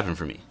didn't really happen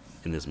for me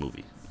in this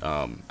movie.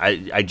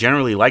 I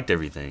generally liked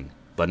everything,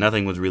 but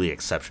nothing was really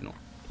exceptional.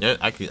 Yeah,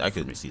 I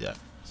could see that.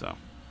 So,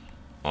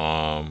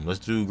 let's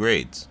do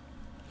grades.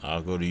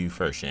 I'll go to you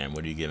first, Sham.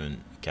 What are you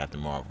giving Captain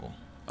Marvel?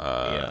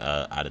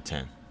 Out of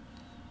 10.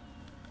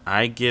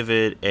 I give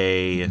it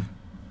an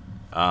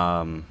 8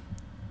 out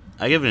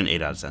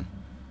of 10.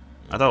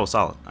 I thought it was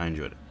solid. I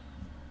enjoyed it.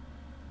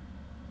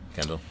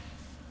 Kendall?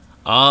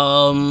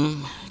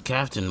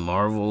 Captain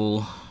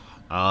Marvel,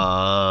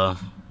 I'll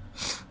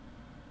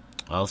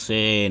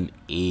say an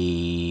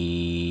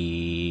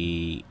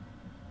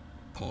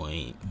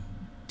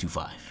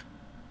 8.25.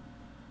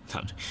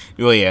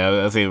 Well, yeah,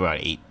 I'll say about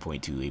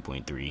 8.2,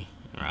 8.3,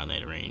 around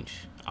that range.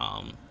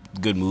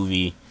 Good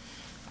movie.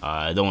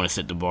 I don't want to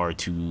set the bar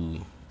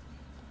too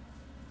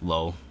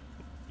low.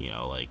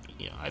 I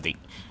think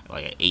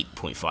like an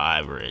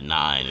 8.5 or a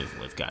 9 is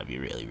what's got to be a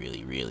really,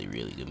 really, really,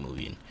 really good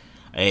movie.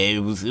 And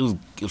it was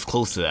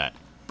close to that,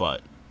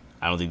 but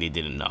I don't think they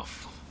did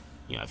enough.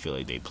 I feel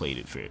like they played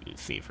it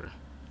safer.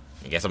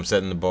 I guess I'm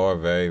setting the bar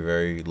very,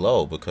 very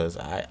low because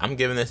I'm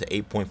giving this an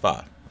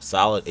 8.5.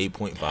 Solid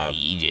 8.5.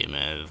 EJ,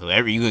 man. So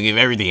you gonna give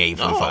everything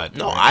 8.5.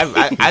 No,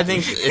 I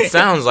think it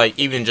sounds like,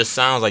 even just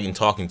sounds like in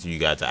talking to you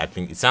guys, I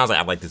think it sounds like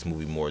I like this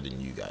movie more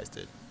than you guys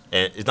did.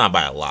 And it's not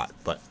by a lot,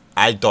 but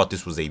I thought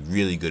this was a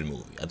really good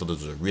movie. I thought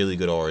this was a really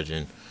good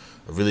origin,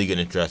 a really good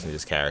introduction to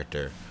this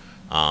character.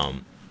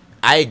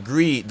 I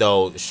agree,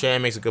 though.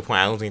 Shan makes a good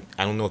point.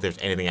 I don't know if there's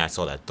anything I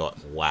saw that I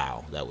thought,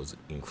 wow, that was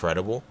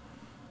incredible.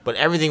 But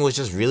everything was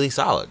just really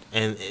solid.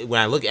 And when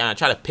I look and I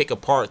try to pick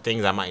apart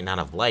things I might not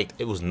have liked,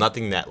 it was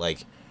nothing that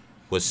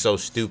was so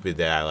stupid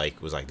that I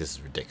was like, this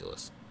is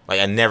ridiculous.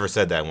 I never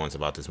said that once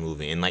about this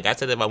movie. And I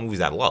said that about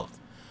movies I loved.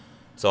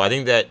 So I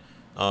think that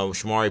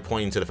Shamari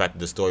pointing to the fact that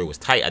the story was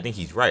tight, I think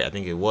he's right. I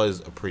think it was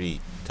a pretty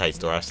tight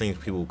story. I've seen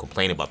people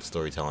complain about the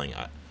storytelling.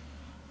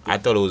 I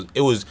thought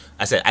it was.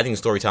 I think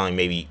storytelling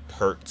maybe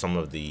hurt some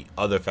of the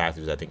other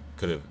factors. I think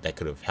could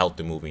have helped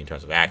the movie in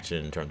terms of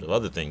action, in terms of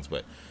other things.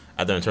 But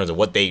I thought in terms of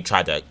what they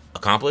tried to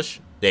accomplish,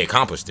 they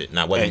accomplished it.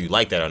 Now whether you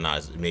like that or not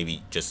is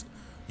maybe just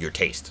your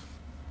taste.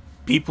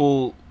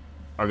 People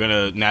are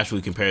gonna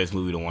naturally compare this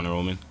movie to Wonder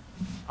Woman.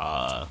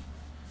 I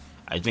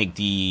think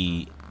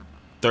the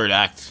third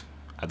act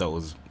I think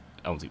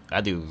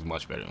it was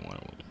much better than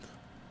Wonder Woman.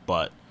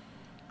 But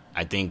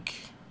I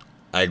think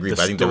I agree, but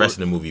I think the rest of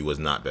the movie was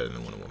not better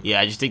than Wonder Woman. Yeah,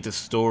 I just think the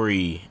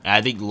story.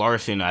 I think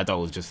Larson, I thought,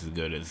 was just as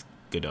good as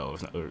Godot,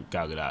 or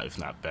Gal Gadot, if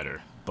not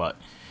better. But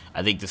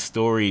I think the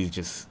story is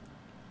just,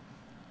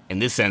 in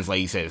this sense,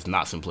 like you said, it's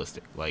not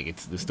simplistic.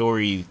 It's the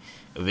story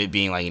of it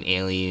being like an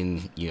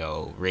alien,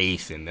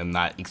 race, and them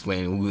not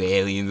explaining who the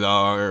aliens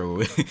are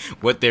or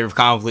what their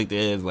conflict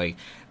is.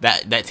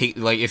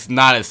 It's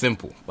not as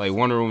simple.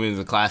 Wonder Woman is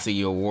a classic,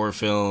 war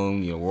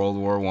film, World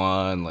War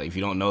I. If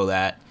you don't know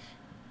that,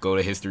 go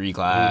to history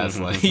class.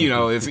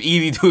 It's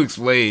easy to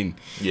explain.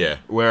 Yeah.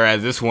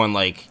 Whereas this one,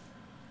 I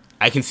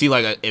can see,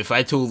 if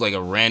I told, a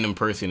random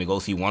person to go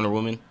see Wonder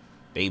Woman,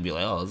 they'd be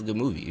like, oh, it's a good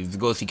movie. If you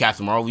go see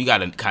Captain Marvel, you got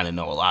to kind of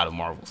know a lot of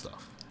Marvel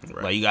stuff.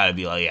 Right. You got to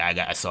be like,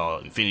 I saw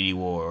Infinity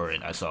War,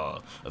 and I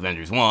saw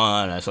Avengers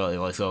 1, I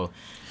saw, so...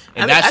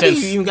 I think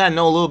you even got to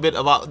know a little bit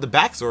about the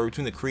backstory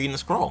between the Kree and the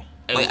Skrull.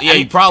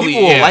 You probably...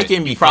 People will like it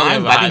and be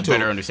fine, but I think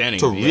better understanding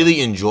to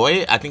really enjoy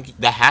it, I think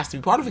that has to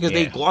be part of it because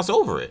they gloss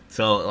over it.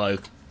 So,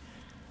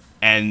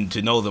 and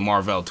to know the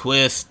Marvel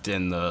twist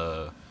and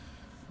the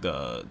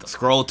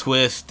Skrull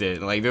twist,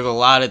 and there's a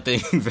lot of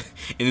things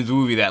in this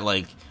movie that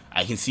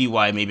I can see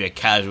why maybe a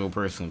casual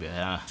person would be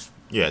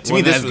yeah, to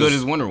me this as good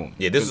as Wonder Woman.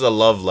 Yeah, this is a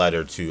love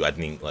letter to, I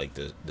think,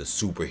 the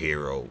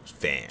superhero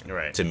fan.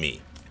 Right. To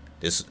me,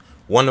 this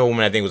Wonder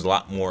Woman, I think, was a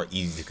lot more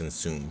easy to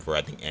consume for,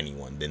 I think,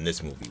 anyone than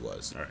this movie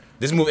was. Right.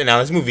 This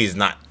movie is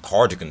not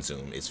hard to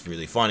consume. It's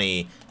really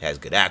funny. It has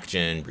good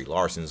action. Brie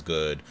Larson's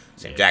good.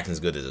 Sam Jackson's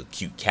good. There's a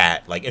cute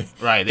cat.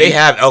 Right. They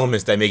have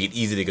elements that make it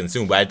easy to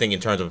consume. But I think in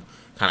terms of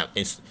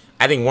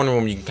I think Wonder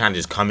Woman, you can kind of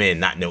just come in,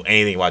 not know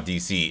anything about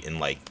DC,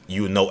 and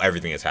you know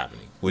everything that's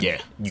happening.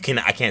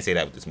 I can't say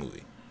that with this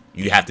movie.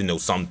 You have to know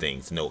some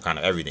things to know kind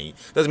of everything.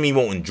 Doesn't mean you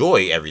won't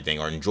enjoy everything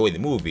or enjoy the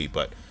movie,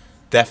 but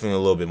definitely a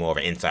little bit more of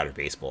an insider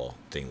baseball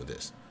thing with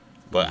this.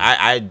 But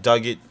I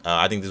dug it.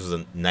 I think this was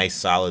a nice,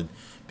 solid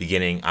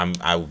beginning.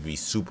 I would be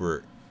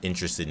super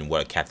interested in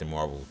what a Captain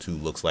Marvel 2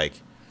 looks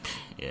like.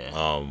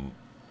 Yeah.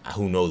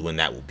 Who knows when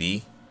that will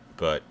be?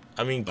 But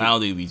I mean, I don't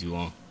think it'll be too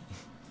long.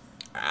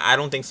 I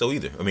don't think so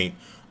either. I mean,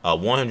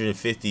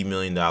 $150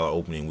 million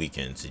opening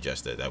weekend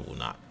suggests that will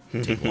not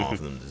take long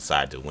for them to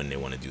decide to when they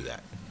want to do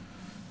that.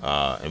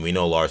 And we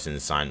know Larson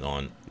is signed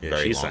on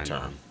very long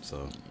term.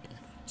 So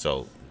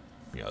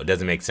it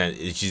doesn't make sense.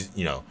 It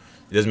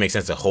doesn't make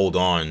sense to hold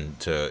on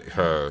to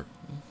her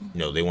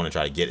they want to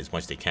try to get as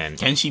much as they can.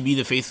 Can she be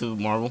the face of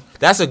Marvel?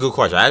 That's a good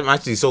question. I'm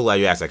actually so glad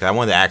you asked that, because I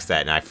wanted to ask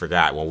that and I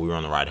forgot when we were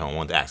on the ride home. I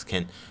wanted to ask,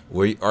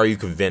 are you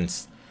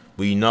convinced?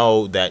 We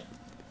know that,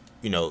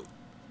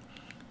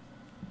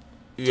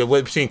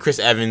 between Chris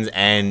Evans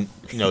and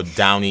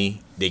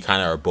Downey, they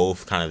kind of are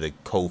both kind of the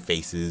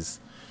co-faces.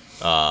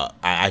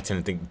 I tend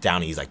to think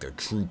Downey is like the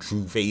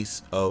true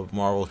face of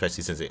Marvel,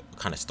 especially since it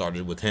kind of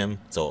started with him.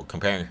 So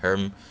comparing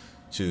him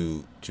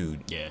to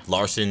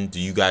Larson, do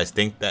you guys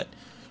think that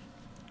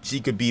she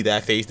could be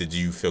that face? Did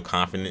you feel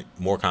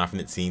more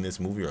confident seeing this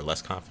movie, or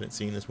less confident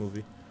seeing this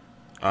movie?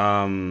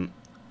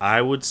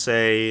 I would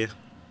say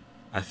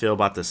I feel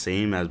about the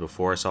same as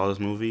before I saw this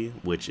movie,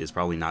 which is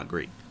probably not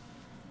great.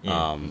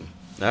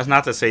 That's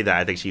not to say that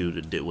I think she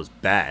was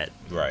bad,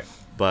 right?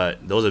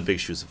 But those are big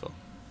shoes to fill.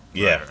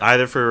 Yeah,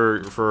 either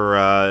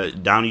for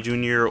Downey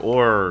Jr.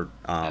 or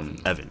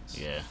Evans.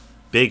 Yeah,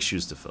 big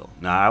shoes to fill.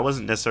 Now, I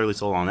wasn't necessarily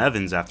sold on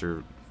Evans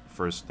after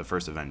the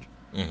first Avenger.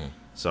 Mm-hmm.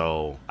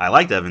 So I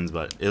liked Evans,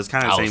 but it was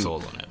kind of the same.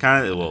 Sold on it.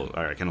 Kind of, well,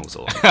 all right, Kendall was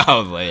sold on it.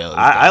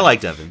 I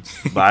liked Evans,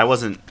 but I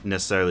wasn't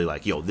necessarily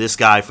like, this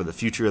guy for the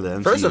future of the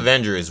MCU. First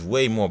Avenger is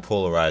way more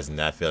polarizing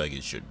than I feel like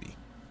it should be.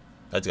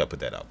 I just got to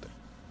put that out there.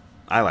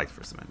 I like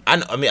First Avenger.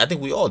 I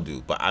think we all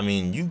do, but I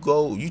mean, you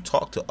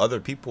talk to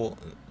other people.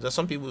 There's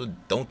some people who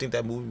don't think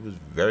that movie was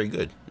very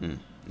good.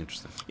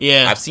 Interesting.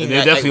 Yeah, I've seen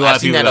that. I've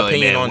seen that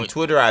opinion on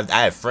Twitter. I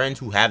have friends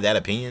who have that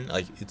opinion.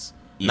 Like, it's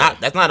not.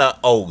 That's not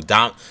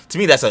to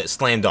me, that's a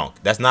slam dunk.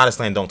 That's not a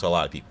slam dunk to a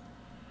lot of people.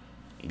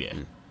 Yeah.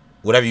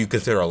 Whatever you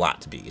consider a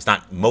lot to be, it's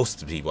not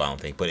most of the people. I don't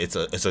think, but it's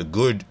a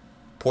good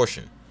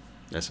portion.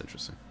 That's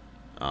interesting.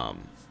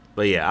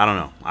 But yeah, I don't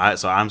know.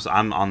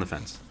 I'm on the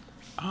fence.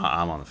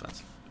 I'm on the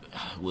fence.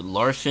 With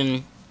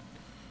Larson,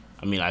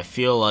 I mean, I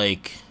feel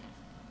like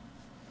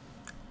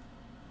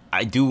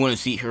I do want to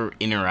see her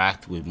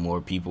interact with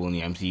more people in the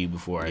MCU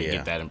before I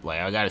get that. Like,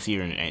 I got to see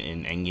her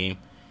in Endgame.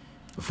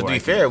 To be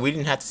fair, we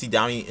didn't have to see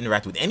Downey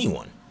interact with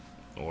anyone.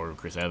 Or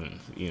Chris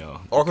Evans,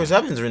 Or Chris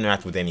Evans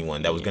interact with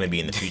anyone that was going to be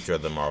in the future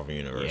of the Marvel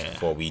Universe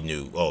before we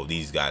knew,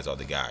 these guys are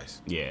the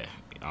guys. Yeah.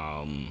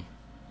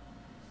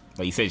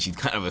 Like you said, she's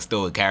kind of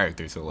still a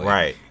character, so like,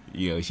 right.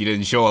 She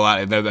doesn't show a lot.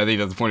 I think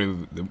that's the point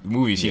of the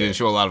movie. She didn't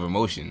show a lot of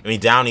emotion. I mean,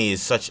 Downey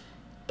is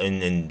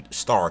and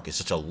Stark is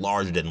such a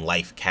larger than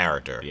life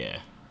character. Yeah.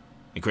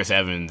 And Chris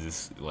Evans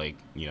is like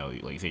you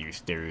said, your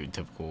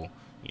stereotypical,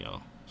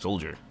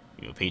 soldier,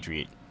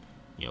 patriot,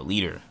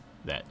 leader.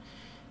 That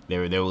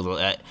there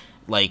was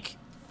like,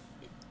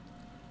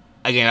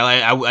 again,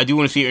 I do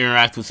want to see her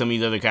interact with some of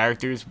these other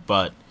characters,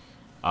 but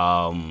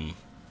I mean,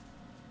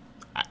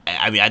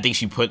 I think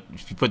she put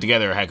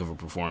together a heck of a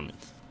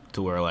performance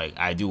to where, like,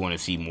 I do want to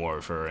see more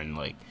of her, and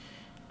like,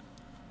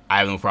 I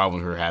have no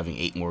problem with her having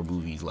 8 more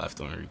movies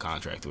left on her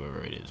contract,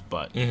 whoever it is.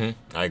 But I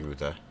agree with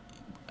that.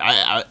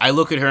 I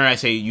look at her and I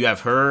say, you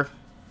have her,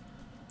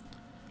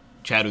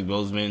 Chadwick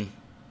Boseman,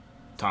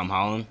 Tom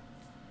Holland.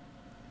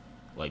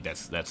 Like,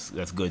 that's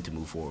good to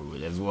move forward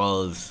with, as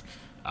well as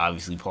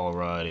obviously Paul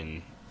Rudd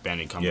and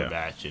Benedict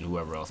Cumberbatch and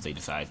whoever else they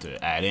decide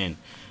to add in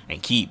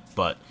and keep.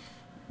 But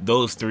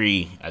those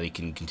 3, I think,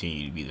 can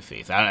continue to be the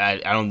face.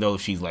 I don't know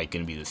if she's like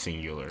going to be the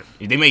singular.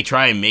 They may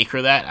try and make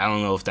her that. I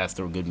don't know if that's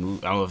the good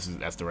move. I don't know if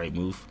that's the right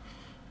move.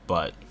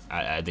 But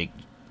I think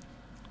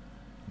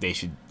they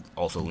should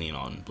also lean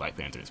on Black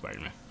Panther and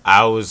Spider-Man.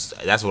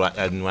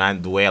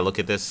 The way I look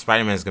at this,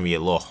 Spider-Man is going to be a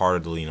little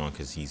harder to lean on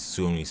because he's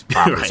Sony's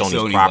property. Right,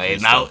 Sony's property.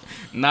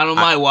 Not on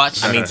my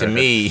watch. I mean, to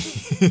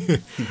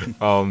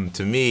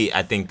me,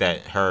 I think that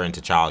her and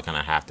T'Challa kind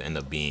of have to end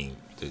up being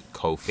the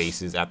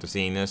co-faces after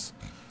seeing this.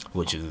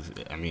 Which is,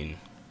 I mean,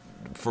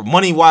 for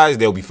money wise,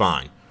 they'll be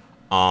fine.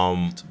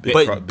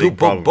 But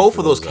both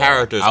of those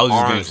characters. I was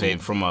just gonna say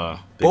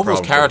both those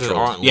characters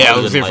aren't. Yeah, I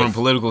was gonna say from a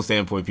political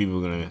standpoint, people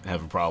are gonna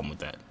have a problem with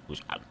that.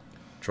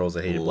 Trolls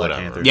that hated Black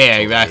Panther. Yeah,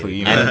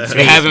 exactly. It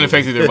hasn't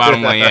affected their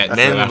bottom line yet.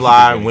 Men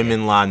lie,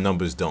 women lie,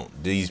 numbers don't.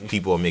 These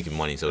people are making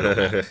money, so it don't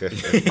matter.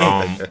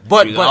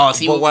 But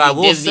what I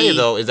will say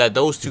though is that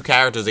those 2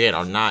 characters again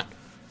are not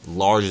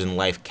larger than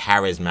life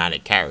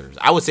charismatic characters.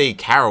 I would say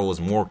Carol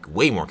was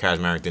way more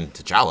charismatic than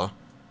T'Challa.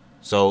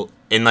 So,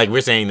 and like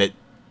we're saying that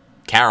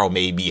Carol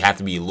have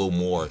to be a little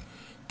more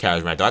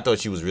charismatic. I thought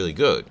she was really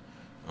good.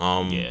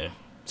 Yeah.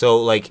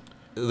 So like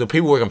the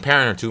people we're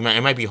comparing her to,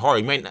 it might be hard.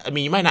 You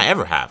might not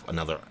ever have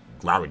another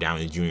Robert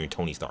Downey Jr. and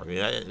Tony Stark.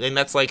 And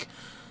that's like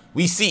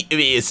we see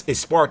it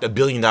sparked $1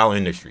 billion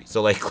industry.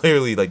 So like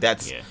clearly like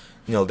that's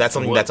that's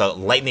something that's a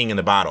lightning in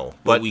the bottle.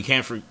 But we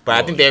can't. But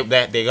I think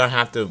they're gonna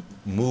have to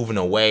move in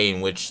a way in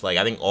which like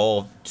I think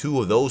all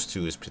 2 of those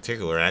 2 is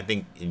particular, and I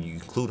think if you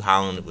include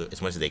Holland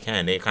as much as they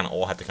can, they kind of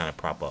all have to kind of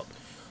prop up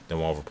the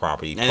Marvel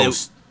property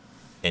post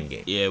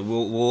Endgame. Yeah,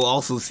 we'll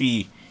also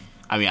see.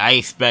 I mean, I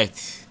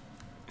expect,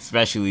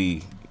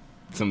 especially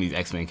some of these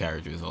X-Men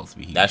characters also to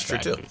be huge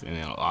factors. Too, and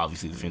then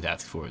obviously the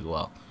Fantastic Four as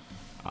well.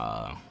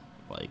 I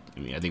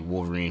think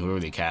Wolverine, whoever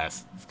they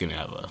cast, is gonna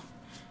have a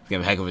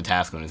heck of a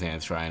task on his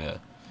hands trying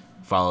to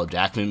follow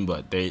Jackman,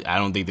 but I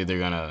don't think that they're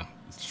gonna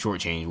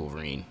shortchange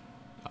Wolverine.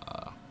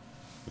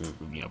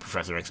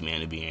 Professor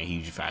X-Man to being a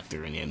huge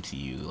factor in the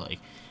MCU. Like,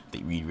 I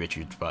think Reed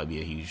Richards would probably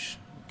be a huge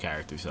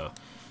character. So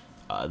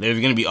there's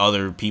going to be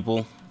other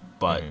people,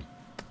 but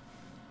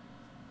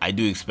I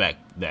do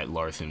expect that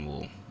Larson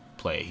will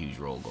play a huge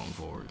role going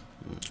forward.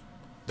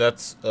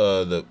 That's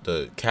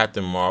the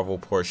Captain Marvel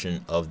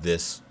portion of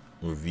this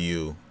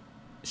review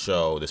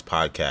show, this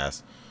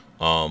podcast.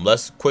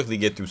 Let's quickly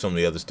get through some of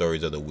the other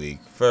stories of the week.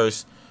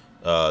 First,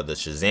 the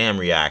Shazam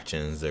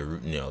reactions,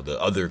 the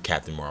other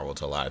Captain Marvel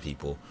to a lot of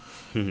people.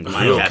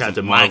 My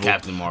Captain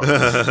Marvel.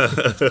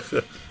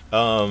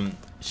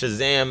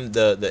 Shazam,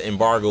 the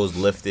embargo is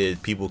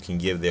lifted. People can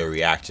give their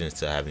reactions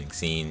to having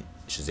seen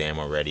Shazam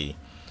already.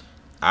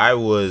 I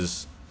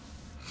was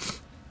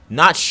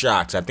not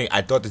shocked.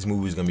 I thought this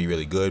movie was going to be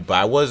really good, but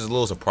I was a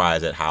little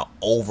surprised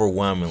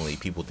overwhelmingly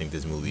people think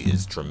this movie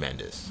is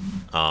tremendous.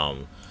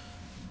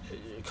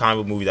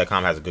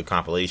 Comicbookmovie.com has a good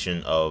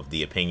compilation of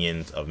the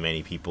opinions of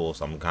many people,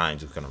 so I'm kind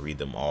of just going to read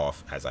them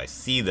off as I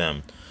see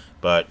them.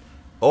 But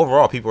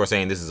overall, people are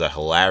saying this is a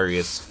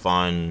hilarious,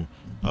 fun,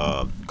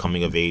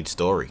 coming-of-age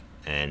story.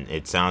 And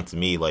it sounds to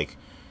me like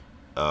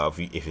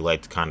if you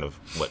liked kind of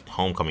what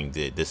Homecoming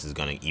did, this is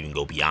going to even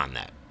go beyond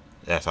that.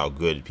 That's how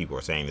good people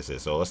are saying this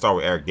is. So let's start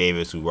with Eric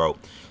Davis, who wrote,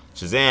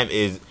 Shazam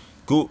is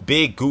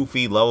big,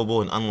 goofy,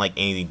 lovable, and unlike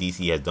anything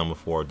DC has done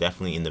before.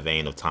 Definitely in the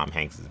vein of Tom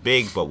Hanks'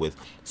 Big, but with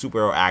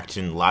superhero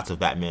action, lots of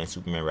Batman and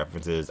Superman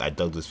references. I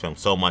dug this film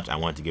so much, I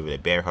wanted to give it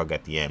a bear hug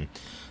at the end.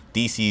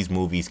 DC's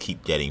movies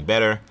keep getting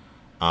better.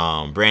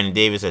 Brandon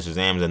Davis says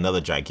Shazam is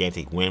another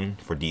gigantic win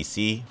for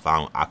DC,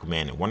 following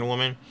Aquaman and Wonder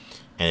Woman,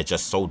 and it's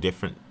just so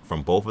different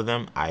from both of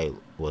them. I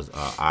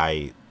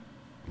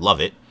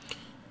love it.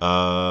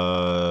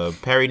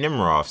 Perry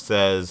Nimroff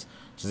says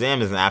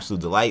Shazam is an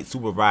absolute delight,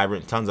 super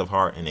vibrant, tons of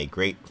heart, and a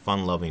great,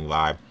 fun-loving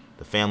vibe.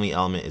 The family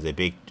element is a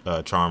big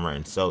charmer,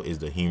 and so is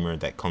the humor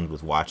that comes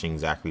with watching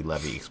Zachary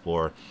Levi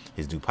explore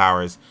his new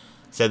powers.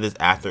 Said this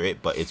after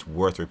it, but it's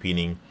worth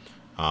repeating.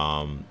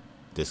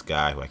 This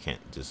guy who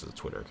this is a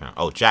Twitter account.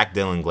 Oh, Jack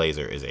Dylan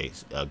Glazer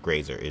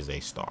is a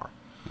star.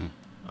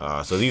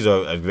 So these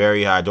are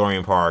very high.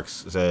 Dorian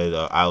Parks said,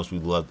 I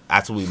absolutely love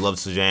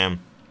Shazam.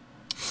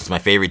 It's my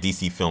favorite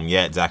DC film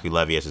yet. Zachary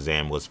Levi as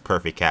Shazam was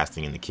perfect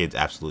casting, and the kids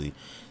absolutely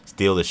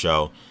steal the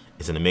show.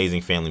 It's an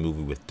amazing family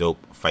movie with dope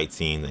fight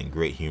scenes and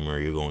great humor.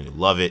 You're going to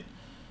love it.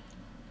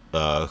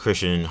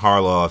 Christian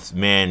Harloff,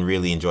 man,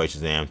 really enjoyed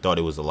Shazam. Thought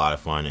it was a lot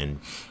of fun and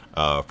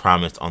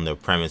promised on the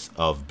premise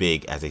of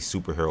Big as a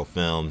superhero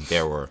film.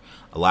 There were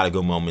a lot of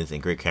good moments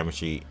and great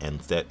chemistry,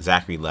 and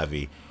Zachary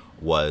Levi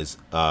was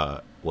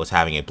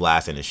having a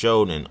blast, and it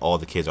showed, and all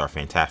the kids are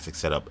fantastic.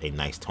 Set up a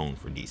nice tone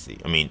for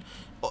DC. I mean,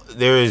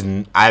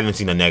 I haven't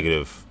seen a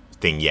negative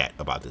thing yet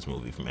about this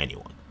movie from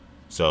anyone.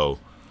 So,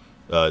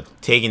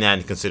 taking that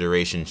into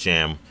consideration,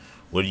 Sham,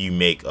 what do you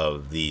make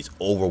of these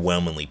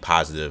overwhelmingly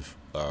positive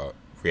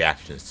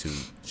reactions to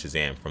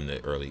Shazam from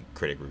the early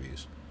critic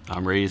reviews?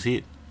 I'm ready to see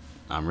it.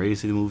 I'm ready to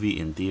see the movie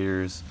in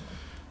theaters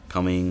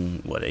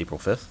coming, April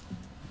 5th?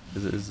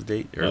 Is the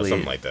date?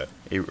 Something like that.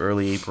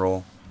 Early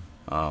April.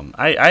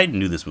 I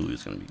knew this movie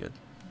was going to be good.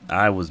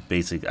 I was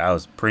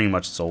pretty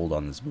much sold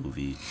on this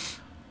movie.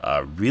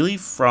 Really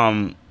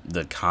from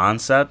the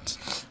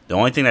concept. The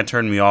only thing that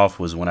turned me off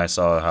was when I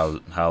saw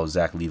how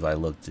Zach Levi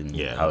looked and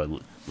how it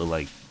looked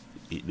like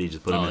they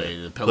just put him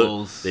in the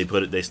pillows.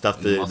 They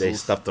stuffed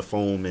the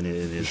foam in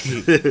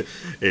his in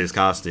his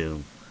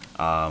costume.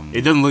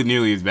 It doesn't look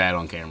nearly as bad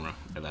on camera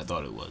as I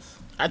thought it was.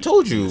 I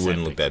told you it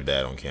wouldn't look that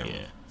bad on camera.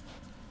 Yeah.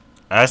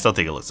 I still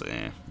think it looks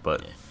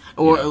but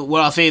or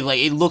what I'll say is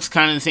it looks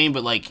kind of the same,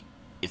 but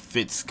it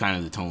fits kind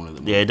of the tone of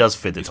the movie. Yeah, it does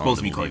fit the it's tone of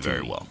the movie movie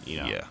very well.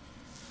 Yeah.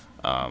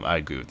 I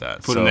agree with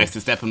that. Put him next to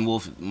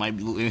Steppenwolf,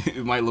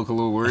 it might look a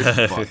little worse.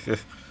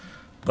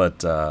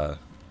 But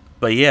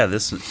yeah,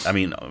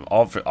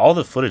 all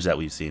the footage that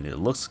we've seen, it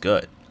looks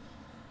good.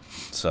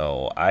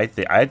 So I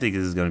think this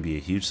is going to be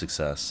a huge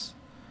success.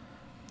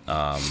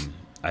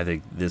 I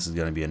think this is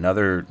going to be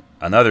another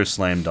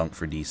slam dunk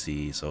for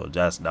DC. So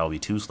that'll be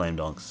 2 slam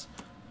dunks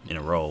in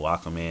a row.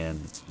 Aquaman,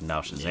 now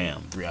Shazam. Yeah,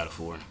 3 out of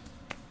 4.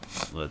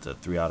 Well, it's a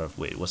 3 out of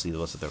what's the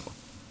third one?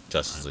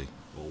 Justice League.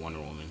 Well, Wonder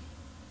Woman.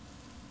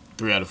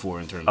 3 out of 4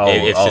 in terms.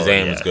 If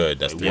Shazam is good,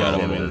 that's 3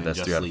 out of 4. That's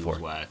 3 out of 4.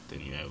 Whacked,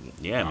 then you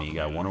have you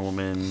got Wonder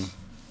Woman,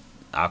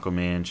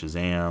 Aquaman,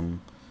 Shazam.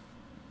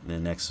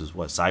 Then next is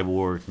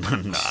Cyborg. I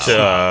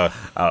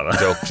don't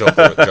know.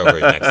 Joker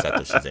is next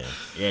after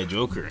Shazam. Yeah,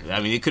 Joker. I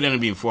mean, it could end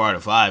up being 4 out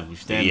of 5.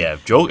 Which then,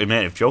 if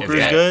Joker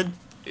is good,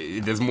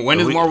 when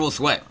does Marvel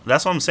sweat?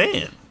 That's what I'm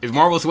saying. Is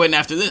Marvel sweating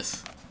after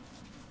this?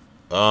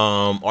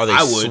 Are they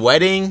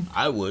sweating?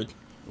 I would.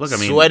 Look, I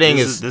mean, sweating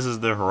this is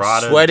the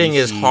Harada. Sweating DC,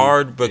 is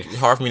hard, but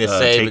hard for me to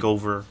say.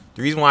 Takeover.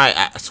 The reason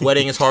why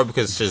sweating is hard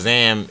because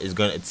Shazam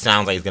it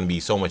sounds like it's gonna be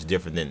so much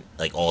different than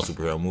all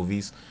superhero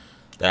movies.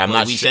 That I'm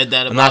not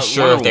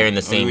sure if they're in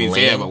the same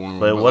lane.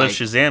 But what if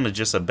Shazam is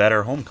just a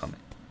better Homecoming?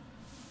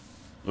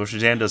 Or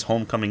Shazam does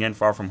Homecoming and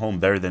Far From Home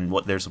better than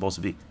what they're supposed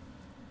to be?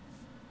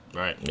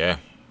 Right. Yeah.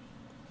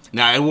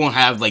 Now it won't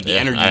have like the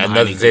energy behind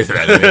nothing it. to say to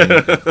that. I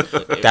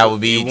mean, that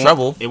would be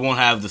trouble. It won't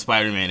have the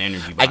Spider-Man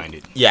energy behind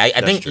it. Yeah,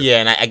 I think true. Yeah,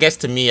 and I guess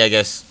to me, I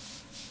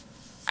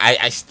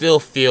still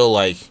feel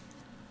like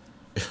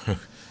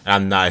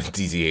I'm not a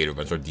DC hater,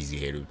 but I'm sure DC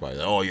haters probably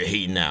like, oh, you're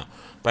hating now.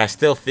 But I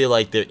still feel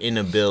like their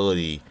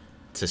inability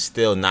to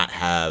still not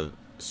have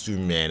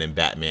Superman and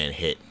Batman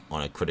hit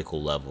on a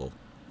critical level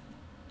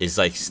is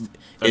like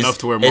enough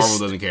to where Marvel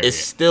doesn't care. It's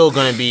still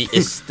gonna be.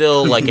 It's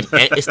still like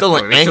it's still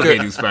an anchor.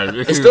 It's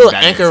still an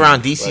anchor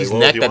around DC's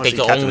neck that they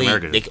can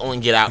only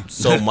get out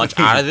so much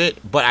out of it.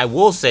 But I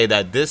will say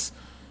that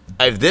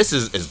if this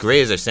is as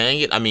great as they're saying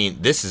it, I mean,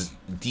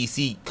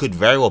 DC could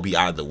very well be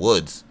out of the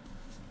woods.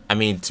 I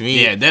mean, to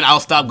me, yeah. Then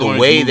I'll stop going.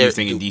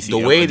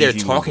 The way they're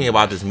talking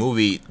about this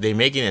movie, they're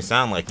making it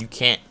sound like you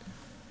can't,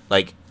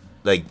 like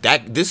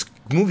that. This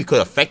movie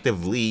could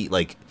effectively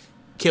like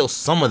kill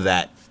some of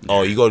that.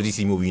 Oh, you go to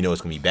DC movie, you know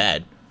it's gonna be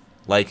bad.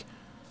 Like,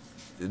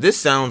 this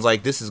sounds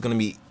like this is gonna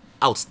be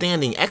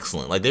outstanding,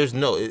 excellent. Like, there's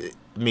no, I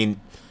mean,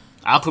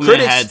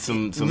 Aquaman had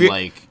some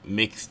like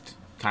mixed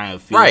kind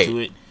of feel to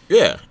it.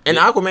 Yeah, and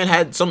Aquaman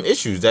had some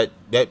issues that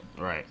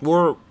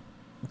were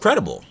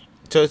credible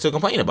to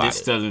complain about.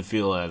 This doesn't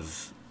feel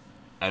as,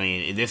 I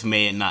mean, this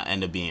may not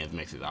end up being as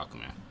mixed as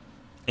Aquaman.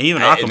 And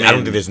even Aquaman, I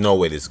don't think there's no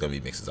way this is gonna be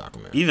mixed as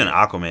Aquaman. Even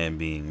Aquaman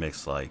being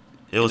mixed, like.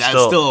 It was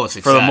still a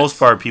success. For the most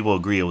part, people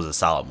agree it was a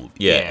solid movie.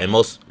 Yeah, and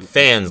most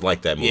fans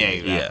like that movie. Yeah,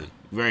 exactly. Yeah.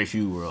 Very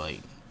few were like,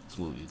 this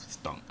movie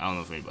stunk. I don't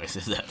know if anybody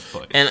says that.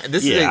 But. And I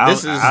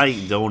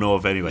don't know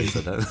if anybody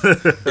said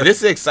that. This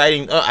is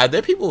exciting. There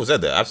are people who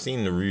said that. I've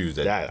seen the reviews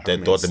that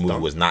thought the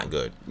movie was not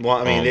good. Well,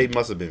 I mean, they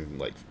must have been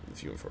like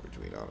few and far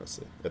between,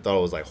 honestly. I thought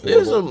it was like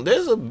horrible.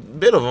 There's a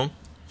bit of them.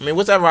 I mean,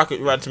 what's that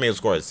Rotten Tomatoes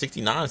score?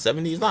 69,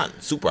 70? It's not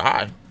super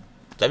high.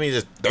 That means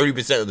there's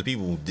 30% of the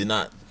people who did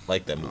not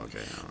like that movie. Okay.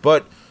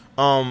 But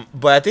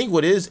I think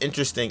what is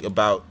interesting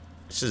about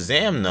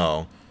Shazam,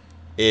 though,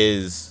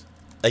 is,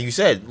 like you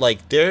said,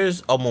 like,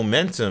 there's a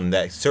momentum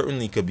that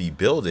certainly could be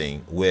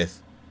building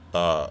with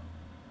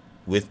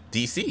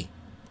DC.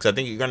 Because I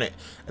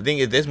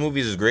think if this movie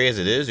is as great as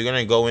it is, you're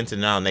gonna go into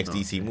now next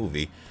DC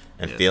movie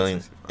and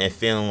feeling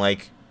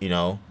like, you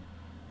know,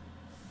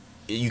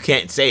 you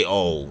can't say,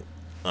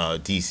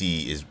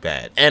 DC is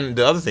bad. And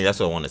the other thing, that's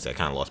what I wanted to say. I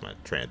kind of lost my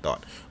train of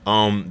thought.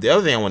 The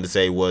other thing I wanted to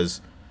say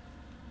was,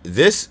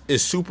 this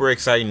is super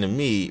exciting to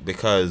me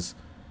because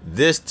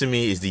this, to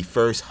me, is the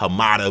first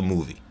Hamada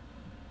movie.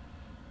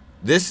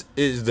 This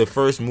is the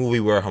first movie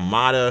where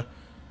Hamada,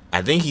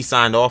 I think he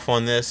signed off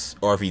on this,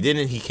 or if he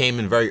didn't, he came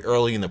in very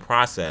early in the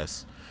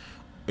process.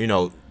 You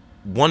know,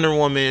 Wonder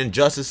Woman,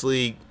 Justice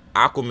League,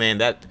 Aquaman,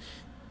 that,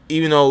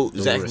 even though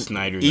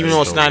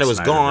Snyder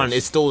was gone,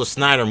 it's still the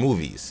Snyder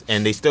movies,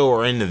 and they still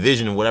were in the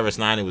vision of whatever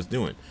Snyder was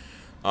doing.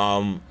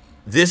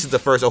 This is the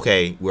first,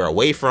 we're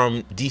away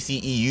from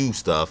DCEU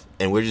stuff,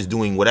 and we're just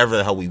doing whatever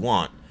the hell we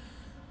want.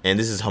 And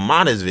this is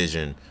Hamada's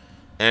vision.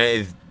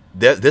 And if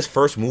this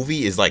first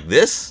movie is like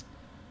this,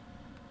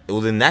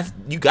 well, then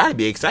you got to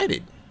be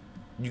excited.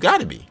 You got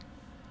to be.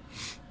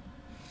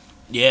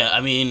 Yeah, I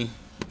mean,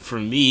 for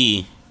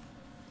me,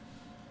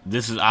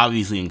 this is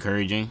obviously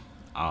encouraging.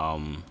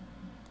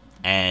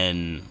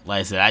 And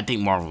like I said, I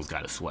think Marvel's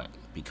got to sweat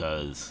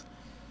because,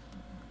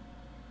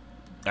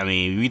 I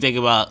mean, if you think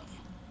about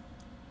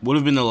what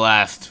have been the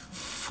last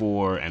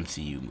 4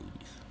 MCU movies?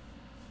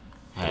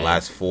 The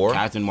last 4?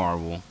 Captain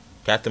Marvel,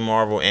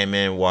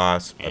 Ant-Man,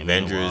 Wasp,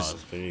 Avengers,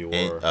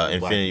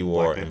 Infinity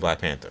War, and Black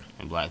Panther.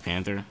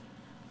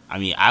 I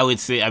mean, I would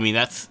say,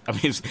 that's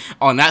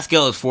on that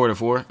scale, it's 4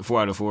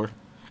 out of 4.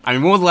 I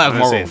mean, when was the last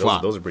Marvel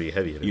flop? Those are pretty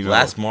heavy. You know?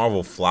 Last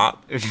Marvel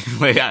flop?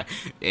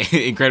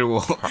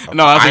 Incredible.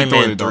 No,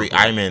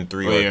 Iron Man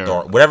 3, or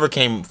Thor. Whatever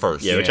came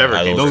first. Yeah, whichever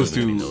came first.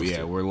 Those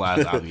two were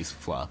last obvious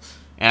flop.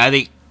 And I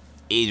think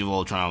Age of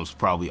Ultron was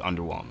probably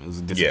underwhelming. It was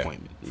a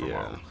disappointment for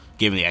Marvel,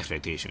 given the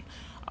expectation.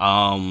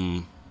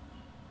 But,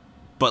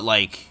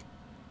 like,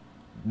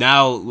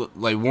 now,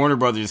 like, Warner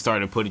Brothers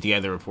started putting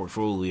together a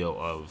portfolio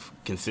of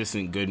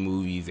consistent good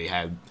movies. They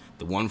had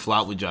the one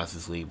flop with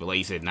Justice League, but like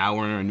you said, now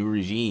we're in a new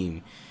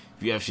regime.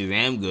 If you have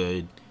Shazam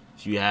good,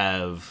 if you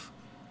have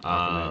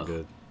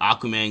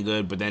Aquaman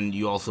good, but then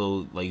you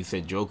also, like you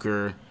said,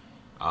 Joker.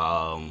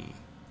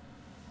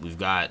 We've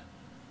got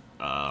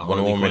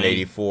Wonder Woman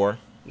 84.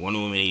 Wonder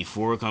Woman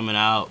 84 coming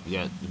out. We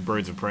got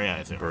Birds of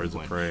Prey.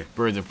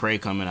 Birds of Prey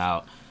coming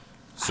out.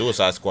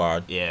 Suicide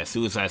Squad. Yeah,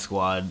 Suicide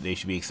Squad. They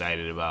should be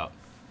excited about.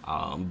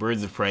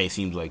 Birds of Prey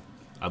seems like,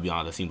 I'll be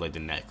honest, seems like the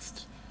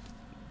next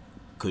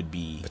could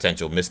be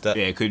potential misstep.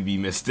 Yeah, it could be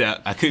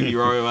misstep. I could be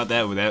wrong about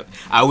that, but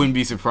I wouldn't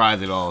be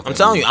surprised at all. I'm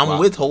telling you, I'm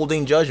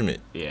withholding judgment.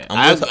 Yeah,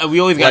 we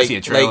always gotta see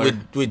a trailer. Like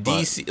with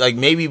DC, like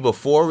maybe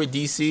before with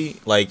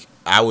DC, like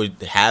I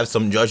would have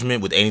some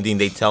judgment with anything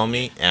they tell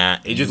me.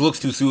 It just looks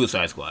too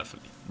Suicide Squad for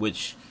me,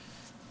 which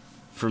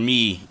for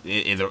me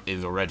is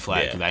a red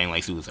flag because I ain't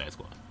like Suicide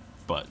Squad.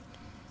 But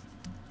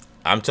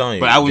I'm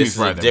telling you, this is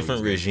a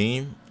different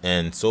regime,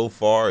 and so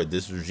far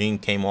this regime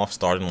came off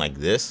starting like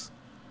this.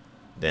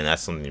 Then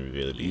that's something to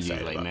really be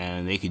excited about.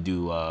 Man, they could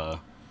do,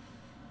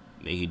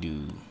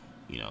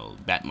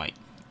 Batmite.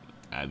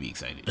 I'd be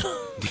excited.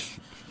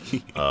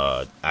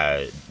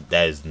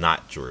 That is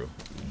not true.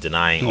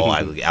 Denying all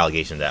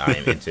allegations that I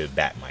am into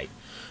Batmite.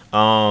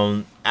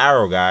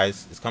 Arrow,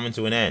 guys, is coming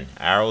to an end.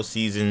 Arrow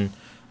season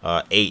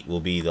 8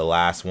 will be the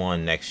last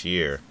one next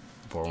year.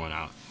 Pour one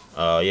out.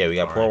 Yeah, we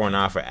got pour one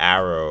out for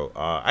Arrow.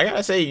 I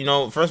gotta say,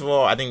 first of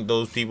all, I think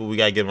those people, we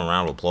gotta give them a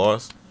round of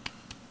applause.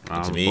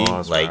 To me,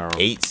 like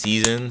 8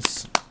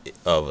 seasons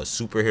of a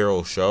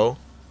superhero show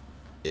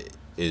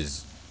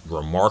is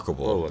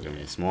remarkable. Oh, look at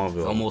me,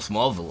 Smallville. Almost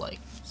Smallville-like.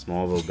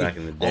 Smallville back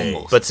in the day.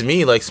 Almost. But to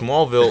me, like,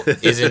 Smallville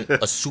isn't a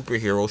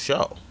superhero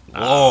show.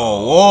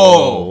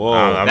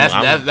 Whoa. That's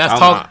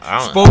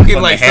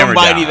spoken like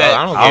somebody that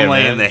I'm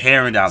laying the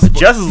hammer down. The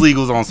Justice League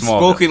was on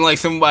Smallville. Spoken like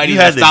somebody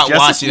that stopped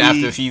watching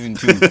after season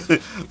 2. Man,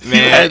 you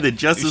had the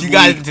Justice League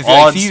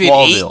on season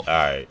Smallville. 8. All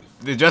right.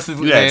 The Justice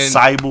League. You had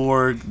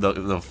Cyborg,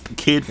 the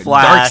Kid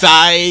Flash,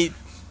 Darkseid.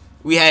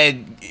 We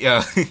had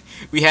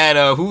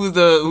who was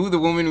the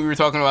woman we were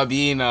talking about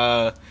being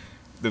the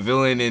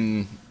villain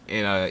in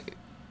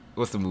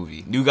what's the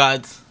movie? New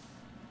Gods.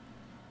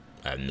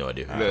 I have no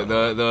idea.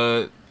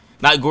 The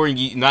not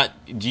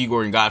G.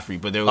 Gordon Godfrey,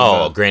 but there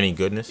was Granny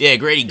Goodness. Yeah,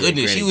 Granny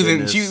Goodness. Granny She was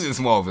Goodness. in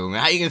Smallville.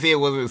 Man, how you gonna say it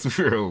wasn't a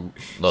superhero?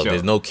 Look, show?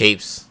 there's no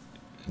capes,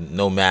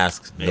 no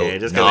masks, no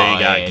just 'cause they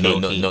ain't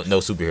got no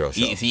superhero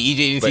show. See, EJ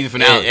didn't see the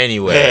finale.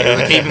 Anyway,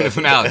 the cape in the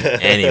finale.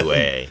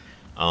 Anyway,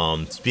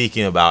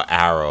 speaking about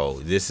Arrow,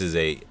 this is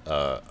a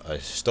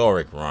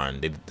historic run.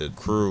 The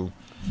crew,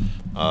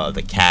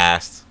 the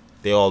cast,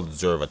 they all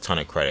deserve a ton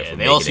of credit. Yeah, for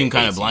they all making seem it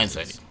kind 8 of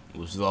blindsided, seasons.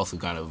 which is also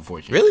kind of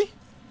unfortunate. Really?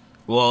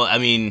 Well, I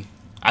mean,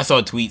 I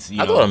saw tweets.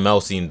 I thought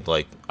Amel seemed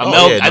like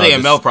I think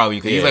Amel probably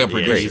because he's like a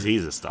producer.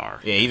 he's a star.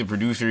 Yeah, he's a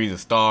producer. He's a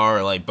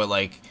star. But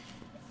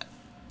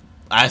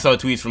I saw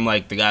tweets from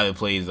like the guy that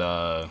plays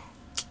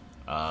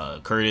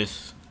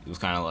Curtis. It was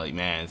kind of like,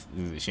 man,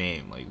 this is a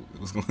shame. Like,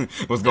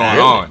 what's going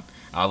on?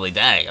 I was like,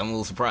 dang, I'm a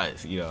little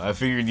surprised. I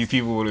figured these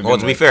people would have. Well,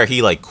 to be fair,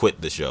 he like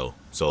quit the show,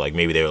 so like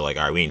maybe they were like,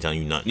 all right, we ain't telling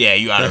you nothing. Yeah,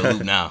 you out of the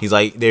loop now. He's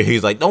like,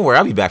 don't worry,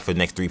 I'll be back for the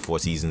next 3-4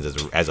 seasons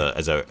as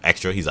a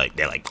extra.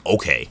 They're like,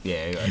 okay.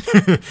 Yeah.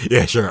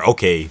 Yeah, sure,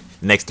 okay.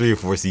 Next 3 or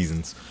 4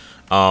 seasons.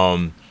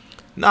 I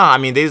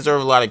mean, they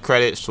deserve a lot of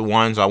credit for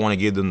one, so I want to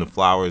give them the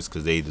flowers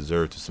because they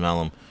deserve to smell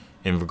them.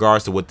 In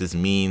regards to what this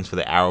means for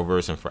the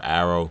Arrowverse and for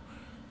Arrow,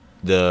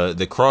 the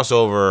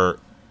crossover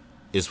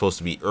is supposed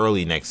to be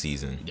early next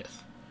season. Yes.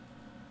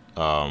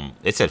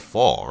 It said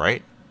fall,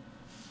 right?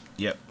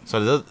 Yep.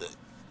 So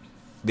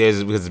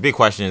because the big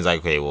question is like,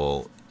 okay,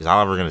 well, is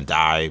Oliver gonna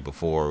die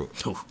before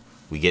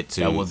we get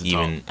to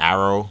even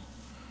Arrow?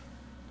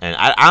 And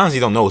I honestly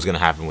don't know what's gonna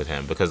happen with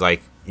him because,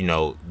 like,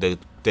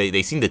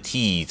 they seem to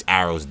tease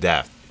Arrow's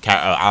death,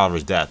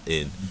 Oliver's death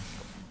in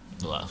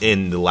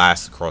the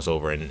last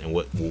crossover and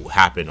what will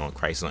happen on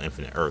Crisis on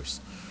Infinite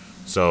Earths.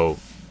 So,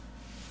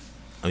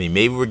 I mean,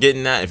 maybe we're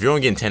getting that. If you're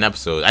only getting 10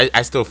 episodes,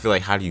 I still feel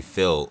like, how do you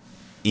feel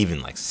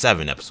even like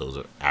 7 episodes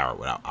of Arrow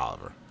without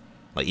Oliver?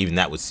 Like, even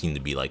that would seem to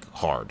be like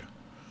hard.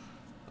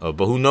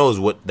 But who knows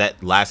what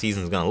that last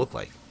season is gonna look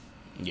like?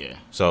 Yeah.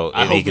 So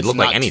it could look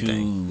like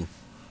anything.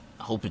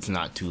 I hope it's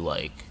not too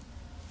like,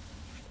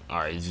 all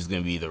right, it's just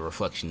gonna be the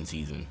reflection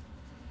season.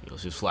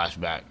 It's just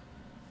flashback.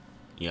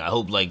 I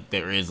hope like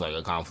there is like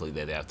a conflict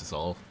that they have to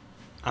solve.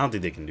 I don't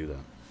think they can do that.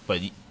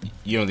 But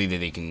you don't think that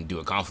they can do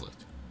a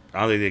conflict? I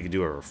don't think they can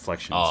do a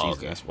reflection season.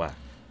 Okay. That's whack.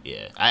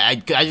 Yeah, I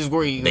just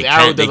worry. They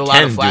Arrow does a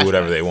lot of do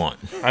whatever they want.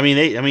 I mean,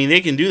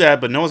 they can do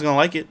that, but no one's gonna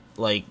like it.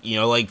 Like,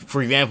 like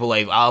for example,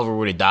 like Oliver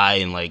would have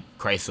died in like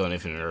Crisis on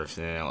Infinite Earths,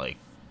 and then like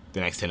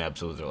the next 10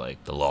 episodes are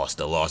like the lost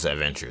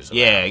adventures.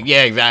 Yeah,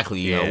 exactly.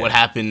 You know what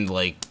happened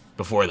like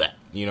before that.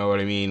 You know what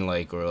I mean?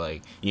 Like, or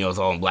like, it's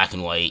all in black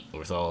and white,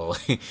 or it's all.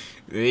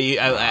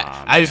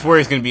 I just worry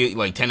it's gonna be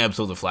like 10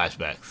 episodes of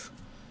flashbacks.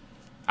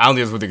 I don't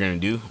think that's what they're gonna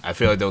do. I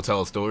feel like they'll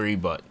tell a story,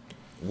 but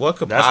what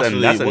could that's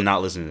possibly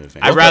not listening to the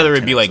fans. I'd rather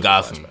it be like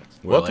Gotham.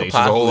 What could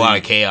possibly, a whole lot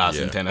of chaos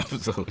in 10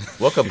 episodes.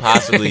 What could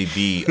possibly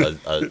be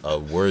a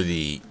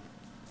worthy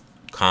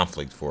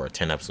conflict for a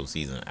 10-episode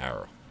season of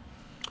Arrow?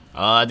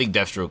 I think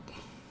Deathstroke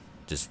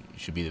just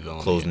should be the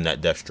villain. Closing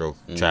that Deathstroke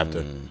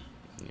chapter.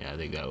 Yeah, I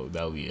think that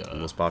would be the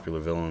most popular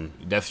villain.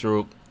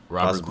 Deathstroke,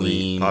 Robert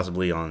Queen,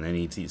 possibly on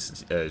any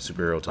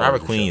superhero.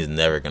 Robert Queen is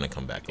never gonna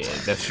come back. Yeah,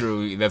 that's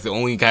true. That's the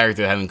only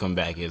character that hasn't come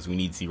back. Is we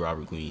need to see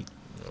Robert Queen.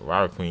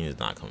 Robert Queen is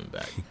not coming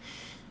back.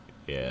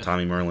 Yeah,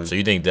 Tommy Merlin. So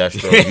you think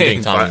Deathstroke? You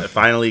think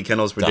finally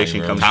Kendall's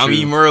prediction comes true?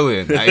 Tommy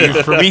Merlin.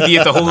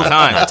 Prometheus the whole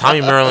time.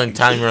 Tommy Merlin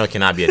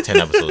cannot be a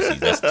 10-episode season.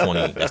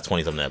 That's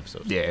 20 something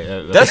episodes.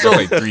 Yeah, Deathstroke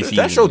like 3 seasons.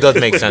 Deathstroke does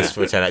make sense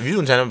for 10. If you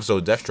do 10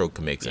 episodes, Deathstroke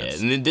can make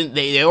sense. Yeah, and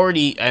they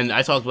already, and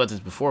I talked about this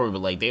before, but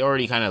like they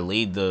already kind of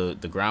laid the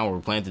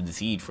groundwork, planted the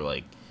seed for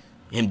like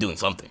him doing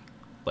something.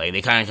 Like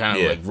they kind of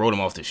like wrote him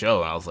off the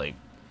show, and I was like,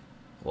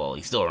 well,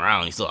 he's still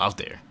around, he's still out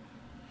there.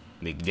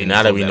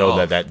 Now that we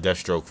know that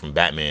Deathstroke from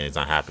Batman is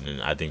not happening,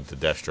 I think the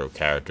Deathstroke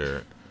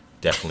character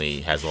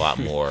definitely has a lot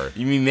more.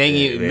 You mean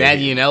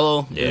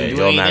Manganiello? Yeah,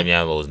 Joe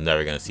Manganiello is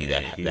never gonna see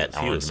that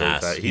orange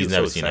mask. He's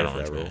never seen that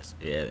orange mask.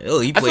 Yeah,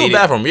 I feel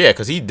bad for him. Yeah,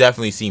 because he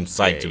definitely seemed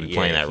psyched to be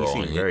playing that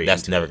role. And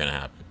that's never gonna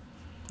happen.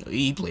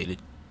 He played it.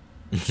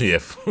 Yeah,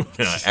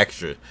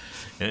 extra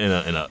in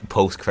a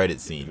post credit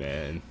scene,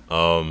 man.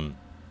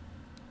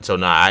 So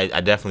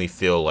I definitely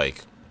feel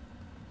like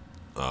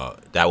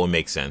that would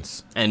make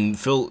sense. And I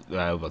was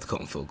about to call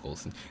him Phil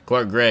Coulson.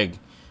 Clark Gregg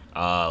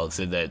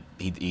said that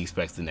he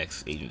expects the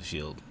next Agents of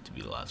S.H.I.E.L.D. to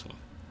be the last one.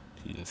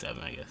 Season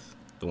 7, I guess.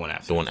 The one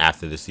after. The one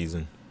after this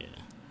season? Yeah.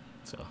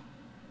 So.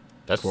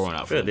 That's growing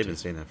out. They've been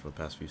saying that for the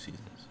past few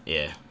seasons.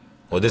 Yeah.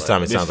 Well, this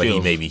time it sounds like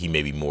he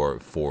may be more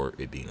for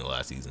it being the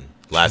last season.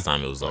 Last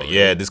time it was like,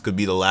 yeah, this could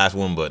be the last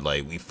one, but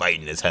like we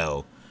fighting as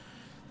hell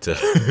to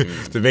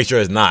to make sure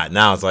it's not.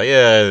 Now it's like,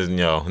 yeah,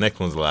 next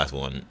one's the last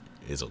one.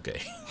 It's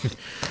okay.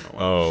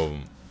 At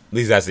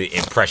least that's the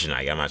impression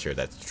I get. I'm not sure if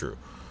that's true.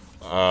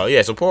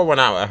 So pour one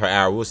out for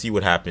Arrow. We'll see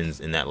what happens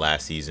in that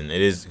last season.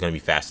 It is going to be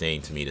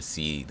fascinating to me to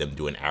see them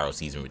do an Arrow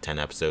season with 10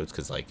 episodes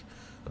because like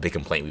a big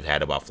complaint we've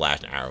had about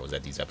Flash and Arrow is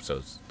that these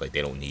episodes, like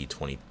they don't need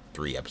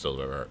 23 episodes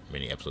or however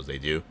many episodes they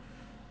do.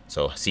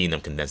 So seeing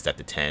them condense that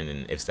to 10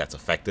 and if that's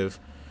effective,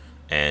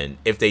 and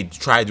if they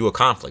try to do a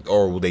conflict,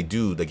 or will they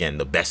do again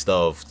the best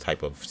of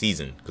type of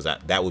season? Because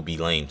that would be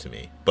lame to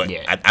me. But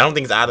yeah. I don't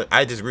think it's out of.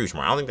 I disagree with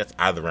Shamar. I don't think that's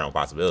out of the realm of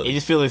possibility. It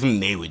just feels like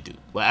something they would do.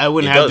 Well, I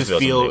wouldn't have this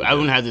feel. I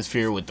wouldn't have this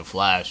fear with the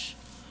Flash,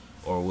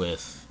 or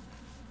with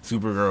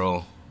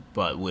Supergirl,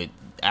 but with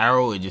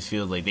Arrow, it just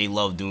feels like they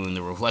love doing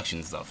the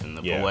reflection stuff and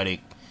the poetic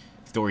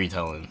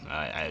storytelling.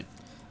 I'm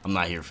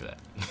not here for that.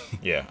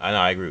 Yeah, I know.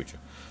 I agree with you.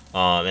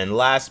 And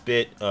last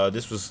bit,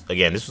 this was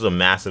a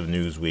massive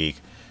news week.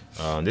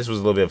 This was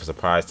a little bit of a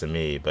surprise to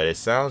me, but it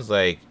sounds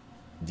like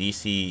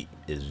DC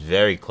is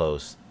very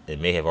close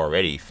and may have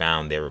already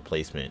found their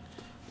replacement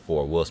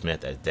for Will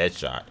Smith as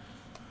Deadshot,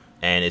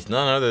 and it's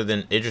none other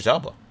than Idris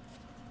Elba.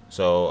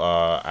 So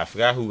I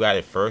forgot who got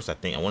it first. I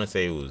want to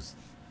say it was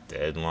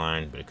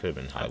Deadline, but it could have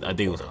been Hollywood. I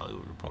think it was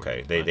Hollywood Reporter.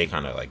 Okay, they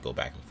kind of like go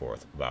back and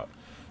forth about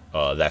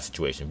that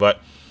situation, but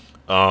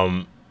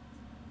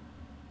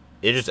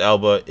Idris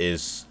Elba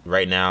is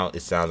right now. It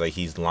sounds like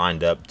he's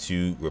lined up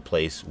to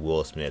replace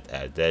Will Smith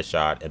as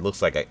Deadshot. It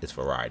looks like it's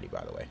Variety,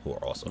 by the way, who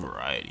are also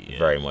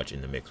very much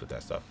in the mix with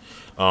that stuff.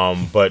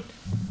 But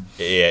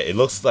yeah, it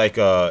looks like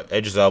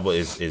Idris Elba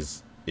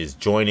is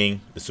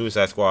joining the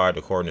Suicide Squad,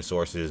 according to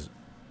sources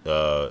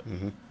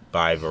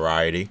by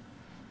Variety.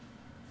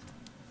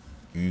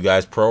 You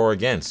guys pro or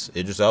against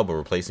Idris Elba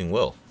replacing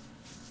Will?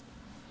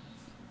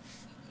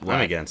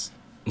 I'm against.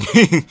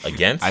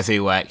 Against? I say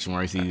whack.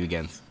 Shamari sees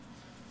against.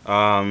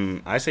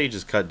 I say you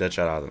just cut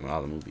Deadshot out of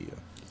the movie.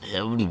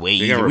 Yeah, wouldn't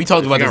wait. We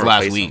talked about this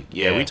last week.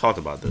 Yeah, we talked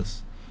about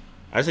this.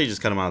 I say you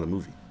just cut him out of the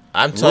movie.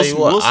 I'm telling you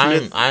what,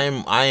 I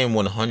am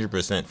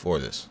 100% for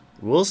this.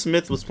 Will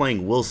Smith was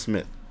playing Will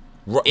Smith.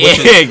 Which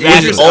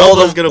is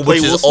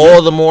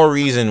all the more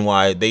reason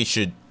why they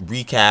should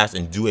recast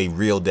and do a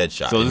real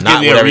Deadshot, so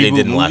not whatever they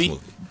did in the last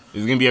movie.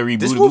 It's gonna be a reboot.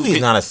 This movie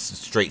is not a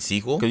straight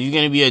sequel. Because you're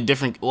gonna be a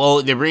different.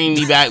 Well, they're bringing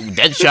me back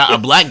Deadshot, a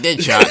black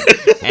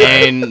Deadshot,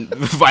 and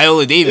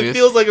Viola Davis. It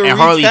feels like a and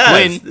Harley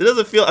Quinn. It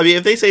doesn't feel. I mean,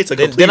 if they say it's a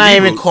complete they're not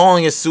even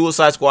calling it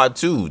Suicide Squad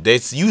 2. They're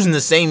using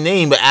the same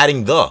name but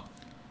adding the.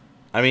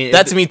 I mean,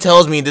 that to me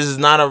tells me this is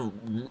not a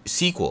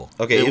sequel.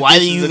 Okay, why are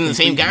they using the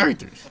same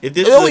characters?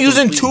 They're only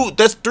using two.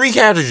 That's 3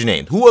 characters you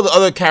named. Who are the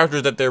other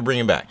characters that they're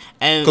bringing back?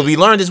 Because we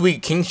learned this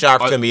week King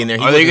Shark's gonna be in there.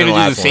 Are they gonna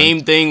do the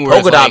same thing?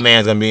 Polka Dot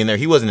Man's gonna be in there.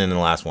 He wasn't in the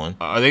last one.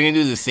 Are they gonna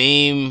do the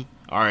same?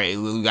 All right,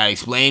 we gotta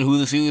explain who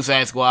the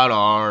Suicide Squad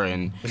are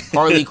and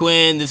Harley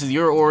Quinn. This is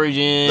your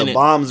origin. The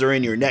bombs are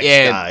in your neck,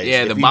 guys.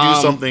 Yeah, if you do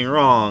something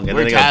wrong and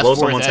then they gotta blow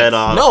someone's head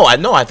off.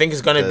 No, I think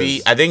it's gonna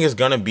be. I think it's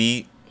gonna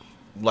be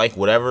like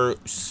whatever,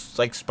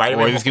 like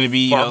Spider-Man. Or it's gonna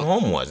be Far From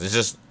Home was. It's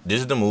just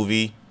this is the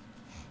movie.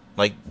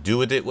 Like, do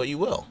with it what you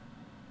will.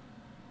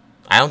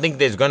 I don't think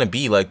there's gonna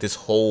be like this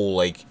whole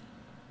like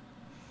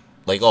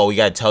oh, we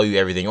gotta tell you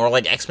everything, or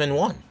like X-Men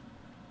 1.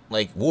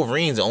 Like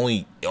Wolverine's the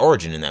only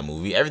origin in that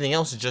movie. Everything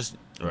else is just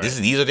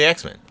these are the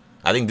X-Men.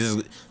 I think this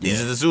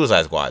is the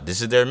Suicide Squad.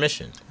 This is their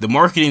mission. The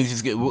marketing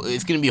is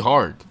it's gonna be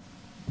hard.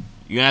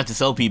 You're gonna have to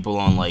sell people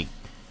on like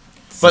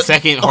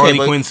second Harley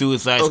Quinn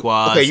Suicide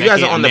Squad. Okay, you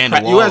guys are on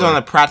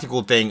the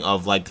practical thing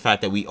of like the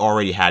fact that we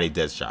already had a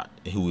Deadshot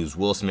who is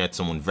Will Smith,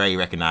 someone very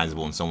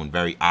recognizable and someone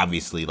very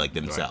obviously like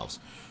themselves.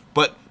 Right.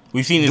 But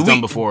we've seen this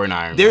done before in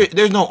Iron Man.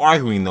 There's no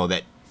arguing though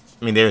that.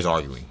 I mean, there's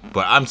arguing,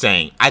 but I'm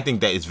saying I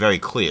think that it's very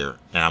clear,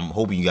 and I'm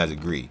hoping you guys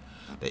agree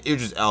that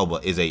Idris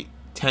Elba is a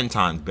 10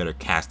 times better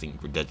casting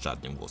for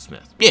Deadshot than Will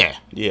Smith. Yeah.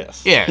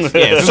 Yes. Yeah.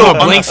 So a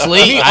blank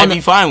slate, I'd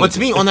be fine with it. But to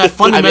me, on that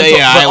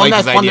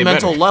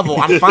fundamental, level,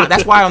 I'm fine.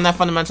 That's why on that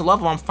fundamental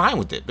level, I'm fine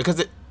with it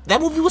because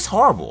that movie was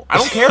horrible. I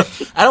don't care.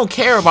 I don't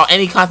care about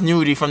any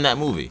continuity from that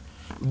movie.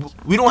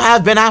 We don't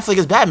have Ben Affleck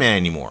as Batman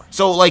anymore.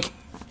 So like,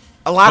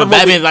 but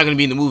Batman's not going to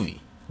be in the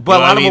movie. But a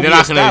lot of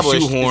movies they're not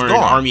going to shoehorn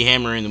Armie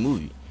Hammer in the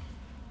movie.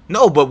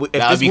 No, but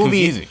if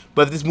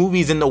this movie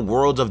is in the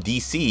worlds of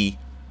DC,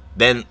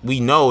 then we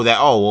know that,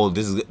 oh, well,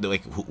 this is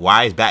like,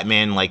 why is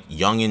Batman like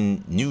young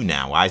and new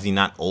now? Why is he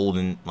not old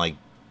and like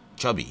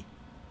chubby,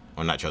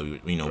 or not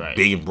chubby? Right.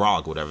 Big and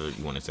broad, whatever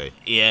you want to say.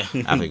 Yeah,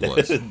 I think it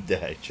was.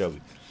 Dang,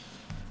 chubby.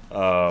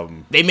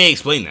 they may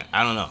explain that.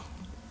 I don't know.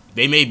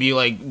 They may be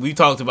like, we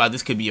talked about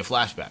this could be a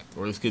flashback,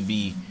 or this could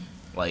be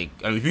like,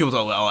 I mean, people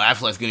talk about, oh,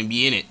 Affleck's gonna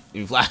be in it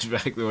in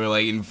flashback or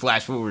like in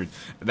flash forward.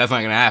 That's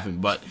not gonna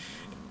happen. But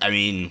I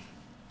mean,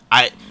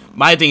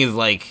 my thing is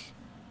like,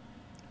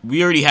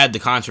 we already had the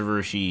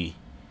controversy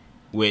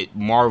with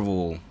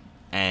Marvel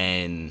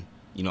and,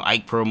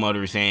 Ike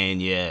Perlmutter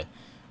saying, yeah,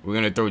 we're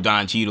going to throw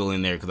Don Cheadle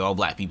in there because all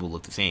black people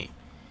look the same.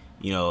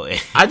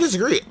 I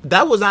disagree.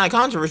 That was not a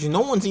controversy.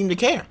 No one seemed to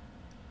care.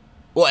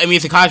 Well, I mean,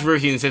 it's a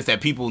controversy in the sense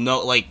that people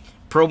know, like,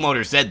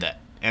 Perlmutter said that.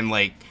 And,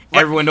 like,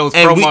 everyone knows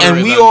Perlmutter.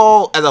 And we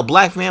all, as a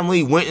black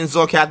family, went and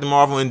saw Captain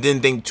Marvel and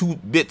didn't think two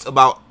bits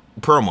about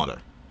Perlmutter.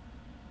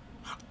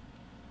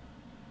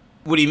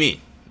 What do you mean?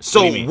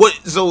 So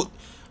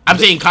I'm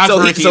saying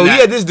controversy. So he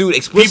had this dude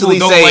explicitly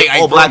say, like,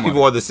 all black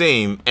people are the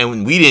same,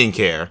 and we didn't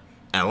care.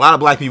 And a lot of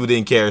black people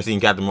didn't care seeing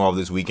Captain Marvel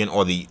this weekend,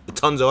 or the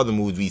tons of other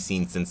movies we've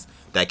seen since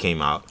that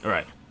came out.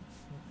 Right.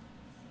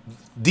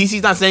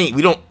 DC's not saying,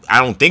 I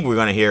don't think we're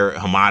going to hear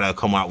Hamada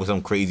come out with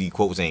some crazy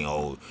quote saying,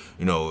 oh,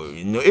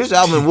 Idris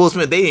Elba and Will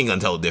Smith, they ain't going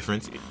to tell the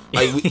difference.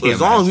 Like,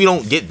 as long as we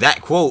don't get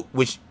that quote,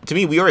 which, to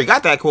me, we already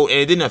got that quote, and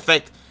it didn't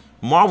affect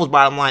Marvel's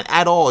bottom line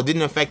at all. It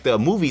didn't affect the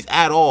movies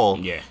at all.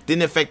 Yeah.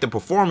 Didn't affect the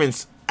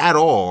performance at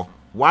all.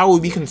 Why would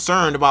we be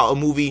concerned about a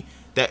movie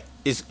that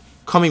is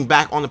coming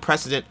back on the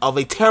precedent of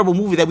a terrible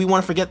movie that we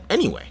want to forget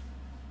anyway?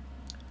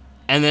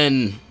 And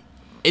then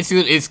it's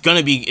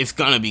gonna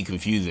be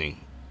confusing,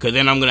 because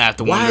then I'm gonna have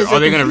to Why wonder: is that are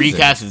they gonna confusing?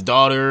 recast his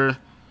daughter?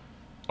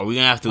 Are we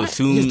gonna have to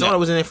assume his daughter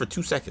was in there for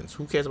 2 seconds?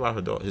 Who cares about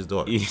his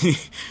daughter?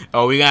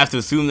 Are we gonna have to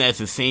assume that it's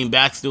the same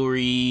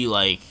backstory?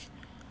 Like,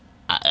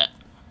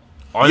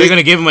 are they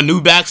gonna give him a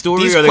new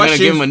backstory? Or are they gonna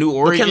give him a new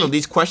origin? Kendall,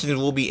 these questions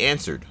will be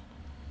answered.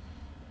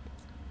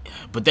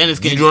 But then it's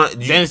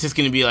just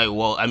gonna be like,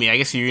 well, I mean, I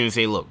guess you're gonna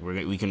say, look,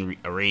 we can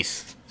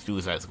erase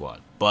Suicide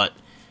Squad, but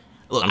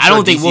look, I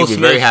don't think Will Smith.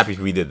 Very happy if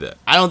we did that.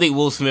 I don't think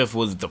Will Smith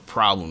was the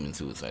problem in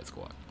Suicide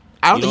Squad.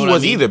 I don't think he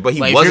was either, but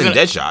he wasn't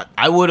Deadshot.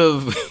 I would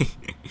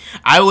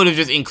have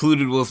just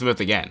included Will Smith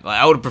again. Like,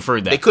 I would have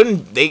preferred that. They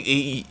couldn't.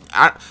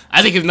 I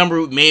think his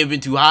number may have been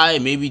too high.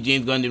 Maybe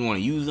James Gunn didn't want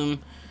to use him,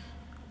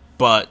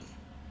 but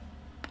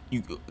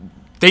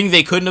things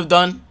they couldn't have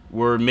done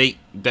were make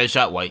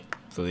Deadshot white.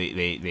 So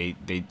they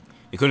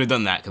couldn't have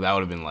done that, because that would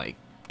have been like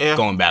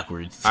going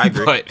backwards. I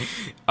agree.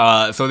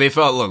 But so they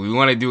felt, look, we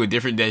want to do a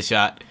different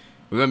Deadshot.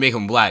 We're gonna make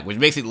him black, which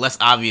makes it less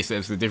obvious that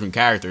it's a different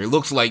character. It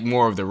looks like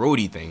more of the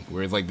Rhodey thing,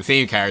 where it's like the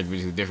same character but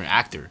just a different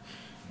actor.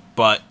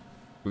 But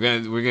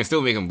we're gonna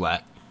still make him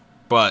black.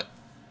 But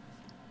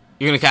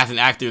you're gonna cast an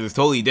actor that's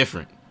totally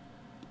different.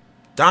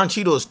 Don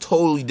Cheadle is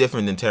totally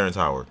different than Terrence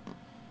Howard.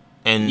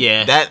 And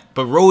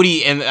but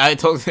Rhodey, and I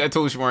told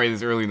Shamari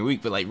this early in the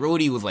week, but like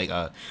Rhodey was like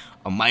a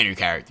minor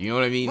character. You know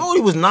what I mean?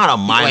 Rhodey was not a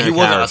minor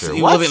character.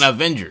 He wasn't an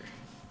Avenger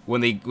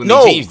when they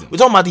changed him. We're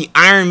talking about the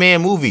Iron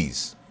Man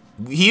movies.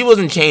 He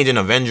wasn't changed in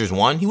Avengers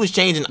 1. He was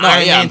changed in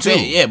Iron Man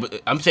 2.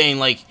 But I'm saying,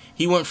 like,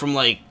 he went from,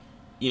 like,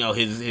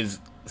 his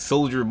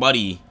soldier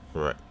buddy,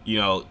 right?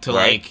 To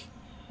like,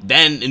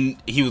 then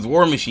he was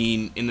War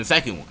Machine in the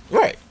second one,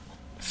 right?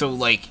 So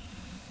like,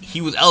 he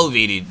was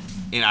elevated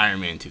in Iron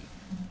Man 2.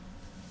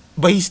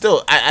 But he's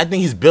still, I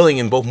think his billing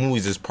in both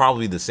movies is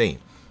probably the same.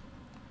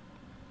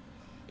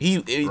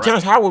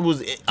 Terrence Howard was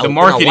the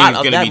marketing is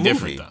going to be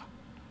different though,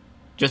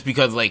 just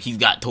because like he's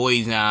got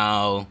toys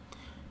now,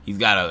 he's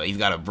got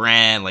a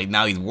brand, like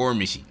now he's War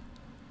Machine,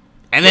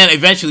 and then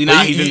eventually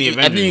now he's in the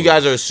Avengers. I think you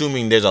guys are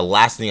assuming there's a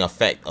lasting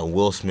effect of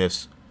Will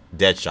Smith's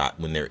Deadshot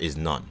when there is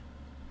none.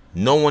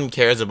 No one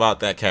cares about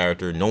that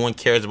character. No one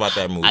cares about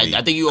that movie.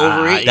 I think you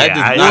overrate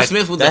Will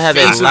Smith was the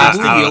face of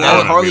the movie along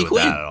with Harley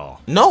Quinn.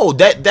 No,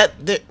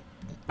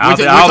 I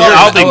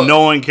don't think no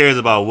one cares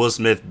about Will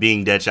Smith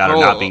being Deadshot or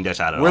not being Deadshot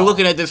at all. We're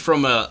looking at this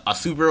from a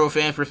superhero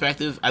fan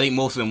perspective. I think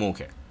most of them won't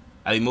care.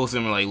 I think most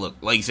of them are like, look,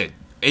 like you said,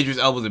 Idris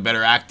Elba's a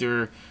better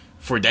actor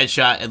for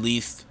Deadshot, at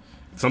least.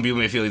 Some people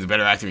may feel he's a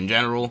better actor in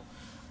general.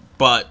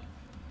 But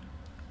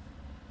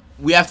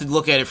we have to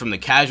look at it from the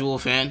casual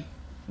fan.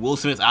 Will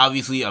Smith's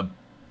obviously a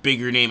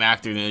bigger name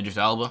actor than Idris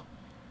Elba.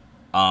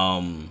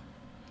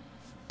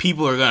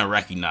 People are going to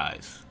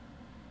recognize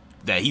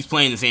that he's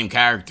playing the same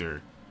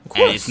character,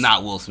 and it's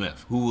not Will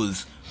Smith, who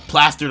was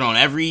plastered on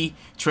every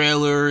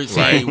trailer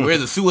saying, we're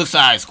the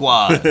Suicide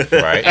Squad.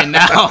 Right. And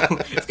now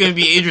it's going to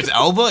be Idris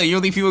Elba, and you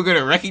don't think people are going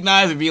to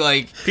recognize and be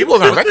like... People are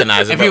going to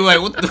recognize it. And people are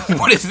like,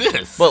 what is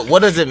this? But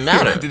what does it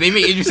matter? Did they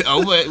make Idris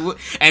Elba?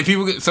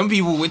 And some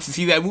people went to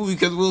see that movie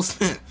because of Will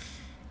Smith.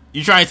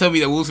 You trying to tell me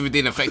that Will Smith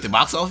didn't affect the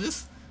box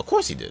office? Of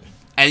course he did.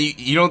 And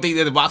you don't think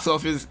that the box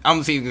office? I'm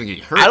gonna say he's gonna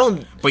get hurt. I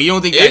don't. But you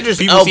don't think that Idris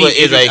people Elba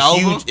see is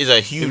a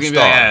huge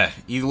star. Like,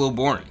 he's a little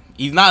boring.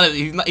 He's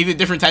a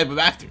different type of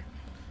actor.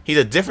 He's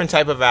a different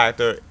type of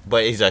actor,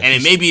 but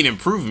it may be an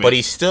improvement. But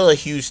he's still a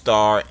huge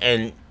star.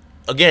 And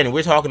again,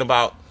 we're talking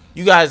about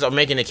you guys are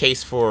making a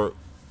case for.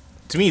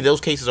 To me,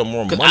 those cases are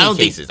more money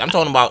cases. I'm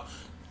talking about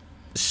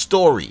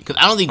story. Because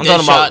I don't think I'm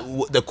talking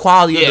about the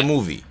quality of the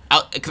movie.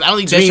 Because I don't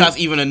think Deadshot's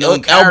even a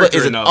known character Elba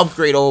is an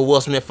upgrade over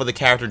Will Smith for the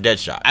character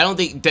Deadshot. I don't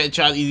think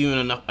Deadshot is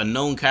even a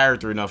known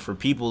character enough for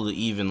people to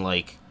even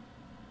like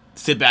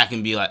sit back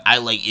and be like, I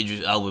like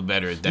Idris Elba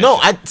better as Deadshot.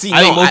 I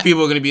think most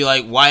people are gonna be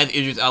like, why is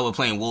Idris Elba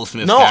playing Will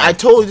Smith's character? I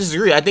totally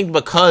disagree. I think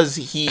because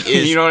he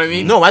is, you know what I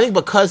mean? No, I think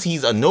because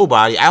he's a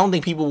nobody. I don't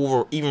think people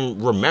will even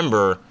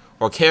remember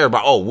or care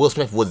about. Oh, Will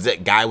Smith was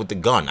that guy with the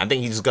gun. I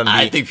think he's just gonna be.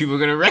 I think people are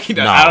gonna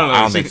recognize. No, I don't know.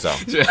 I don't think so.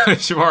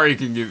 Shamari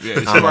can give. Yeah,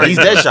 he's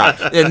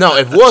Deadshot. Yeah, no,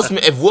 if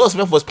Will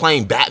Smith was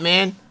playing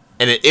Batman.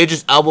 And then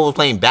Idris Elba was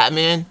playing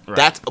Batman. Right.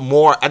 That's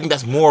more. I think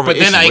that's more of an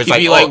issue. But then I could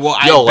be like,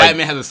 well,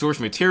 Batman has a source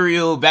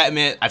material.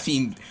 Batman. I've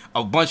seen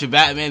a bunch of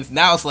Batmans.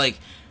 Now it's like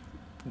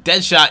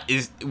Deadshot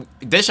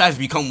has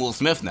become Will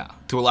Smith now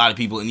to a lot of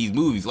people in these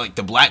movies. Like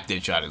the black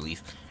Deadshot, at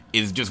least,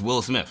 is just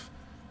Will Smith.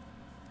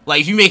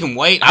 Like if you make him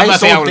white, I'm not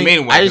saying I would have made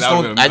him white.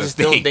 I just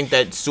don't think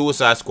that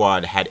Suicide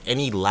Squad had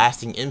any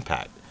lasting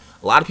impact.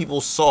 A lot of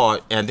people saw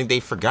it, and I think they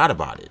forgot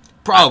about it.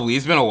 Probably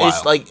it's been a while.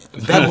 It's like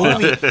that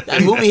movie.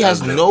 That movie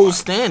has no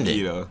standing.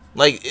 You know,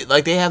 like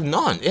they have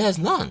none. It has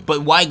none.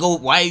 But why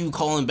are you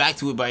calling back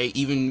to it by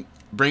even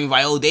bringing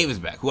Viola Davis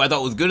back, who I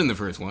thought was good in the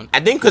first one?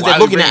 I think because they're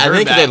looking at. I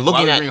think they're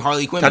looking at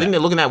Harley Quinn. I think they're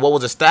looking at what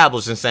was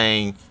established and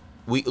saying,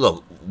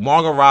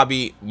 Margot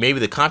Robbie. Maybe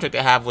the contract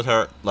they have with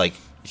her, like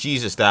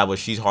she's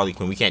established. She's Harley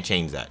Quinn. We can't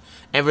change that.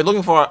 And if we're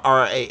looking for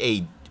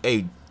a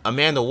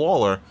Amanda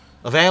Waller,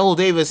 Viola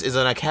Davis is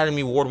an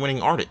Academy Award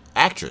winning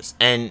actress,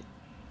 and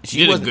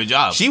she did a good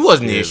job. She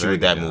wasn't the issue with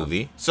that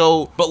movie.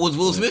 So, but was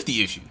Will Smith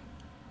the issue?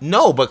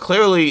 No, but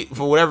clearly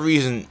for whatever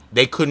reason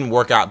they couldn't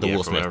work out the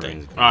Will Smith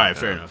thing. All right,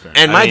 fair enough.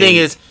 And my thing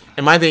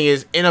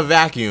is, in a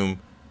vacuum,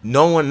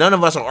 none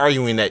of us are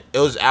arguing that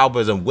Idris Elba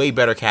is a way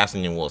better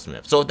casting than Will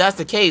Smith. So if that's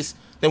the case,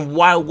 then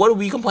what are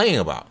we complaining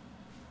about?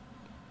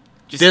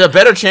 There's a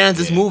better chance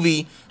this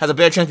movie has a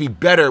better chance to be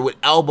better with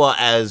Elba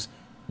as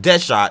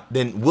Deadshot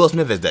than Will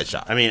Smith as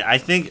Deadshot. I mean, I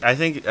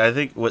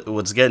think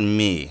what's getting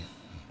me.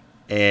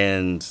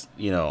 And,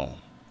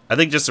 I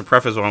think just to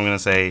preface what I'm going to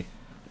say,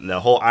 the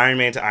whole Iron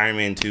Man to Iron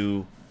Man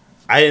 2,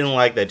 I didn't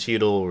like that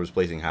Cheadle was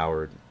replacing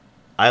Howard.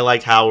 I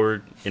liked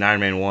Howard in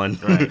Iron Man 1.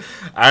 Right.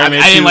 I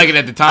didn't like it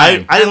at the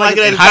time. I didn't like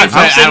it at the time.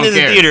 I'm sitting in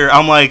the theater.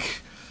 I'm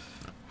like,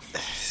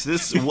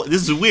 this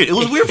is weird. It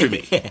was weird for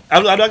me.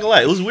 I'm not going to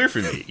lie. It was weird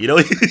for me. He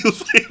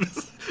was playing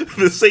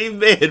the same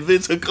man, but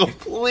it's a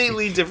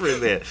completely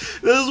different man.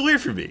 It was weird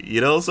for me,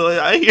 So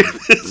I hear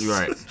this.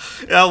 Right.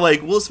 And I'm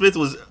like, Will Smith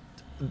was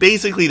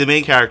basically the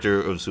main character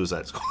of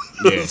Suicide Squad.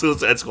 Yeah.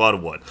 Suicide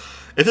Squad 1.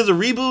 If there's a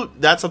reboot,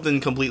 that's something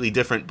completely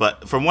different.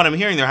 But from what I'm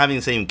hearing, they're having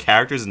the same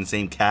characters and the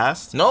same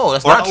cast. No,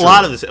 that's not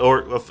true. Or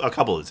a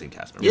couple of the same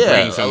cast members.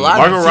 Yeah,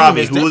 Margot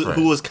Robbie,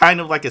 who was kind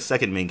of like a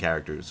second main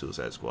character of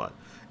Suicide Squad,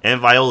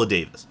 and Viola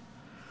Davis,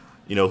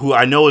 who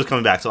I know is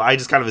coming back. So I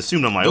just kind of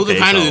assumed I'm like, those are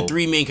kind of the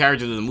three main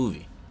characters of the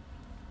movie: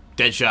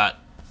 Deadshot,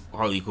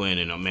 Harley Quinn,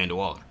 and Amanda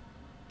Waller.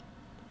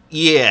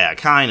 Yeah,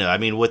 kind of. I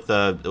mean, with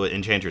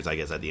Enchantress, I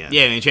guess, at the end.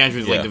 Yeah,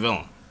 Enchantress is like the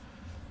villain.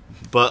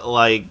 But,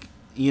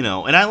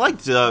 and I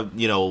liked,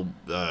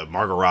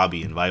 Margot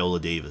Robbie and Viola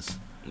Davis.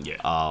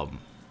 Yeah.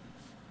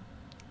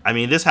 I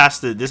mean, this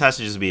has to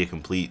just be a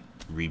complete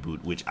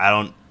reboot, which I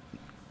don't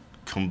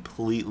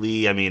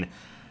completely, I don't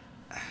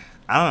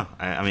know.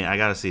 I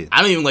gotta see it.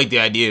 I don't even like the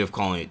idea of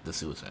calling it the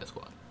Suicide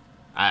Squad.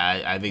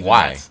 I think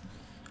why?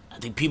 I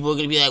think people are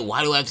gonna be like,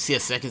 why do I have to see a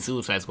second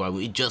Suicide Squad?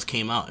 It just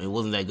came out. It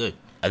wasn't that good.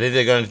 I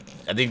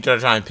think they're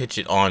trying to pitch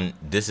it on.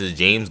 This is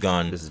James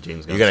Gunn.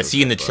 You're gonna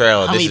see in the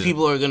trailer. How many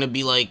people are gonna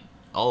be like,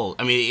 oh?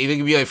 I mean, it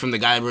could be like from the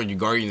guy who wrote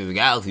Guardians of the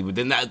Galaxy, but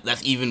then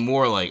that's even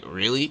more like,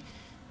 really?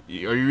 Are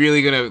you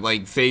really gonna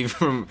like say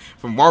from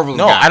Marvel's?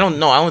 No, guy? I don't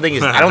know. I don't think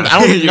it's. I don't.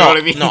 You know what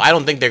I mean? No, I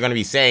don't think they're gonna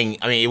be saying.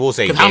 I mean, it will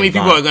say. Because how many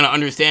people are gonna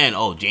understand?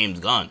 Oh,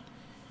 James Gunn.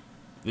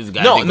 This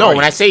guy. No.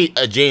 When I say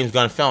a James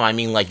Gunn film, I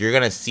mean like you're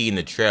gonna see in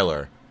the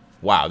trailer.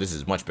 Wow, this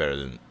is much better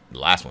than the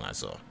last one I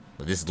saw.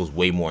 But this was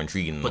way more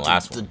intriguing than the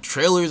last one. The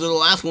trailers of the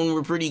last one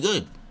were pretty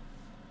good.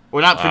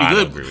 Well, not pretty good.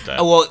 I don't agree with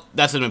that. Well,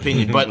 that's an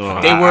opinion, but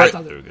I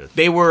thought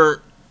they were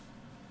good.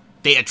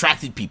 They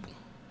attracted people.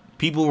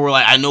 People were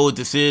like, I know what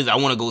this is. I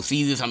want to go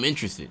see this. I'm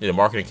interested. Yeah, the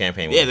marketing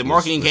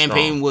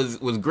campaign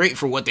was great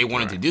for what they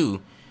wanted to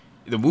do.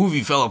 The movie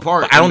fell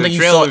apart. But I don't think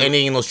you saw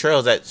anything in those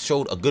trailers that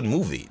showed a good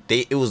movie.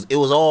 It was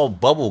all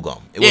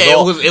bubblegum. It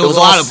was a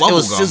lot of bubblegum. It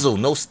was sizzle,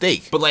 no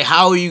steak. But like,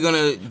 how are you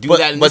gonna do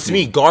that? But to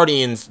me,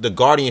 the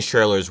Guardians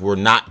trailers were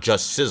not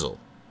just sizzle.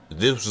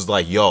 This was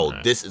like,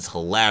 this is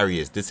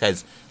hilarious. This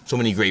has so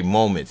many great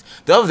moments.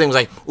 The other thing was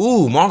like,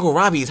 ooh, Margot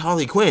Robbie is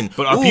Harley Quinn.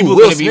 But are people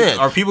Will Smith?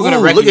 Are people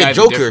gonna recognize?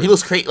 Look at Joker. He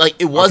looks crazy. Like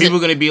it wasn't. Are people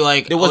gonna be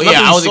like, there was nothing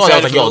I was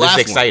excited for the last one.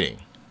 This is exciting.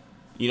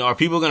 Are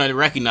people gonna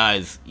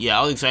recognize? Yeah,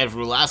 I was excited for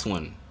the last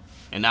one.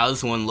 And now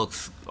this one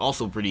looks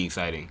also pretty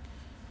exciting.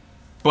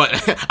 But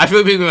I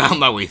feel like I'm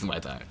not wasting my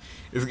time.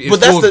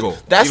 But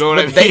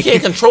they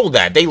can't control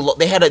that.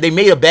 They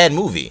made a bad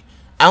movie.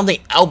 I don't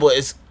think Elba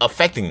is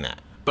affecting that.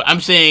 But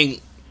I'm saying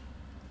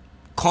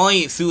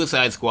calling it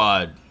Suicide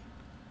Squad,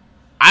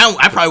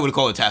 I probably would have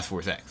called it Task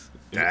Force X.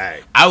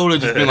 Dang. I would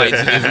have just been like,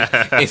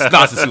 it's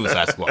not the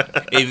Suicide Squad.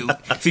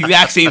 It's the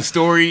exact same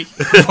story,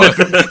 but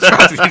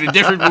trust me, it's a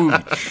different movie.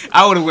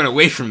 I would have went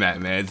away from that,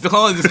 man.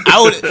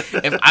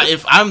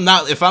 If I'm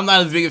not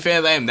as big a fan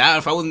as I am now,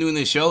 if I wasn't doing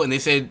this show and they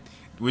said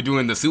we're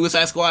doing the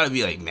Suicide Squad, I'd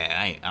be like, man,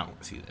 I don't want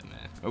to see that, man.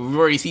 We've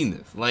already seen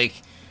this.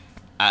 Like,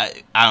 I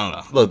don't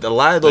know. Look, a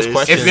lot of those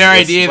questions. It's their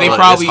idea. They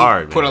probably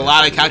put a man.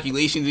 lot of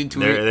calculations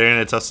into it. They're in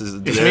a tough To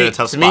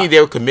spot. me,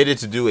 they were committed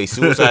to do a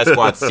Suicide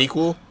Squad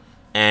sequel,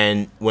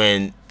 and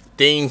when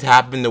things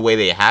happened the way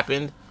they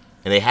happened,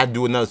 and they had to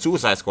do another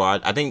Suicide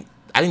Squad, I think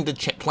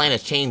the plan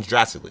has changed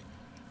drastically.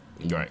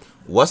 Right.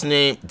 What's the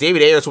name?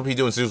 David Ayer is supposed to be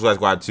doing Suicide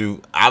Squad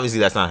 2. Obviously,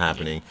 that's not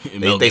happening.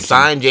 They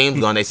signed James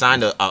Gunn. They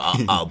signed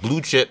a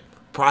blue chip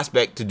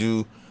prospect to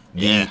do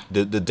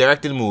the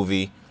directed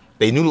movie.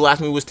 They knew the last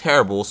movie was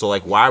terrible, so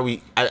like, why are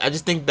we? I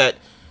just think that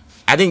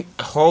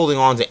holding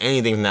on to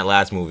anything from that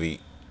last movie,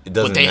 it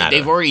doesn't matter.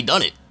 They've already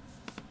done it.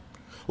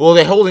 Well,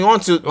 they're holding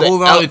on to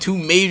to two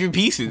major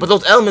pieces, but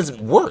those elements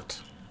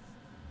worked.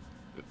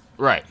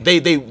 Right.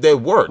 They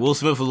worked. Will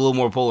Smith was a little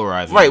more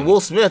polarizing. Right. Will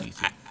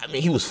Smith. I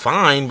mean, he was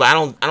fine, but I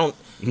don't.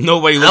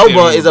 Nobody.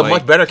 Elba is a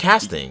much better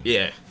casting.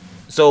 Yeah.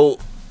 So,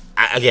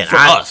 for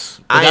us,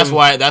 that's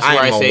why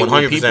I say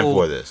 100%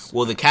 for this.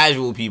 Well, the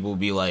casual people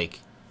be like,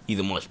 he's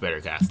a much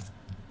better casting.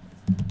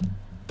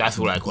 That's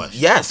what I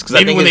question. Yes, because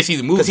maybe when they see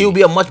the movie, because he will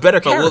be a much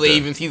better character. But will they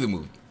even see the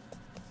movie?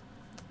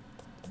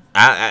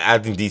 I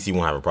think DC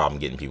won't have a problem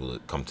getting people to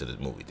come to the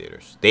movie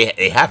theaters.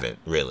 They haven't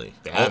really.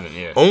 They haven't.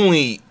 Yeah.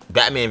 Only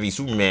Batman v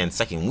Superman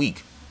second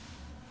week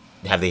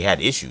have they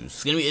had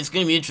issues. It's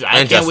gonna be interesting.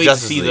 I can't wait to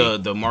see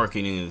the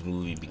marketing in this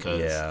movie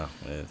because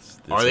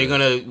are they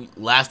gonna?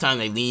 Last time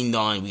they leaned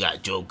on, we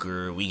got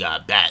Joker, we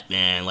got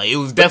Batman. Like it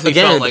was definitely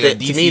felt like a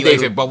DC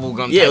like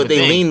bubblegum. Yeah,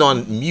 they leaned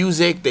on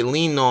music. They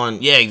leaned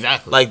on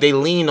exactly. Like they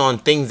leaned on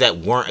things that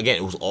weren't. Again,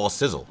 it was all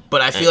sizzle.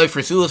 But I feel like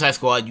for Suicide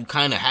Squad, you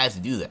kind of had to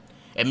do that,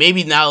 and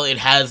maybe now it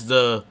has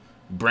the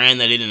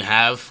brand that it didn't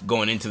have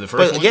going into the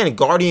first. But again,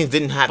 Guardians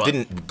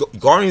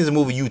Guardians is a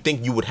movie you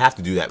think you would have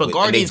to do that. But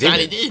Guardians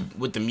kind of did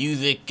with the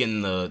music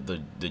and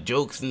the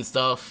jokes and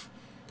stuff.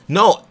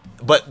 No,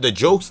 but the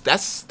jokes,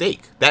 that's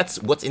steak. That's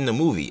what's in the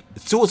movie.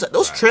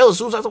 Those trailers,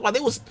 Suicide Squad,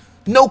 there was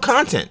no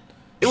content.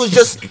 It was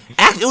just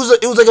it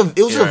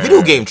was a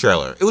video game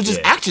trailer. It was just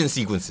action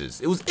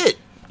sequences. It was it.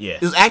 Yeah.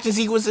 It was action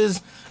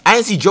sequences. I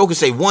didn't see Joker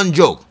say one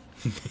joke.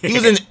 He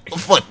was in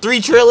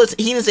 3 trailers.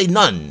 He didn't say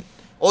none.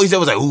 All he said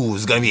was like, "Ooh,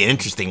 it's gonna be an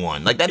interesting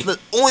one." Like that's the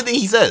only thing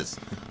he says.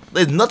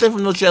 There's nothing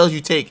from those trailers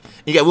you take.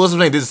 You got Will Smith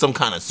saying this is some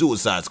kind of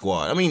Suicide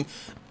Squad. I mean,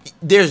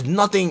 there's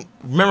nothing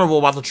memorable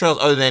about the trailers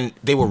other than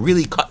they were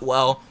really cut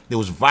well. There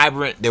was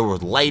vibrant. There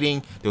was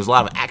lighting. There was a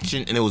lot of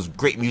action, and there was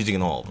great music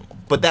in all of them.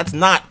 But that's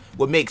not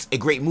what makes a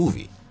great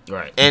movie.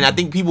 Right. And I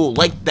think people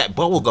like that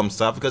bubblegum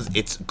stuff because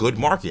it's good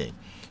marketing.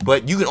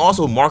 But you can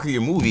also market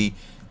your movie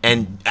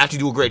and actually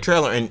do a great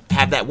trailer and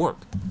have that work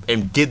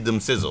and give them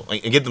sizzle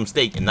and give them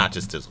steak and not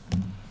just sizzle.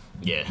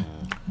 Yeah.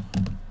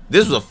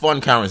 This was a fun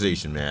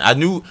conversation, man. I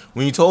knew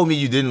when you told me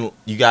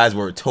you guys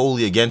were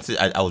totally against it.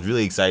 I was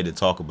really excited to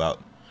talk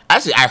about.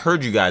 Actually, I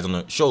heard you guys on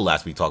the show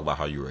last week talk about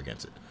how you were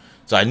against it.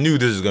 So I knew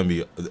this was going to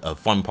be a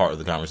fun part of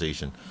the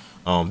conversation.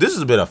 This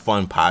has been a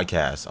fun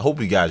podcast. I hope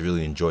you guys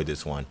really enjoyed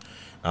this one.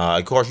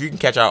 Of course, you can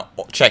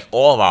check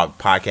all of our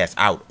podcasts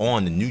out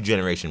on the New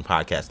Generation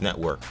Podcast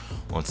Network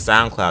on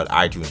SoundCloud,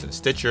 iTunes, and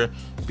Stitcher,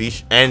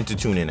 and the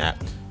TuneIn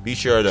app. Be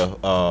sure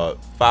to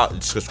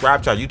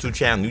subscribe to our YouTube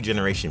channel, New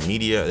Generation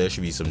Media. There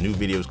should be some new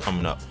videos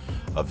coming up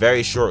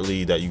very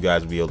shortly that you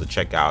guys will be able to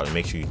check out. And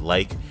make sure you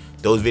like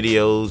those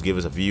videos, give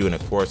us a view, and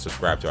of course,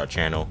 subscribe to our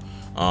channel.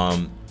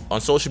 On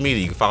social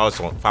media, you can follow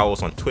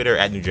us on Twitter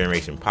at New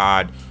Generation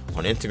Pod,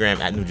 on Instagram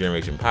at New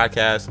Generation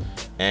Podcast,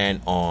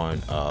 and on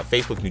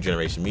Facebook, New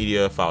Generation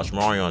Media. Follow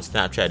Shamari on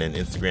Snapchat and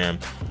Instagram,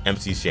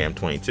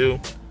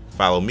 MCSham22.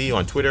 Follow me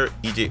on Twitter,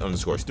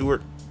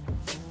 EJ_Stewart,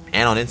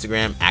 and on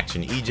Instagram,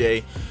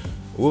 ActionEJ.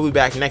 We'll be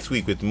back next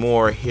week with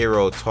more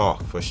hero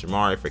talk. For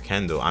Shamari, for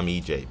Kendall, I'm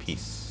EJ.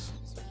 Peace.